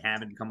 though, and they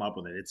haven't come up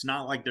with it. It's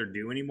not like they're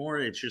due anymore.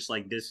 It's just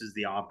like this is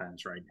the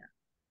offense right now.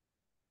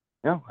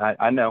 No,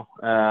 I know.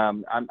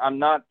 I'm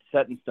not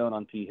set in stone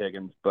on T.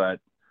 Higgins, but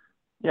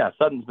yeah,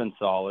 Sutton's been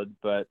solid.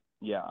 But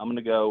yeah, I'm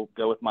gonna go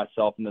with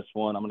myself in this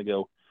one. I'm gonna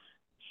go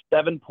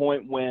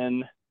 7-point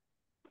win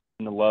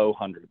in the low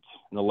 100s.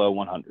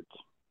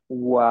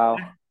 Wow.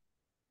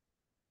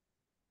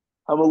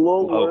 I'm a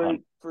little Low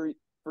worried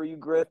for you,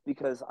 Griff,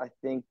 because I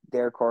think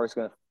Derek Carr is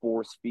going to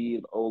force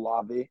feed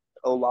Olave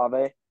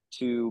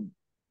to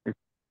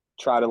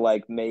try to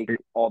like make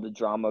all the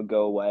drama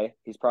go away.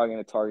 He's probably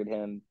going to target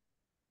him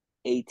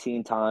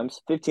 15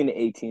 to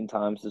 18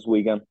 times this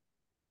weekend.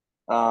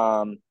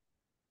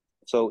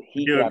 So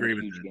he do could have a agree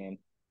with huge that. game.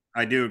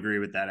 I do agree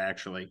with that,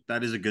 actually.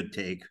 That is a good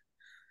take.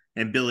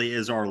 And Billy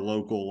is our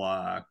local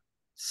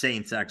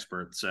Saints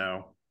expert,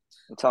 so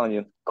I'm telling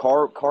you,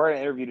 Carr had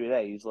an interview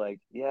today. He's like,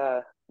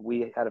 yeah,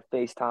 we had a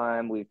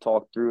FaceTime. We've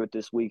talked through it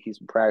this week. He's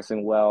been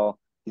practicing well.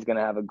 He's going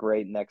to have a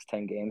great next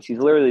 10 games. He's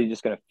literally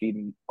just going to feed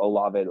him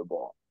Olave the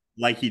ball.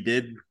 like he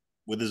did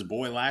with his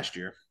boy last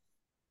year.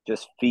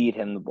 Just feed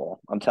him the ball.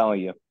 I'm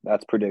telling you,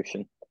 that's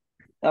prediction.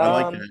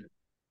 I like that.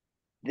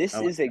 This I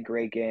like is a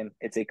great game.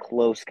 It's a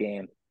close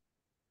game.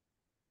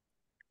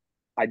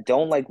 I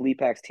don't like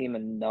Lepak's team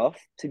enough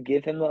to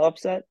give him the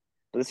upset,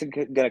 but this is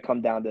going to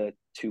come down to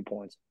 2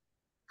 points.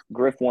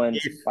 Griff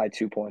wins by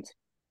 2 points.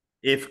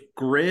 If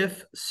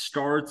Griff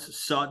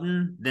starts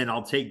Sutton, then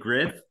I'll take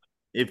Griff.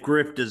 If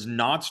Griff does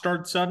not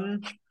start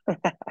Sutton,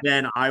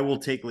 then I will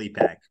take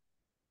Lepak.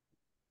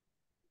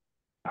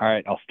 All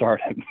right, I'll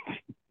start him.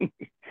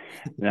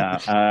 No,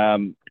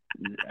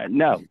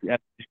 No, yeah,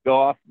 just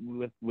go off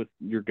with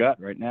your gut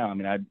right now. I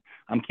mean,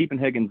 I'm keeping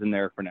Higgins in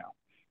there for now.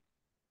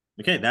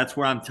 Okay, that's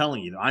where I'm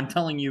telling you. I'm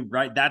telling you,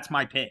 right? That's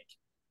my pick.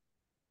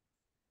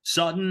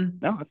 Sutton,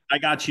 No, I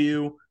got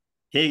you.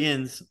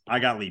 Higgins, I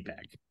got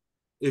Leapback.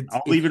 It's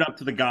I'll leave it up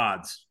to the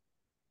gods.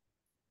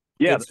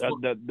 yeah, It's fu-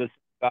 the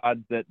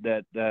gods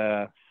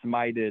that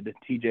smited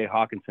T.J.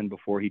 Hawkinson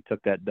before he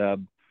took that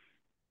dub.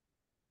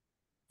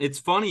 It's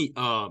funny.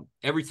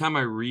 Every time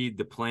I read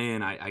the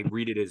plan, I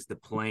read it as the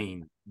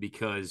plane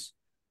because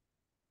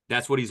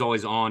that's what he's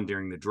always on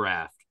during the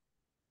draft.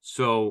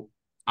 So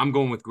I'm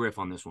going with Griff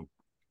on this one.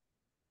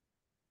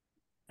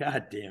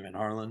 God damn it,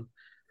 Harlan.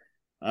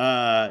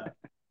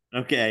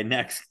 Okay,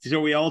 next.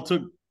 So we all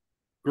took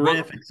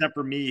Griff What- except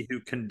for me, who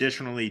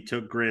conditionally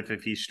took Griff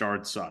if he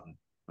starts Sutton.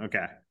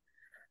 Okay.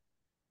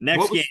 Next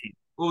What was, game.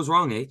 what was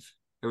wrong, H?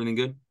 Everything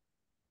good?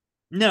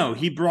 No,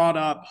 he brought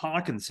up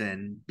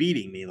Hawkinson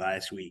beating me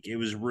last week. It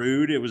was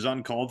rude, it was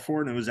uncalled for,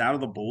 and it was out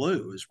of the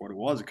blue, is what it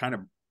was. It kind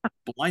of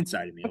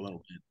blindsided me a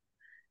little bit.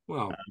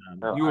 Well,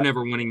 Oh, you were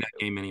never winning that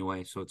game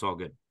anyway, so it's all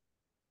good.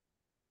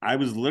 I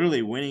was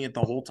literally winning it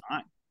the whole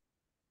time.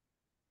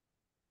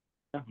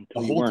 yeah, The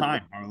until you whole weren't.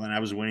 time, Harlan, I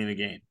was winning the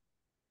game.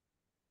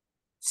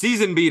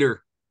 Season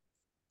beater.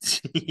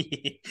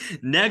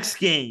 Next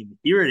game.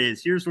 Here it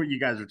is. Here's what you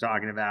guys are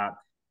talking about.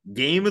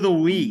 Game of the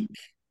week.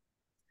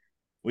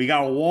 We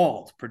got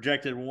Walt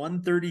projected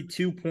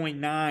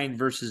 132.9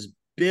 versus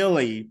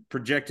Billy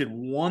projected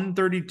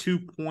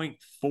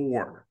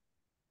 132.4.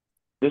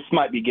 This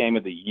might be game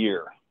of the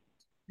year.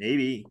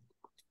 Maybe.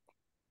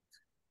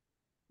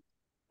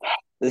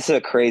 This is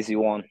a crazy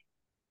one.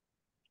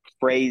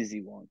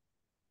 Crazy one.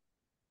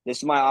 This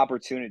is my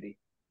opportunity.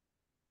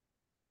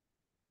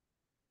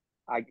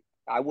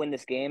 I win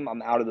this game,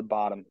 I'm out of the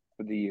bottom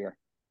for the year.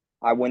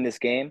 I win this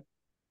game,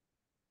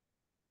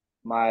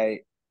 my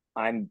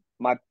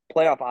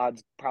playoff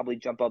odds probably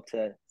jump up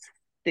to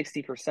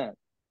 60%.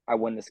 I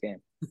win this game.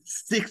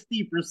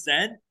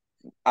 60%?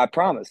 I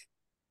promise.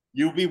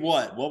 You'll be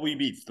what? What will you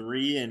be?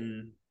 3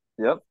 and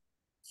Yep.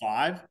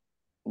 5?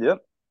 Yep.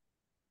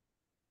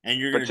 And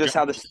you're But gonna just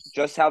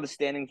jump how the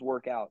standings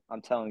work out,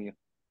 I'm telling you.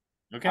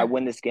 Okay. I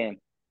win this game.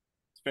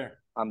 It's fair.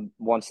 I'm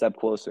one step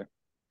closer.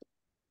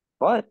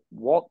 But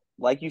Walt,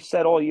 like you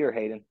said all year,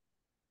 Hayden,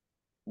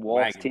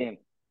 Walt's Wagon. team,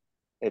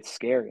 it's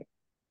scary.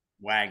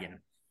 Wagon.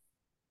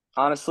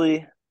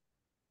 Honestly,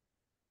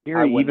 Here,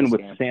 win even this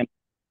with game. Sam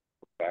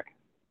back.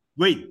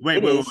 Wait,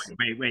 It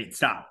is.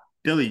 stop.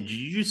 Billy, did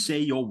you just say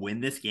you'll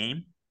win this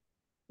game?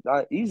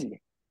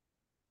 Easy.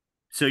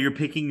 So you're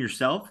picking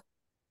yourself?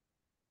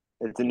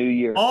 It's a new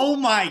year. Oh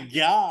my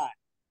God.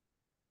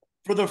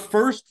 For the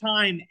first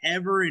time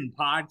ever in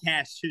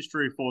podcast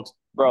history, folks,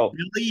 Bro,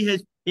 Billy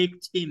has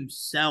picked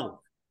himself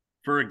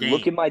for a game.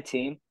 look at my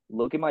team.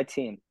 Look at my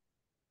team.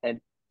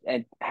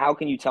 And how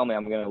can you tell me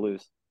I'm going to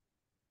lose?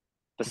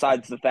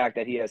 Besides the fact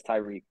that he has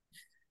Tyreek.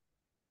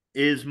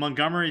 Is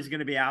Montgomery's going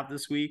to be out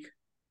this week?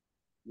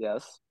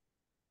 Yes.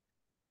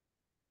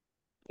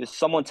 Just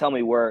someone tell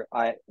me where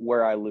I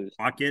lose.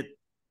 Rocket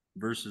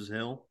versus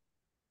Hill?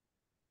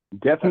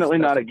 Definitely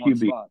not a That's the one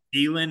QB. spot.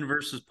 Thielen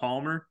versus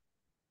Palmer?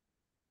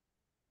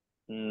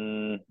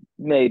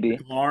 Maybe.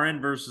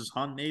 Lauren versus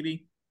Hunt,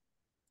 maybe?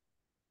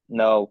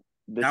 No.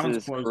 This That one's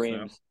is close,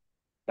 Kareem's.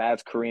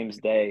 That's Kareem's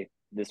day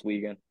this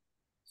weekend.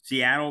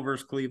 Seattle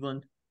versus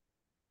Cleveland?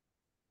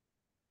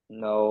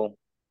 No.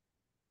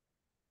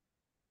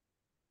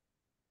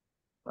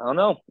 I don't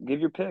know. Give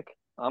your pick.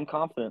 I'm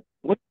confident.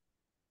 What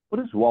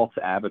is Walt's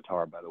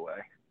avatar, by the way?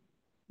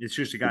 It's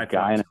just a The guy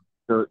guy in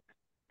flexing.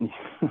 a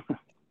shirt.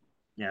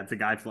 Yeah, it's a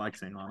guy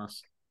flexing on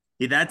us.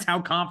 Yeah, that's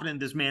how confident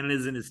this man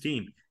is in his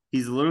team.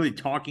 He's literally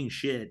talking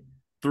shit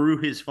through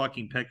his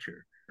fucking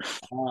picture.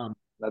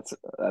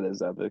 That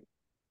is epic.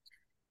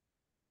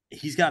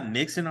 He's got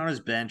Mixon on his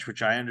bench,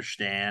 which I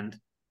understand.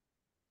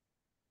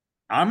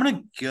 I'm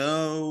gonna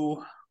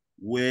go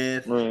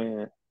with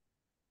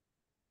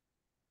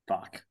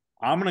fuck.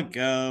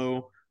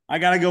 I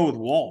gotta go with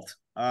Walt.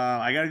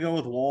 I gotta go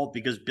with Walt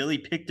because Billy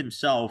picked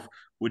himself,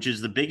 which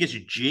is the biggest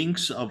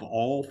jinx of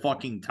all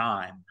fucking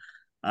time.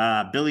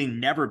 Billy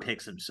never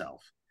picks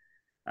himself.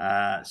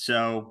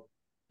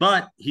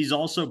 But he's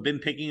also been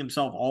picking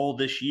himself all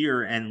this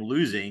year and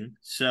losing.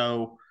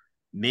 So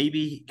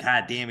maybe,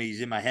 god damn it,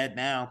 he's in my head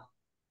now.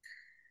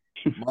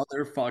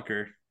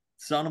 Motherfucker.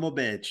 Son of a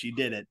bitch. You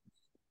did it.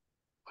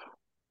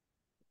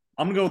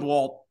 I'm going to go with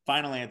Walt.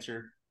 Final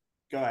answer.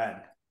 Go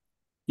ahead.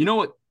 You know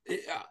what?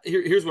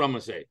 Here's what I'm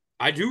going to say.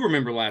 I do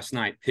remember last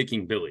night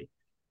picking Billy.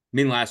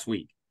 Last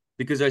week.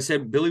 Because I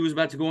said Billy was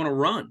about to go on a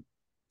run.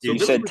 You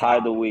Billy said was tie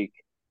out. the week.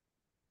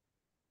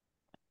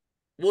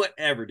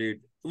 Whatever,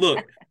 dude.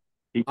 Look,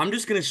 I'm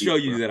just going to show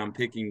you that I'm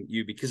picking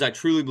you because I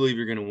truly believe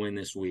you're going to win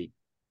this week,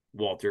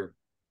 Walter.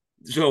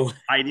 So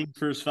Fighting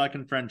for his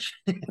fucking friendship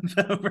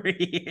over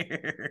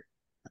here.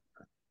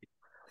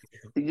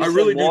 You just I said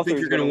really do think Walter's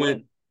you're going to gonna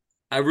win.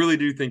 I really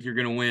do think you're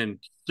going to win.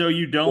 So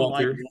you don't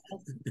Walter. like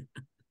Walt?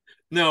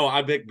 No,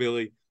 I picked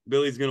Billy.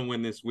 Billy's going to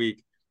win this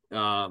week.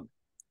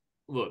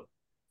 Look,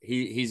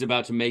 He's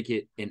about to make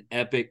it an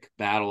epic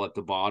battle at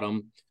the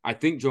bottom. I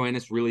think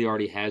Johannes really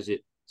already has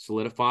it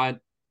solidified,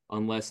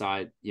 unless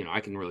I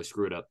can really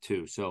screw it up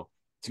too. So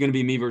it's going to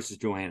be me versus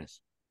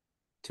Johannes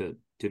to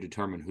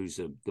determine who's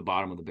the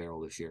bottom of the barrel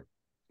this year.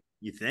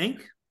 You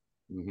think?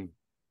 Mm-hmm.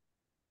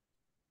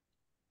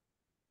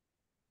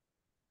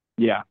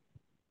 Yeah,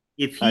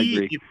 If I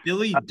agree. if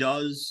Billy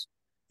does,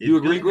 You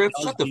agree, Billy Griff?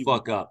 does Shut the beat-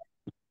 fuck up.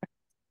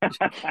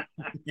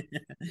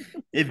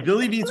 If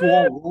Billy beats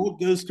Walt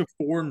goes to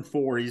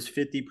 4-4. He's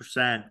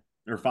 50%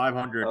 or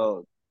 500.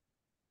 Oh,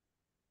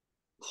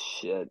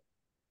 shit.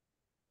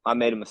 I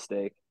made a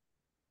mistake.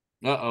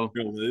 Uh-oh.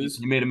 He'll lose.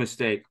 You made a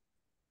mistake.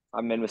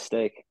 I made a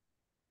mistake.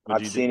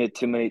 What'd I've you do? seen it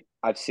too many.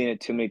 I've seen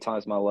it too many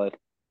times in my life.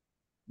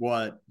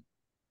 What?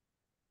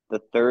 The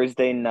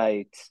Thursday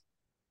night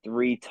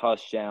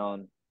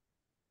 3-touchdown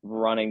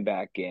running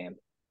back game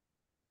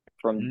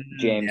from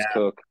James yeah.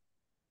 Cook.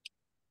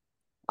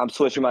 I'm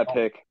switching my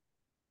pick.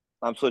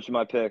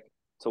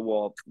 To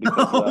Walt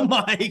because Oh of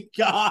that. my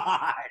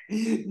god!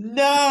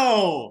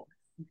 No,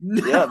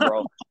 Yeah,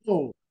 bro.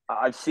 no.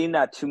 I've seen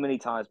that too many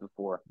times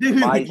before. Dude,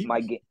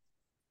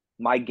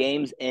 My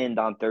games end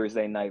on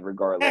Thursday night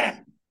regardless.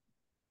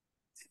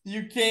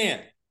 You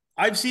can't.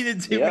 I've seen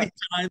it too Yeah. many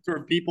times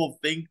where people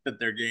think that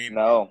their game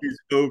No, is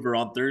over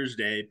on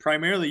Thursday.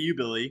 Primarily you,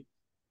 Billy.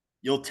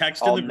 You'll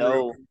text in I'll the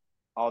know. group.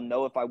 I'll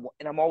know if I won,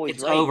 and I'm always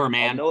It's right. over,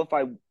 man.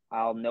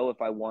 I'll know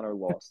if I won or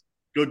lost.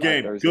 Good by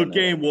game. Thursday Good night.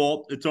 game,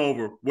 Walt. It's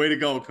over. Way to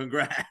go.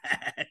 Congrats.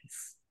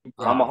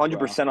 I'm Oh,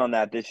 100% on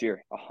that this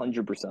year.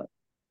 100%.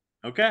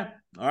 Okay.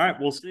 All right.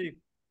 We'll see.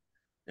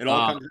 It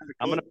all comes down to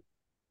I'm gonna Cook.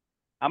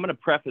 I'm going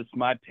to preface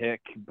my pick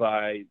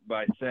by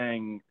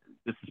saying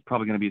this is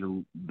probably going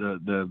to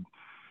be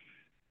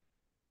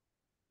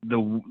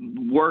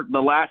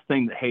the last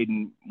thing that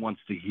Hayden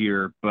wants to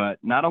hear. But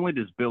not only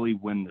does Billy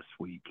win this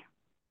week,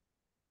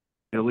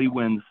 Billy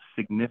wins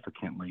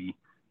significantly,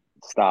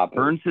 Stop it.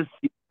 earns his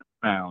season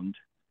round,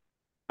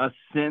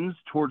 ascends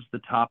towards the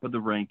top of the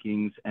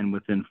rankings, and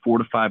within 4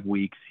 to 5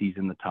 weeks, he's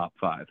in the top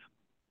 5.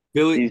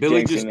 Billy He's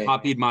Billy jinxing just me.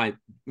 copied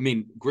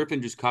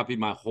Griffin just copied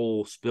my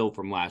whole spill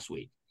from last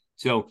week.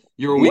 So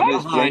you're a week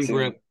What? behind, Jinxing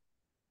Griff. me.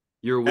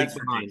 You're a week That's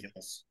behind.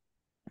 ridiculous.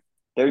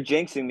 They're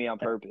jinxing me on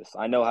purpose.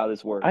 I know how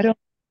this works. I don't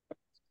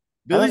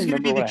Billy's going to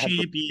remember be the what I had for-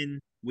 champion.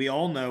 We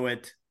all know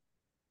it.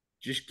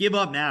 Just give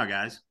up now,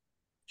 guys.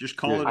 Just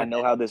call Yeah. it. I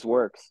know how this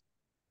works.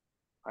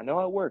 I know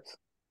how it works.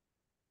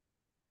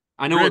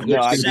 I know what Griff,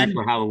 Griff's no, going to I- be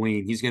for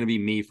Halloween. He's going to be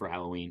me for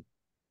Halloween.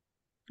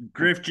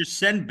 Griff, just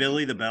send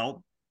Billy the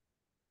belt.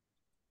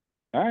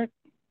 All right.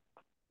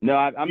 No,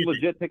 I'm Really?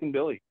 legit picking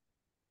Billy.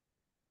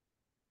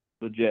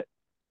 Legit.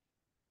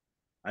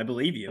 I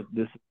believe you.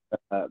 This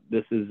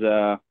is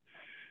the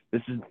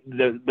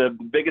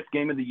biggest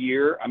game of the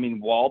year. I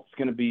mean, Walt's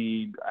going to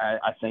be,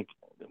 I think,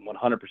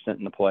 100%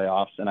 in the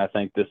playoffs, and I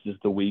think this is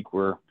the week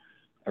where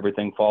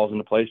everything falls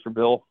into place for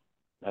Bill.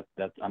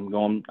 I'm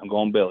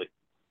going Billy.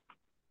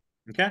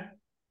 Okay.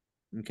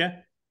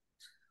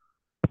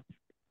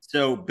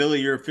 So,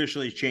 Billy, you're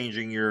officially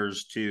changing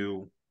yours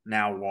to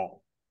now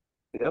Walt.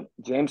 Yep.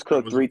 James That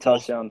Cook, was 3 a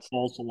false- touchdowns.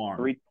 False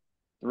alarm.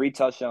 Three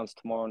touchdowns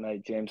tomorrow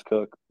night. James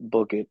Cook,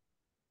 book it.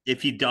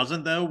 If he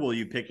doesn't, though, will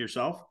you pick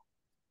yourself?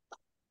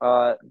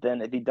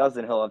 Then if he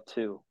doesn't, he'll have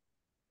 2.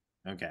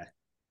 Okay.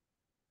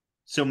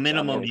 So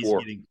minimum I'm he's for.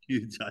 getting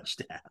 2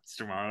 touchdowns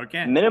tomorrow.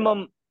 Okay.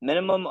 Minimum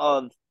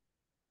of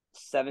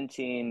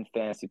 17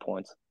 fantasy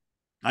points.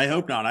 I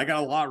hope not. I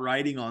got a lot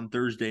riding on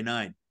Thursday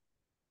night.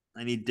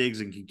 I need Diggs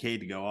and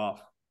Kincaid to go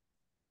off.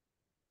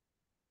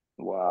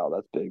 Wow,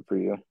 that's big for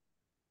you.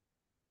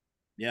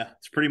 Yeah,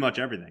 it's pretty much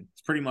everything.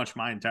 It's pretty much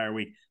my entire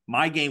week.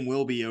 My game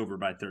will be over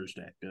by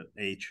Thursday.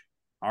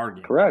 Our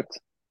game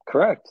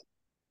Correct.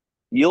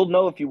 You'll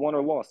know if you won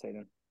or lost,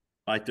 Hayden.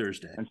 by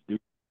Thursday. Let's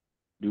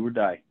do or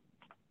die.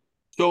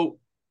 So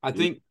I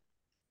think,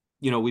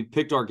 we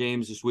picked our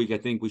games this week. I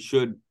think we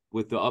should,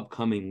 with the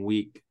upcoming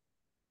week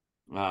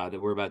that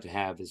we're about to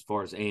have, as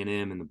far as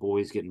A&M and the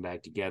boys getting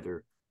back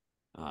together,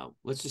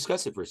 let's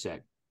discuss it for a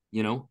sec.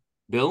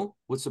 Bill,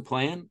 what's the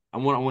plan? I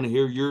want to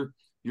hear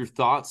your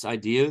thoughts,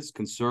 ideas,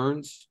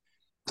 concerns,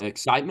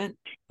 excitement.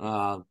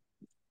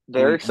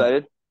 Very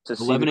excited to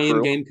see 11 the a.m.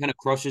 crew. game kind of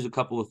crushes a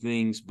couple of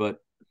things, but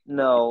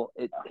No,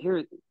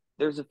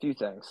 there's a few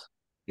things.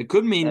 it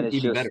could mean And it's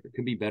even just- better. It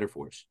could be better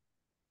for us.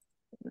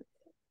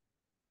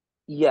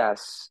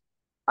 Yes,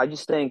 I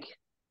just think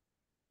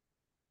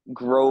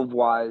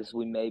Grove-wise,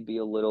 we may be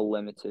a little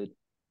limited,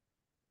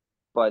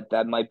 but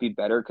that might be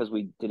better because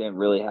we didn't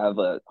really have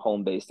a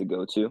home base to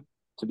go to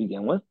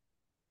begin with.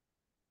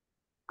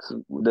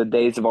 'Cause the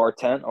days of our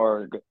tent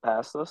are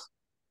past us.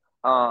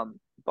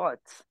 But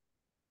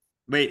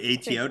Wait,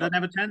 ATO doesn't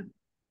have a tent?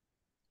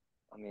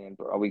 I mean,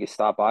 bro, we could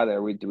stop by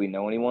there. Do we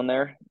know anyone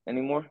there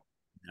anymore?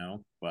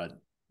 No, but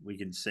we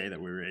can say that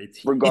we were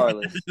ATO.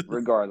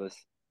 Regardless,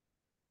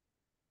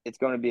 it's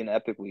going to be an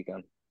epic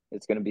weekend.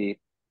 It's going to be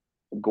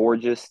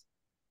gorgeous.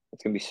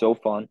 It's going to be so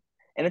fun.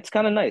 And it's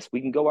kind of nice.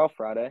 We can go out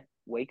Friday,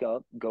 wake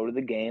up, go to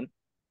the game.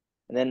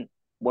 And then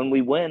when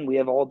we win, we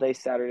have all day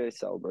Saturday to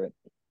celebrate.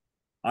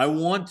 I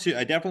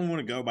definitely want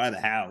to go by the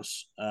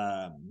house.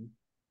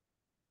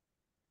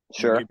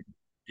 Sure. Get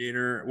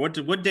dinner.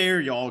 What day are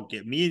y'all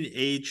get? Me and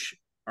H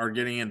are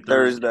getting in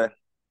Thursday. Thursday.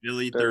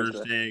 Billy Thursday.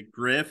 Thursday.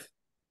 Griff,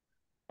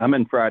 I'm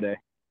in Friday.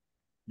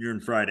 you're in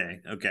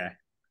Friday. Okay.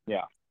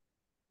 Yeah.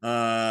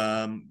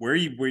 Where are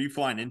you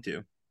flying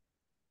into?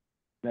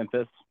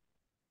 Memphis.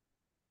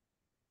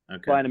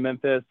 Okay. Flying to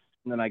Memphis,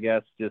 and then I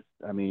guess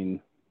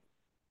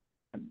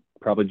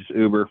probably just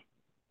Uber.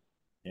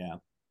 Yeah.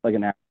 Like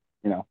an hour,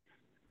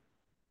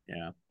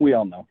 Yeah. we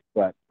all know.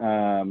 But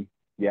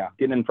yeah,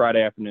 getting in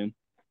Friday afternoon.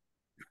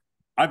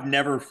 I've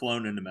never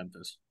flown into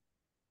Memphis.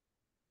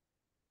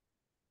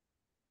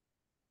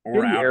 Or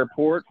City out.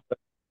 airport. But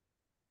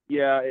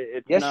yeah,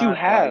 it's Yes, not you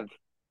have.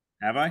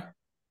 Have I?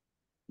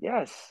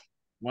 Yes.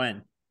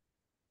 When?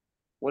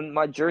 When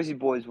my Jersey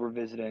boys were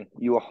visiting,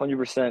 you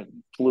 100%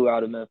 flew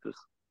out of Memphis.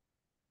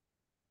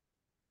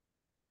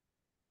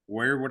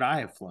 Where would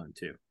I have flown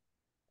to?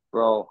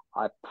 Bro,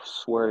 I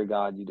swear to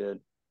God you did.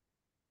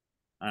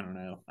 I don't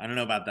know. I don't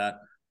know about that.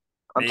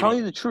 I'm Maybe. telling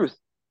you the truth.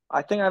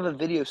 I think I have a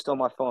video still on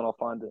my phone. I'll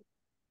find it.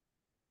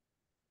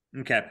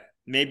 Okay.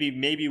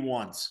 Maybe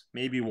once.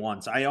 Maybe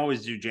once. I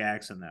always do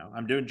Jackson though.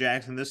 I'm doing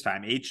Jackson this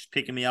time. H is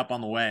picking me up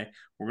on the way.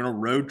 We're gonna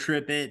road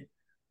trip it.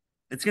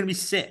 It's gonna be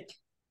sick.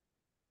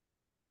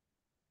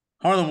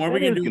 Harlan, what are we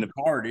It gonna is do in gonna the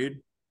car,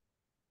 dude?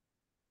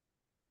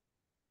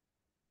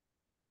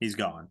 He's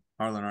gone.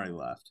 Harlan already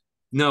left.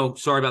 No,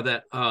 sorry about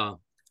that. I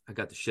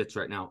got the shits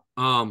right now.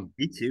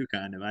 Me too,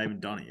 kind of. I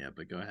haven't done it yet,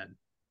 but go ahead.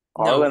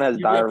 Harlan has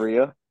you-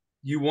 diarrhea.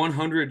 You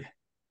 100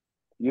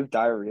 You have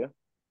diarrhea.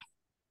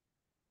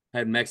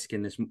 had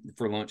Mexican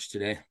for lunch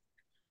today.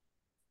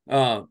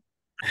 Yeah.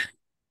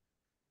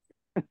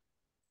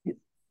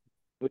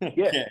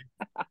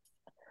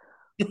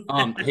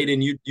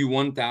 Hayden, you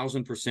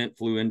 1000%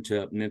 flew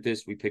into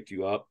Memphis. We picked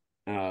you up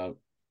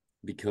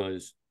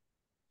because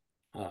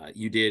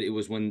you did. It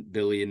was when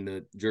Billy and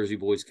the Jersey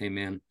boys came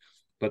in,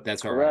 but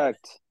that's all right.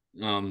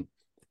 Correct.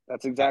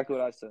 That's exactly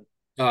what I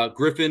said.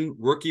 Griffin,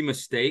 rookie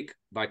mistake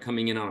by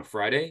coming in on a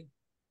Friday.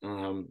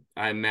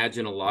 I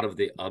imagine a lot of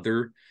the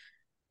other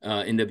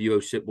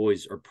NWO shit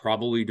boys are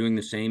probably doing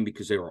the same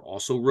because they were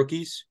also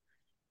rookies.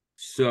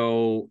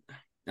 So,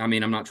 I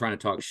mean, I'm not trying to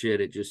talk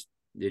shit. It just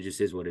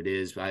is what it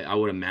is. I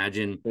would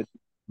imagine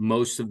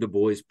most of the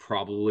boys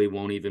probably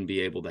won't even be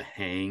able to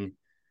hang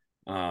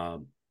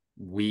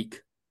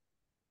week.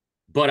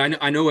 But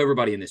I know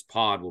everybody in this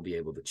pod will be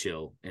able to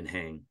chill and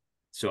hang.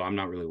 So I'm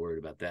not really worried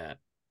about that.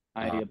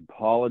 I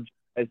apologize.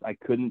 I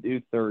couldn't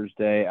do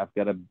Thursday. I've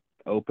got an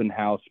open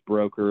house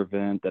broker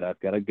event that I've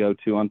got to go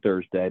to on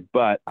Thursday,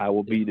 but I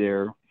will be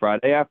there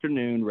Friday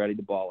afternoon ready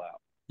to ball out.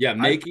 Yeah,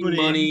 making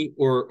money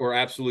or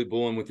absolute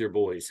bulling with your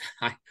boys.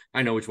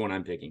 I know which one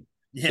I'm picking.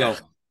 Yeah.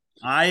 So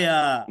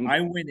I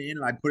went in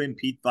and I put in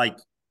Pete like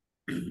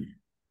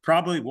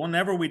probably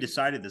whenever we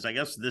decided this, I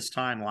guess this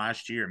time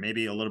last year,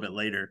 maybe a little bit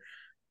later,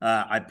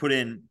 I put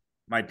in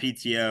my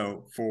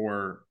PTO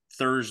for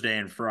Thursday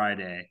and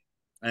Friday.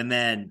 And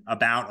then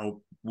about a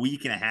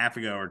week and a half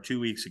ago or 2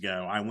 weeks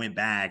ago, I went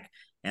back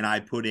and I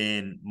put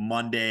in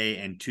Monday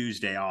and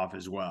Tuesday off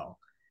as well,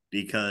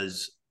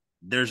 because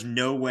there's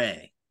no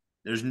way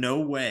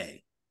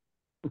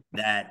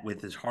that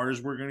with as hard as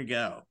we're going to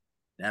go,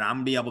 that I'm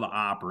going to be able to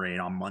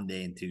operate on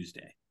Monday and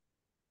Tuesday.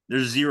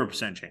 There's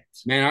 0%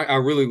 chance. man, I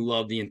really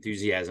love the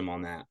enthusiasm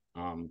on that.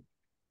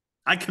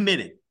 I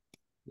committed.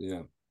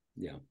 Yeah.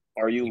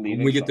 Are you leaving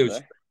When we get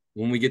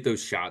Sunday?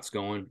 those shots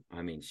going,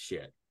 I mean,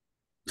 shit.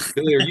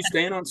 Billy, are you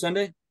staying on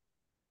Sunday?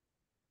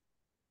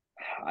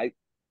 I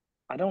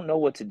don't know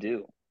what to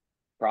do.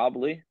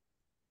 Probably.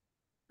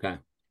 Okay.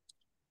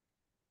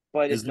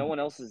 But if no one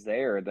else is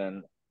there,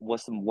 then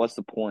what's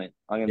the point?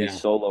 I'm gonna be Yeah.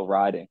 solo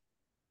riding.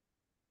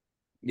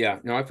 Yeah,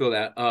 no, I feel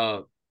that.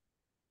 I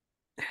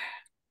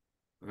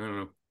don't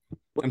know.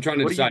 I'm trying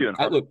to What are you decide. doing,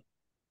 Harlan? Look,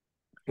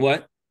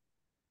 what?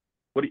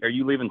 What are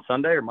you leaving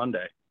Sunday or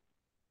Monday?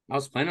 I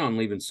was planning on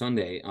leaving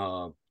Sunday.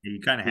 You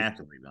kind of have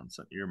to leave on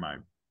Sunday. You're my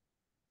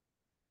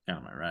kind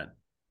of my ride.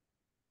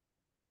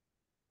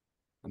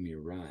 I'm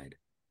your ride.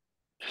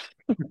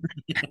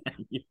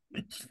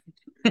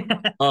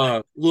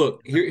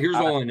 Look, here's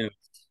all I know,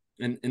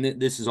 and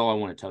this is all I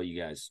want to tell you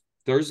guys.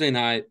 Thursday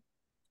night,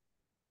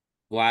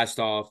 blast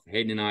off.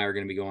 Hayden and I are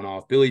going to be going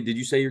off. Billy, did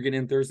you say you're getting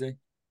in Thursday?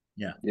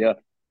 Yeah. What are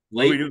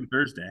we Late. doing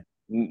Thursday?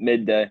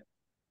 Midday.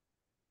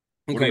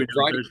 What are Okay, we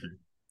doing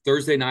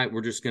Thursday night,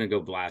 we're just going to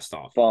go blast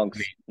off. Funks.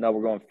 No,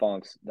 we're going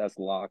Funks. That's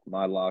lock.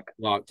 My lock.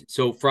 Locked.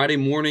 So Friday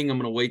morning, I'm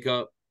going to wake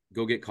up,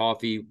 go get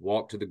coffee,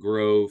 walk to the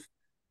Grove.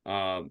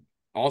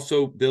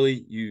 Also,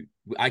 Billy,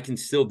 I can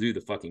still do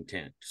the fucking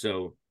tent.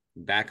 So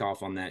back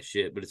off on that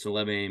shit. But it's an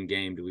 11 a.m.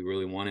 game. Do we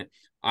really want it?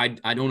 I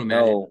don't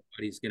imagine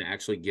anybody's going to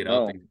actually get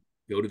up and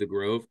go to the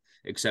Grove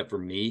except for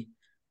me.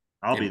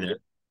 I'll be there.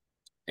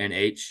 And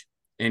H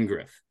and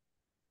Griff.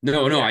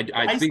 No,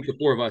 I think the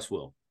four of us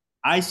will.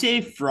 I say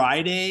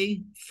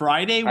Friday. I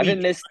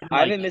haven't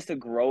missed a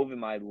Grove in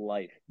my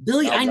life.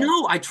 Billy, I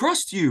know. I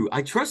trust you.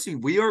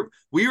 We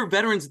are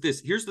veterans at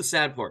this. Here's the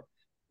sad part.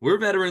 We're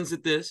veterans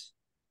at this.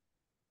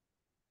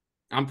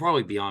 I'm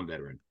probably beyond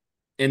veteran.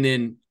 And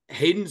then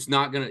Hayden's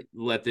not going to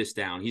let this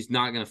down. He's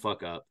not going to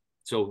fuck up.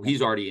 So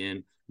he's already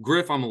in.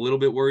 Griff, I'm a little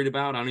bit worried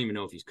about. I don't even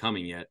know if he's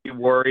coming yet. You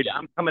worried?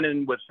 I'm coming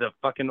in with the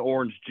fucking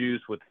orange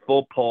juice with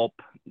full pulp.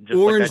 Just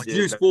Orange like I did.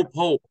 juice, full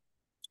pulp.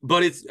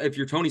 But it's if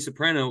you're Tony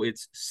Soprano,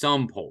 it's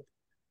some pulp.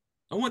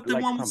 I want the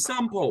Like one with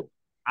some pulp.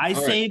 I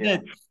All say right,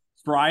 that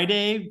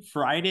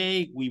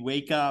Friday, we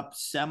wake up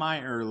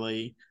semi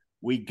early.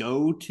 We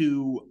go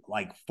to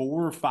like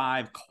 4 or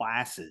 5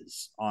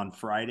 classes on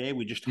Friday.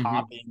 We just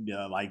hop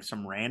into like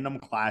some random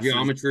classes,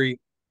 Geometry.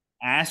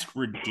 ask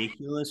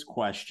ridiculous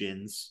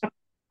questions,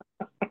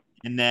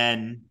 and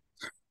then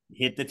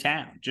hit the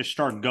town. Just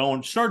start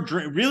going.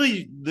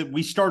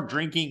 We start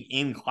drinking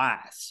in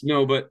class.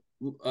 No, but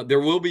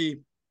there will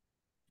be.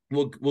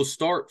 We'll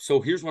start.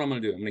 So here's what I'm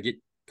going to do. I'm going to get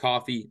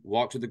coffee,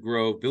 walk to the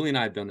Grove. Billy and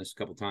I have done this a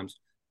couple times.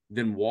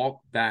 Then walk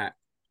back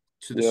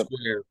to the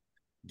square.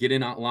 Get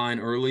in line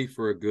early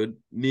for a good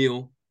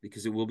meal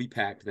because it will be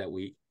packed that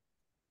week.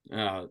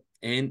 And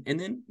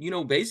then,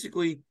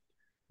 basically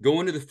go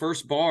into the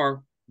first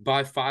bar,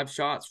 buy 5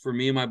 shots for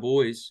me and my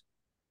boys,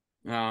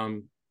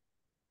 down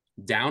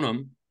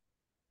them,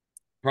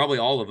 probably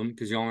all of them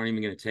because y'all aren't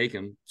even going to take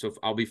them. So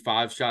I'll be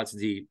 5 shots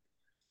deep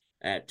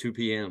at 2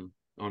 p.m.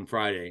 on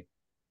Friday.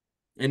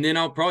 And then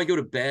I'll probably go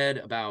to bed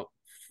about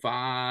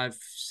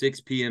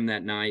 6 p.m.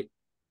 that night.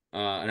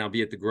 And I'll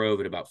be at the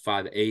Grove at about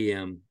 5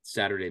 a.m.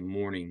 Saturday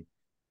morning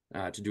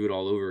to do it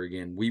all over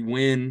again. We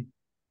win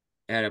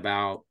at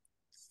about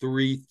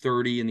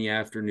 3:30 in the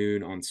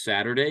afternoon on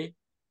Saturday,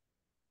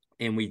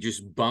 and we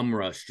just bum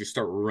rush, just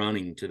start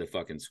running to the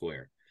fucking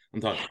square.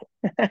 I'm talking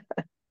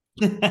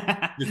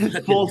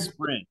Full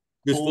sprint.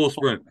 just full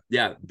sprint.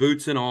 Yeah,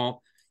 boots and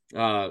all.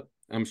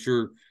 I'm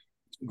sure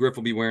Griff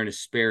will be wearing his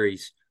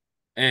Sperry's,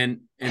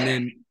 and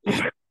then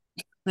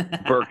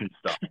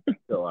Birkenstock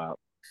still out.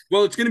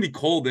 well, it's going to be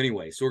cold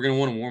anyway, so we're going to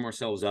want to warm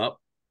ourselves up.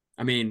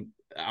 I mean,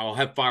 I'll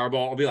have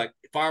Fireball. I'll be like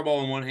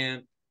Fireball in one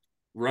hand,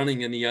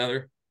 running in the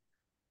other.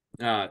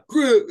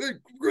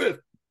 Griff.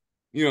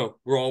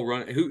 We're all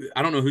running.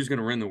 I don't know who's going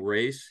to run the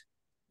race.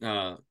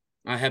 I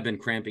have been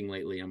cramping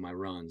lately on my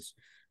runs.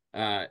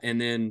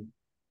 And then,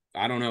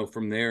 I don't know,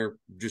 from there,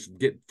 just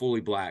get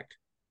fully blacked.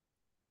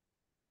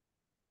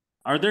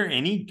 Are there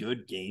any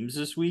good games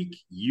this week?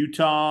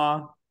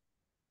 Utah,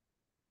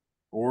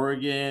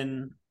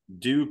 Oregon,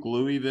 Duke,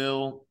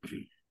 Louisville.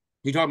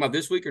 You talking about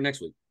this week or next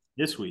week?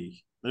 This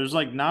week. There's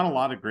like not a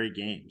lot of great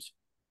games.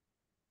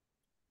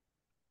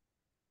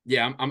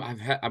 Yeah,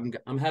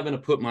 I'm having to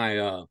put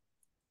my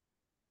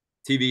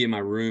TV in my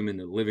room in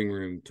the living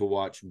room to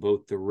watch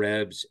both the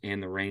Rebs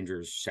and the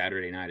Rangers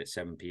Saturday night at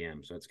 7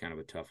 p.m. So that's kind of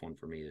a tough one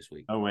for me this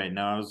week. Oh wait,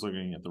 no, I was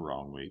looking at the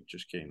wrong week.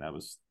 Just kidding. That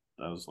was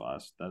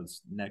last.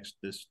 That's next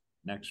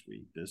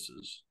week. This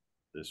is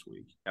this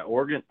week. Yeah,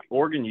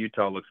 Oregon,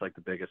 Utah looks like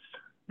the biggest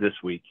this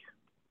week.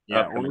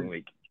 Yeah, upcoming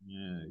week.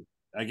 Yeah,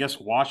 I guess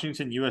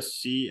Washington,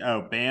 USC.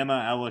 Oh,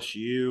 Bama,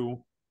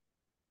 LSU.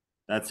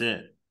 That's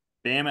it.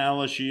 Bama,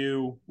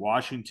 LSU,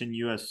 Washington,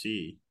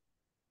 USC.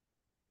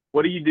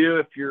 What do you do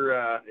if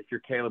you're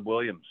Caleb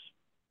Williams?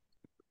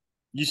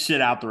 You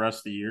sit out the rest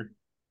of the year.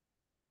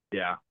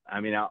 Yeah,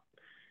 I mean,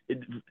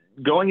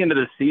 going into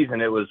the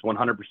season, it was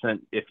 100%.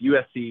 If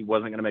USC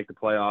wasn't going to make the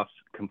playoffs,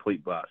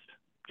 complete bust.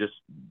 Just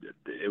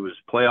it was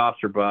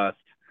playoffs or bust.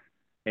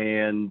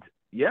 And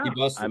yeah,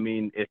 I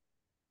mean, if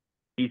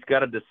he's got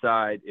to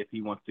decide if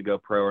he wants to go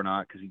pro or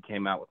not, because he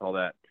came out with all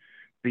that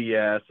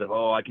BS of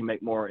I can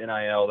make more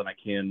NIL than I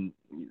can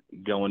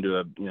going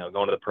to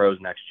the pros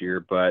next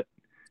year. But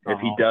if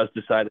he does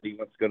decide that he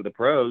wants to go to the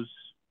pros,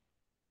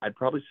 I'd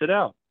probably sit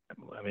out.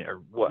 I mean,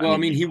 or what? Well, I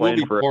mean, he will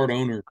be part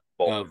owner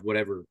of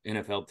whatever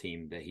NFL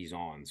team that he's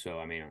on. So,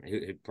 I mean,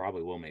 he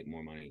probably will make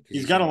more money.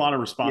 He's got a lot of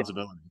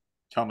responsibility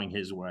coming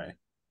his way.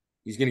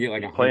 He's going to get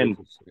like 100%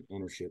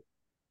 ownership.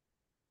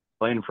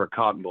 Playing for a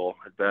Cotton Bowl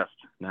at best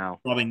now.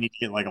 Probably need to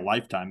get like a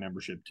lifetime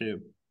membership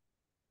too.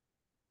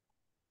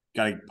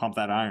 Got to pump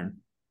that iron.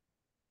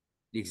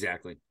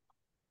 Exactly.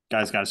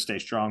 Guys got to stay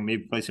strong.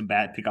 Maybe play some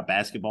pick up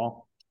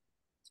basketball.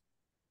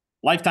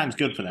 Lifetime's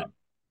good for them.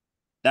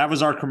 That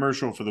was our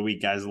commercial for the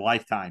week, guys.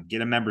 Lifetime.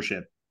 Get a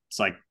membership. It's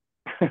like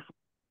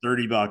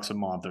 $30 a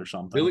month or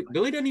something.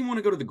 Billy doesn't even want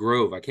to go to the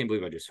Grove. I can't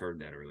believe I just heard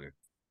that earlier.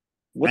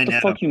 What the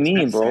fuck you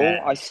mean, bro?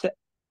 I said,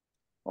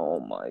 oh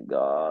my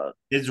God.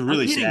 It's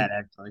really sad,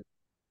 actually.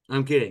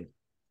 I'm kidding.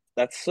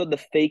 That's the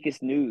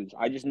fakest news.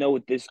 I just know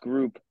with this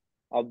group,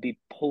 I'll be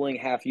pulling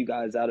half you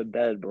guys out of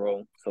bed,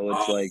 bro. So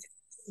it's like,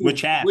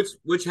 which half?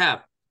 Which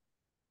half?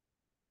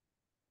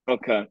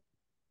 Okay.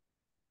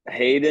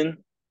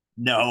 Hayden.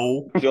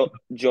 No.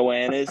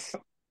 Joannis.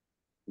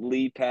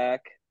 Lee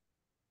Pack.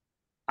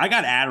 I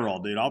got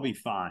Adderall, dude. I'll be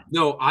fine.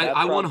 No,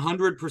 I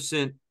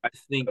 100%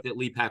 think that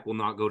Lee Pack will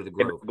not go to the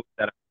Grove.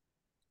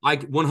 I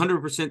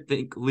 100%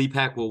 think Lee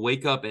Pack will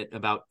wake up at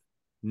about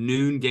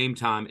noon game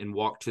time and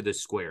walk to the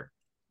square.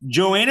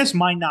 Joannis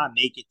might not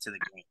make it to the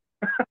game.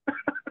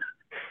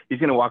 He's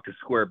going to walk to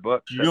Square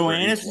Book.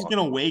 Joannis is going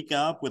to wake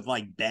up with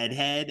like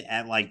bedhead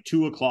at like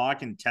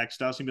 2:00 and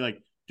text us and be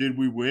like, "Did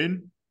we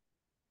win?"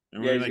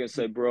 And Yeah, we're he's like, gonna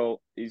say,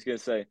 bro. He's gonna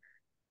say,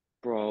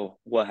 bro,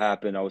 what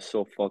happened? I was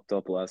so fucked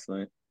up last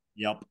night.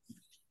 yep.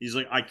 He's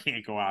like, I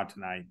can't go out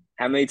tonight.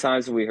 How many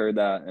times have we heard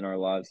that in our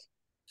lives?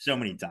 So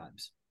many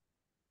times.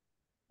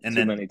 And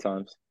Too then many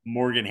times.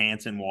 Morgan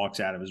Hansen walks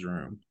out of his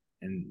room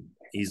and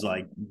he's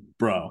like,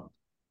 bro,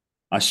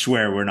 I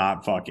swear we're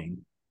not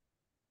fucking.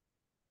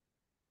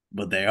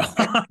 But they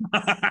are.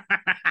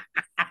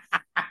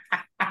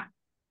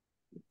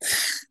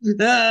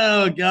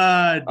 Oh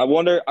God. I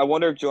wonder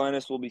if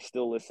Joannis will be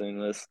still listening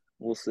to this.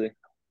 We'll see.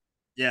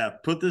 Yeah,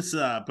 put this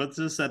at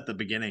the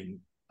beginning,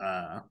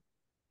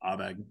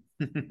 Abeg.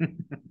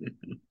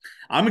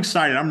 I'm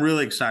excited. I'm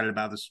really excited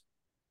about this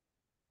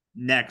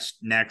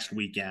next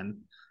weekend.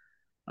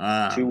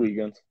 2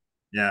 weekends.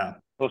 Yeah.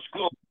 Well,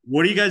 school.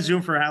 What are you guys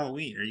doing for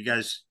Halloween?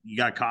 You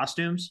got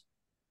costumes?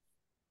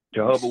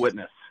 Jehovah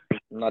Witness.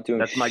 I'm not doing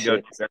That's my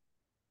shit. go-to.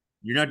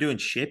 You're not doing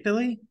shit,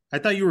 Billy? I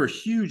thought you were a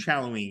huge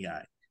Halloween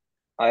guy.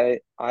 I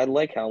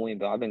like Halloween,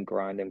 but I've been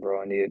grinding,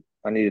 bro.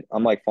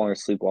 I'm like falling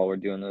asleep while we're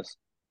doing this.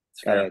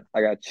 It's fair.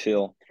 I got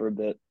chill for a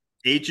bit.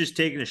 H is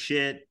taking a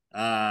shit.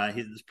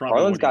 He's probably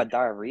Harlan's got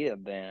diarrhea,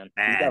 man. He's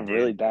Bad, got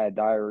really dude. bad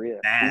diarrhea.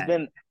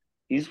 Bad.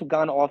 He's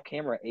gone off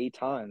camera 8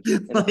 times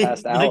in the like,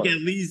 past hour. like at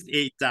least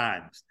 8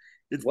 times.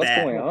 It's What's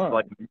bad. going on?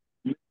 Like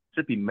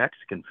Mississippi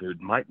Mexican food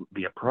might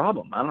be a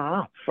problem. I don't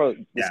know. Bro,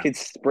 this Yeah. kid's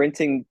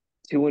sprinting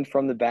to and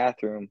from the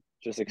bathroom,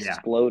 just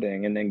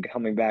exploding and then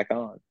coming back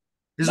on.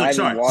 He's Not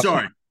like, even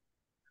sorry.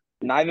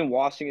 Not even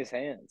washing his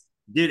hands.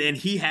 Dude, and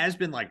he has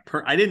been like,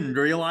 I didn't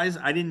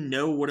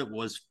know what it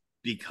was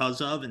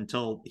because of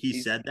until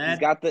he said that.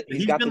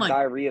 He's got the like,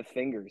 diarrhea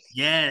fingers.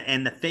 Yeah,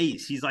 and the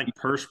face. He's like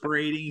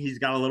perspirating. He's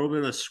got a little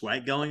bit of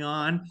sweat going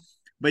on,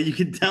 but you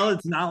can tell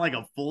it's not like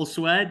a full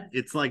sweat.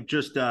 It's like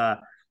just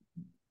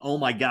oh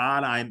my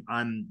God,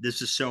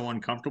 this is so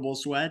uncomfortable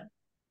sweat.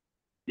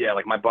 Yeah,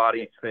 like my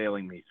body is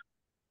failing me.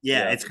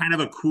 Yeah, Yeah. it's kind of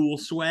a cool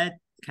sweat,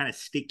 kind of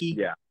sticky.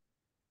 Yeah.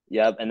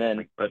 Yep, and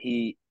then But-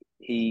 he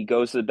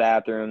goes to the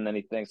bathroom, then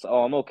he thinks,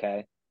 "Oh, I'm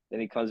okay." Then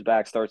he comes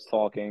back, starts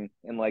talking,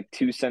 and like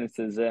 2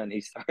 sentences in,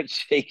 he starts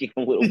shaking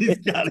a little He's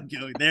bit. got to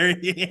go there.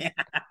 Yeah.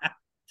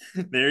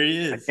 There he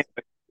is.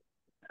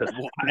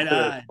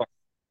 Wide-eyed.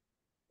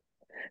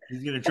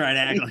 He's gonna try to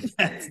act like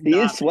that's He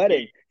not is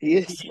sweating. He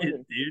is He is,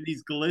 sweating. dude.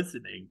 He's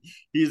glistening.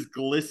 He's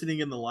glistening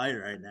in the light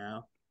right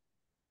now.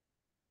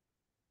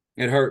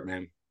 It hurt,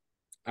 man.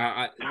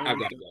 I've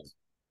got to go.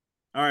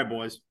 All right,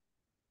 boys.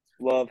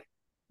 Love.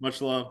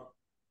 Much love.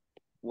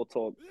 We'll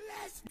talk.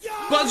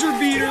 Buzzer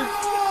beater.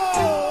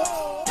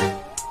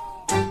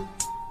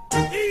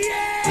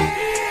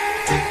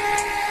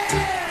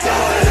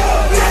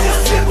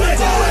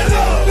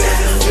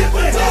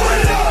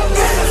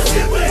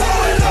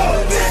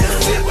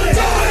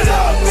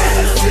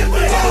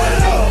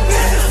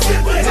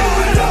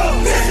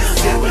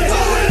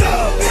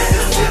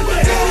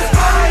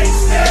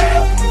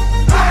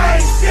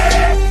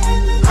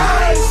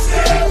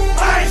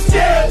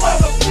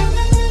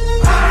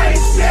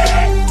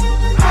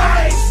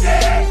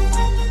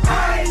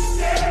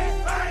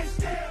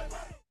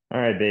 All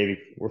right, baby,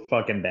 we're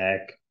fucking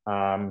back.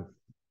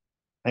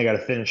 I got to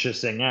finish this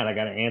thing out. I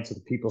got to answer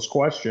the people's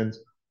questions.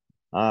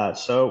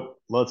 So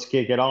let's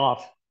kick it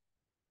off.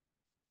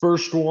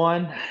 First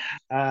one,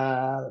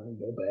 let me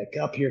go back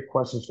up here.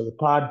 Questions for the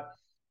pod.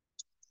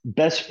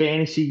 Best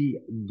fantasy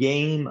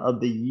game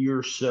of the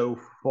year so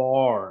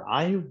far.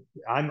 I'm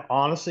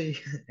honestly,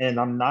 and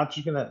I'm not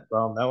just gonna.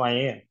 Well, no, I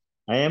am.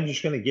 I am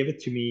just gonna give it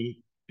to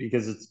me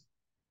because it's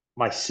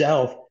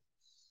myself.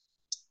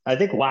 I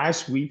think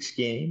last week's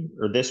game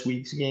or this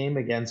week's game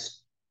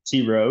against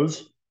T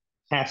Rose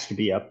has to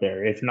be up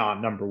there, if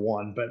not number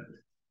one. But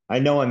I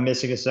know I'm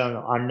missing a song.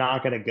 I'm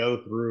not going to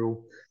go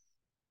through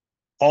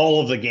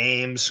all of the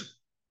games.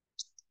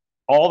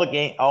 All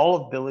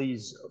of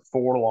Billy's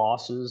 4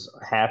 losses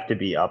have to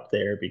be up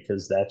there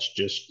because that's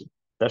just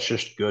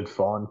good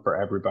fun for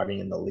everybody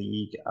in the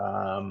league.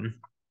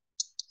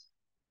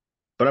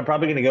 But I'm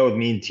probably going to go with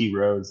me and T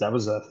Rhodes. That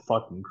was a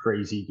fucking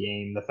crazy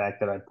game. The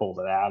fact that I pulled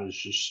it out is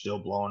just still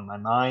blowing my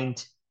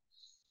mind.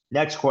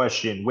 Next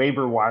question,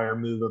 waiver wire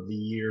move of the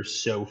year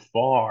so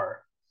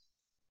far.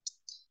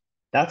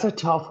 That's a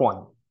tough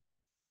one.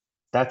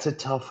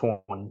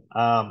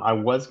 I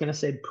was going to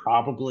say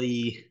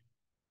probably,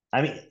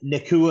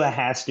 Nakua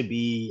has to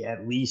be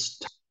at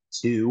least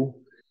 2.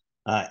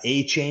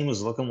 A-Chain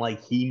was looking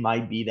like he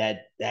might be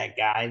that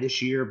guy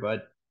this year,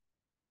 but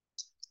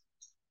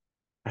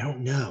I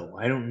don't know.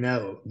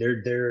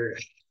 There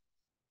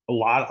a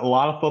lot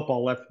of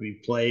football left to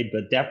be played,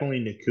 but definitely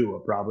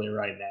Nakua probably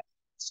right now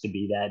has to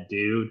be that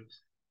dude.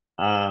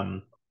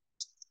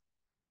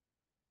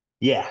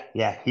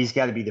 Yeah, he's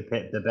got to be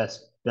the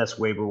best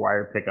waiver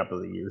wire pickup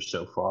of the year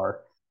so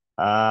far.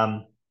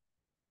 How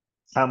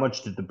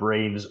much did the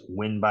Braves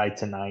win by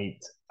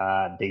tonight?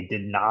 They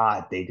did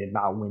not. They did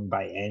not win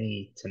by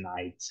any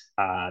tonight.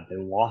 They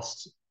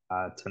lost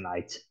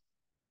tonight.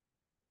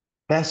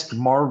 Best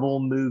Marvel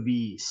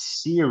movie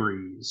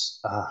series.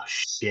 Oh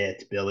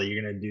shit, Billy,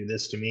 you're gonna do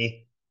this to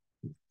me.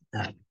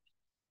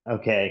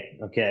 Okay.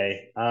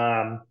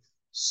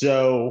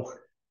 So,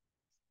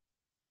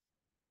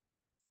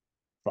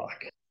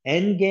 fuck.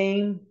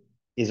 Endgame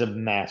is a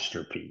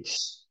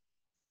masterpiece.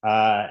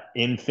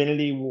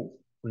 Infinity.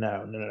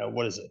 No.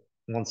 What is it?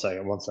 One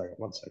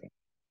second.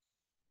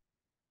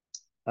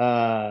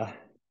 Uh,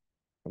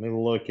 Let me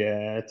look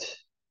at.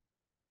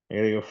 I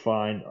gotta go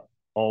find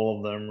all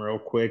of them real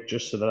quick,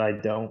 just so that I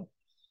don't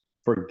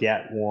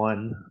forget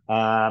one.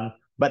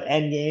 But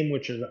Endgame,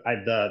 which is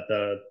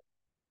the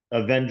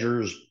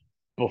Avengers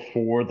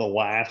before the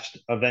last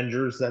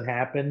Avengers that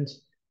happened,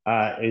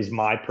 is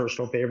my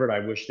personal favorite. I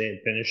wish they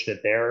had finished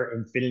it there.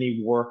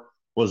 Infinity War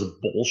was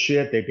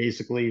bullshit. They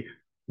basically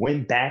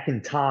went back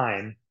in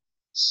time,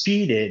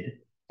 cheated,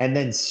 and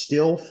then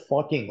still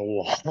fucking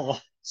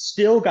lost.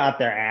 Still got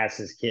their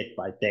asses kicked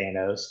by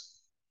Thanos.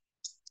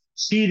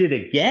 Cheated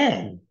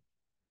again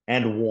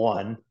and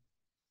won.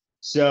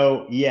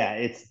 So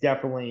yeah,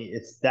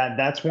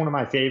 that's one of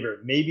my favorite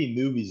maybe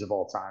movies of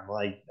all time.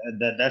 Like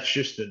that's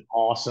just an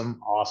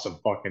awesome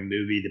fucking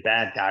movie. The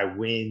bad guy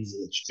wins.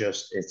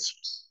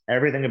 It's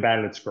everything about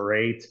it. It's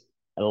great.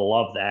 I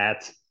love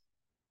that.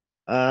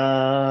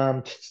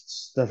 Um,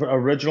 the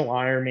original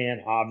Iron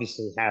Man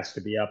obviously has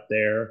to be up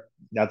there.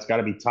 That's got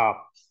to be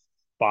top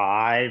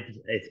five,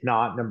 if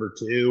not number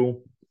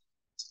two.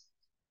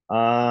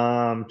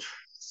 Um,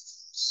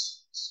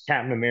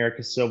 Captain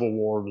America Civil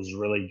War was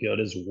really good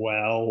as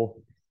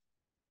well.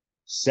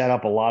 Set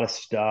up a lot of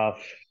stuff.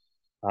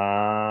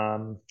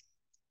 Um,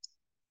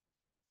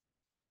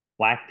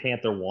 Black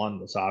Panther 1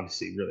 was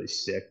obviously really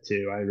sick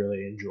too. I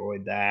really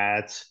enjoyed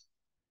that.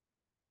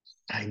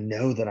 I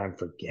know that I'm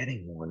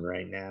forgetting one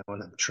right now,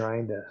 and I'm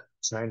trying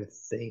to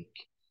think.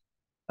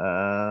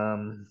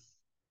 Um,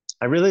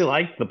 I really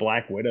liked the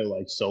Black Widow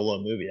like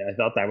solo movie. I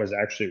thought that was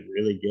actually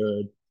really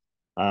good.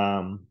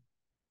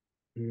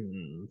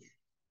 Hmm.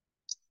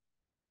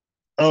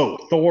 Oh,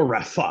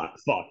 fuck.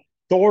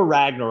 Thor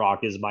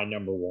Ragnarok is my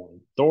number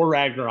one. Thor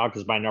Ragnarok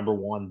is my number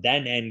one.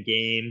 Then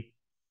Endgame.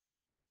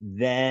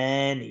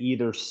 Then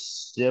either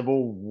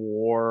Civil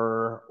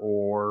War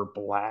or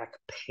Black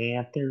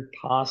Panther,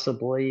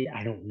 possibly.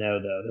 I don't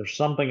know though. There's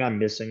something I'm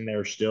missing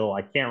there still.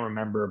 I can't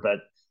remember,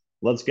 but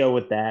let's go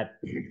with that.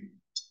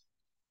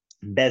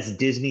 Best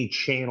Disney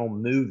Channel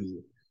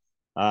movie.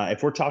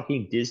 If we're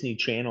talking Disney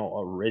Channel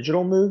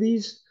original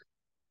movies,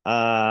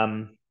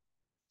 um,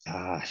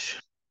 gosh,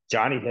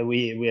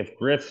 we have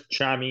Griff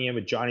chiming in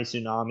with Johnny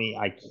Tsunami.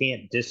 I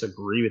can't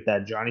disagree with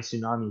that. Johnny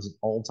Tsunami is an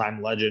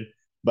all-time legend,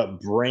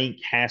 but Brink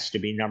has to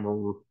be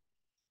number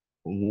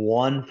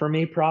one for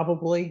me,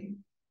 probably.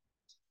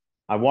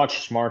 I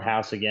watched Smart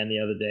House again the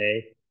other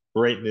day.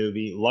 Great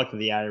movie. Luck of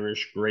the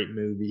Irish, great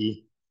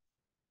movie.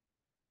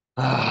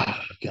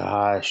 Ah,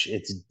 gosh,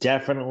 it's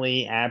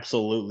definitely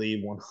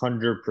absolutely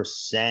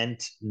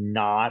 100%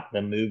 not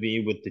the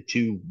movie with the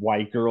two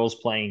white girls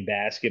playing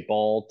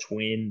basketball,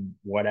 twin,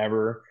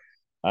 whatever,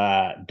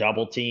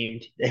 double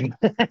teamed.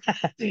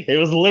 It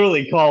was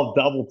literally called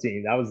Double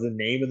Team. That was the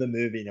name of the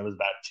movie, and it was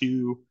about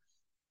two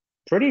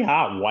pretty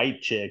hot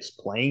white chicks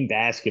playing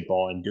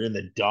basketball and doing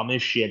the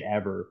dumbest shit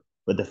ever.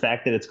 But the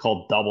fact that it's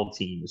called Double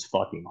Team is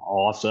fucking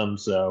awesome.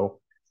 So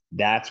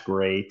that's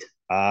great.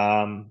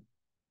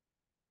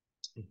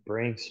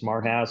 Brink,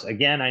 Smart House.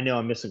 Again, I know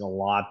I'm missing a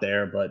lot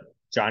there, but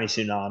Johnny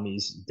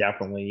Tsunami's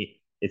definitely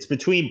it's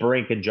between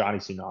Brink and Johnny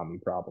Tsunami,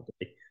 probably.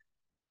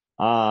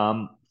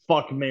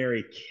 Fuck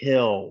Mary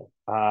Kill.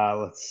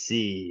 Let's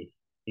see.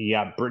 You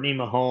got Brittany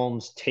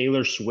Mahomes,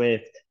 Taylor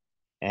Swift,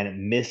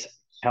 and Miss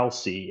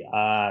Kelsey.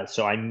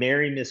 So I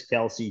marry Miss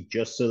Kelsey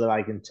just so that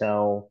I can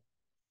tell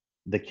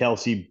the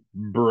Kelsey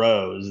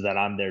bros that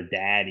I'm their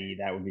daddy.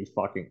 That would be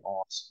fucking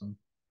awesome.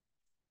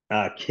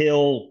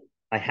 Kill.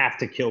 I have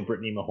to kill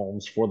Brittany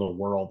Mahomes for the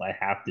world. I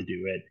have to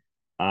do it.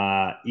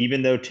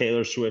 Even though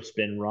Taylor Swift's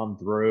been run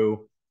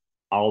through,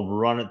 I'll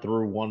run it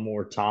through one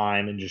more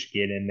time and just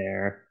get in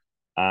there.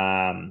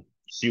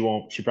 She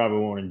probably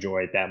won't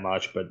enjoy it that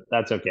much, but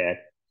that's okay.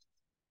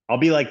 I'll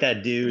be like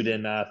that dude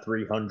in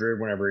 300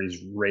 whenever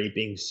he's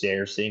raping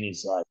Cersei and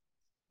he's like,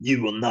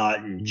 "You will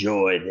not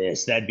enjoy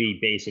this." That'd be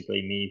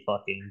basically me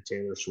fucking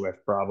Taylor Swift,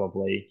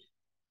 probably.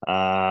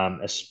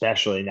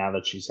 Especially now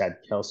that she's had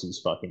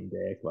Kelsey's fucking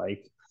dick.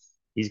 Like,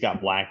 he's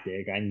got black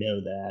dick. I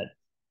know that.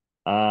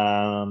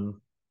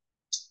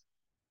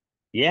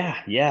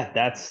 Yeah,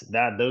 that's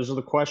that. Those are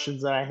the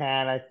questions that I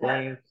had, I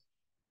think.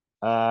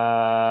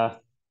 Uh,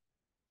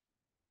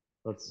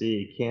 let's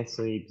see. Can't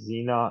sleep.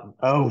 Xenon.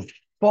 Oh,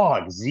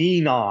 fuck.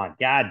 Xenon.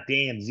 God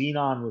damn.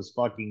 Xenon was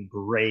fucking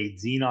great.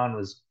 Xenon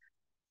was,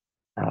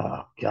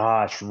 oh,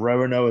 gosh.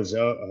 Roanoke is,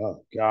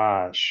 oh,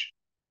 gosh.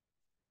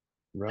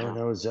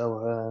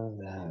 Roanozoa.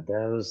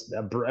 That was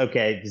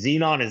okay.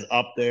 Xenon is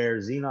up there.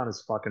 Xenon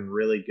is fucking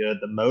really good.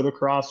 The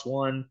motocross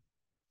one,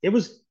 it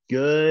was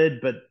good,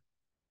 but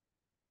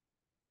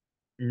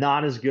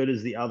not as good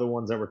as the other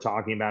ones that we're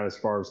talking about as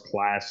far as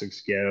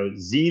classics go.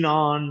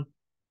 Xenon,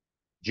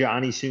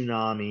 Johnny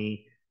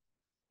Tsunami,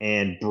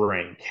 and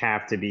Brink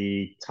have to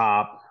be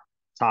top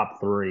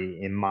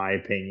three in my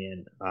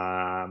opinion.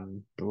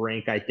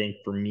 Brink, I think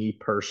for me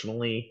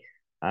personally,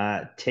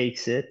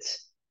 takes it.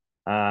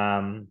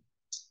 Um,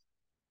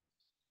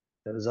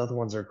 those other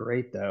ones are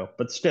great though,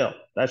 but still,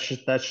 that's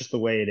just the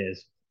way it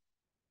is.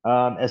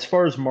 As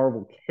far as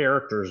Marvel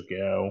characters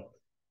go,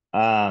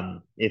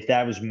 if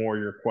that was more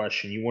your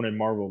question, you wanted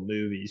Marvel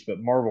movies, but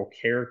Marvel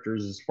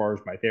characters, as far as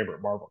my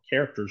favorite Marvel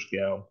characters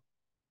go,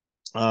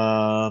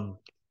 um,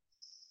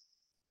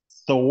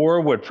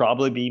 Thor would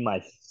probably be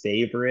my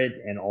favorite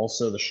and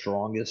also the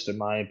strongest in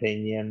my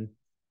opinion.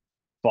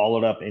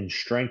 Followed up in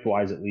strength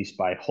wise, at least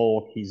by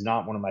Hulk. He's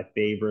not one of my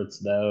favorites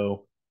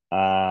though.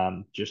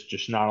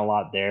 Just not a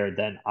lot there.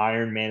 Then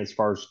Iron Man, as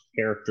far as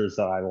characters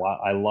that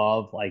I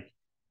love, like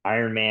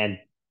Iron Man,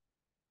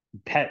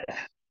 Pet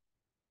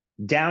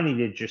Downey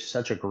did just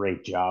such a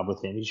great job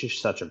with him. He's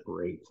just such a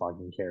great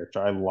fucking character.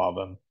 I love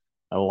him.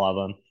 I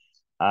love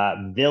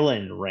him.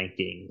 Villain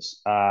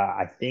rankings.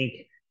 I think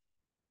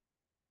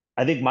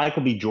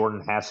Michael B.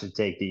 Jordan has to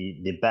take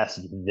the best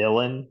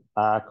villain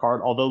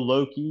card.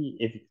 Although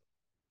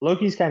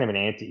Loki's kind of an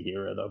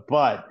anti-hero though,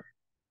 but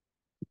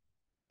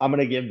I'm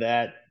gonna give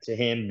that to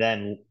him.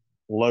 Then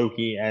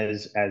Loki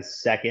as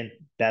second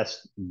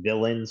best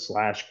villain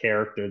slash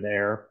character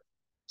there,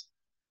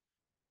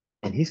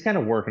 and he's kind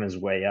of working his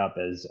way up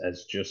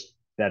as just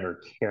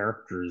better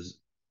characters,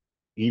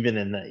 even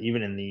in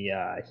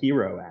the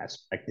hero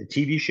aspect. The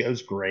TV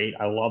show's great.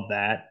 I love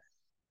that.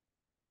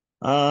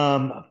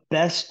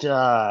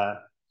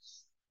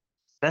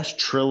 Best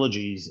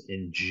trilogies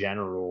in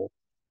general.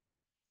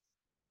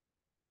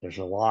 There's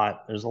a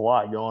lot. There's a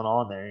lot going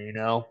on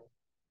there.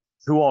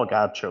 Who all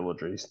got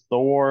trilogies?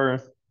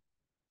 Thor,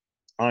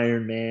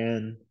 Iron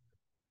Man,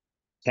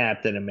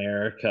 Captain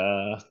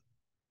America.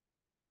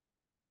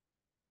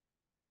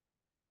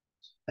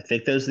 I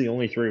think those are the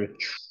only three with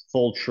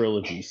full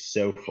trilogies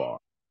so far.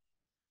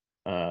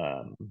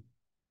 Um,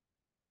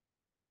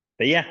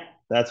 but yeah,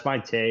 that's my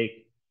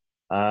take.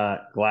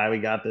 Glad we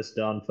got this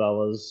done,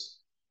 fellas.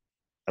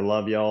 I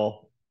love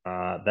y'all.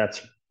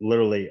 That's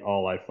literally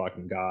all I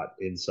fucking got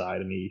inside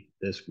of me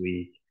this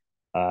week.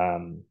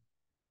 Um,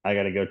 I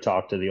gotta go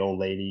talk to the old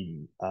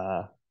lady.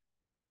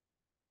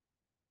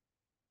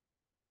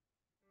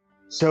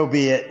 So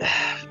be it.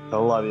 I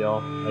love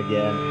y'all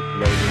again.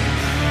 Later.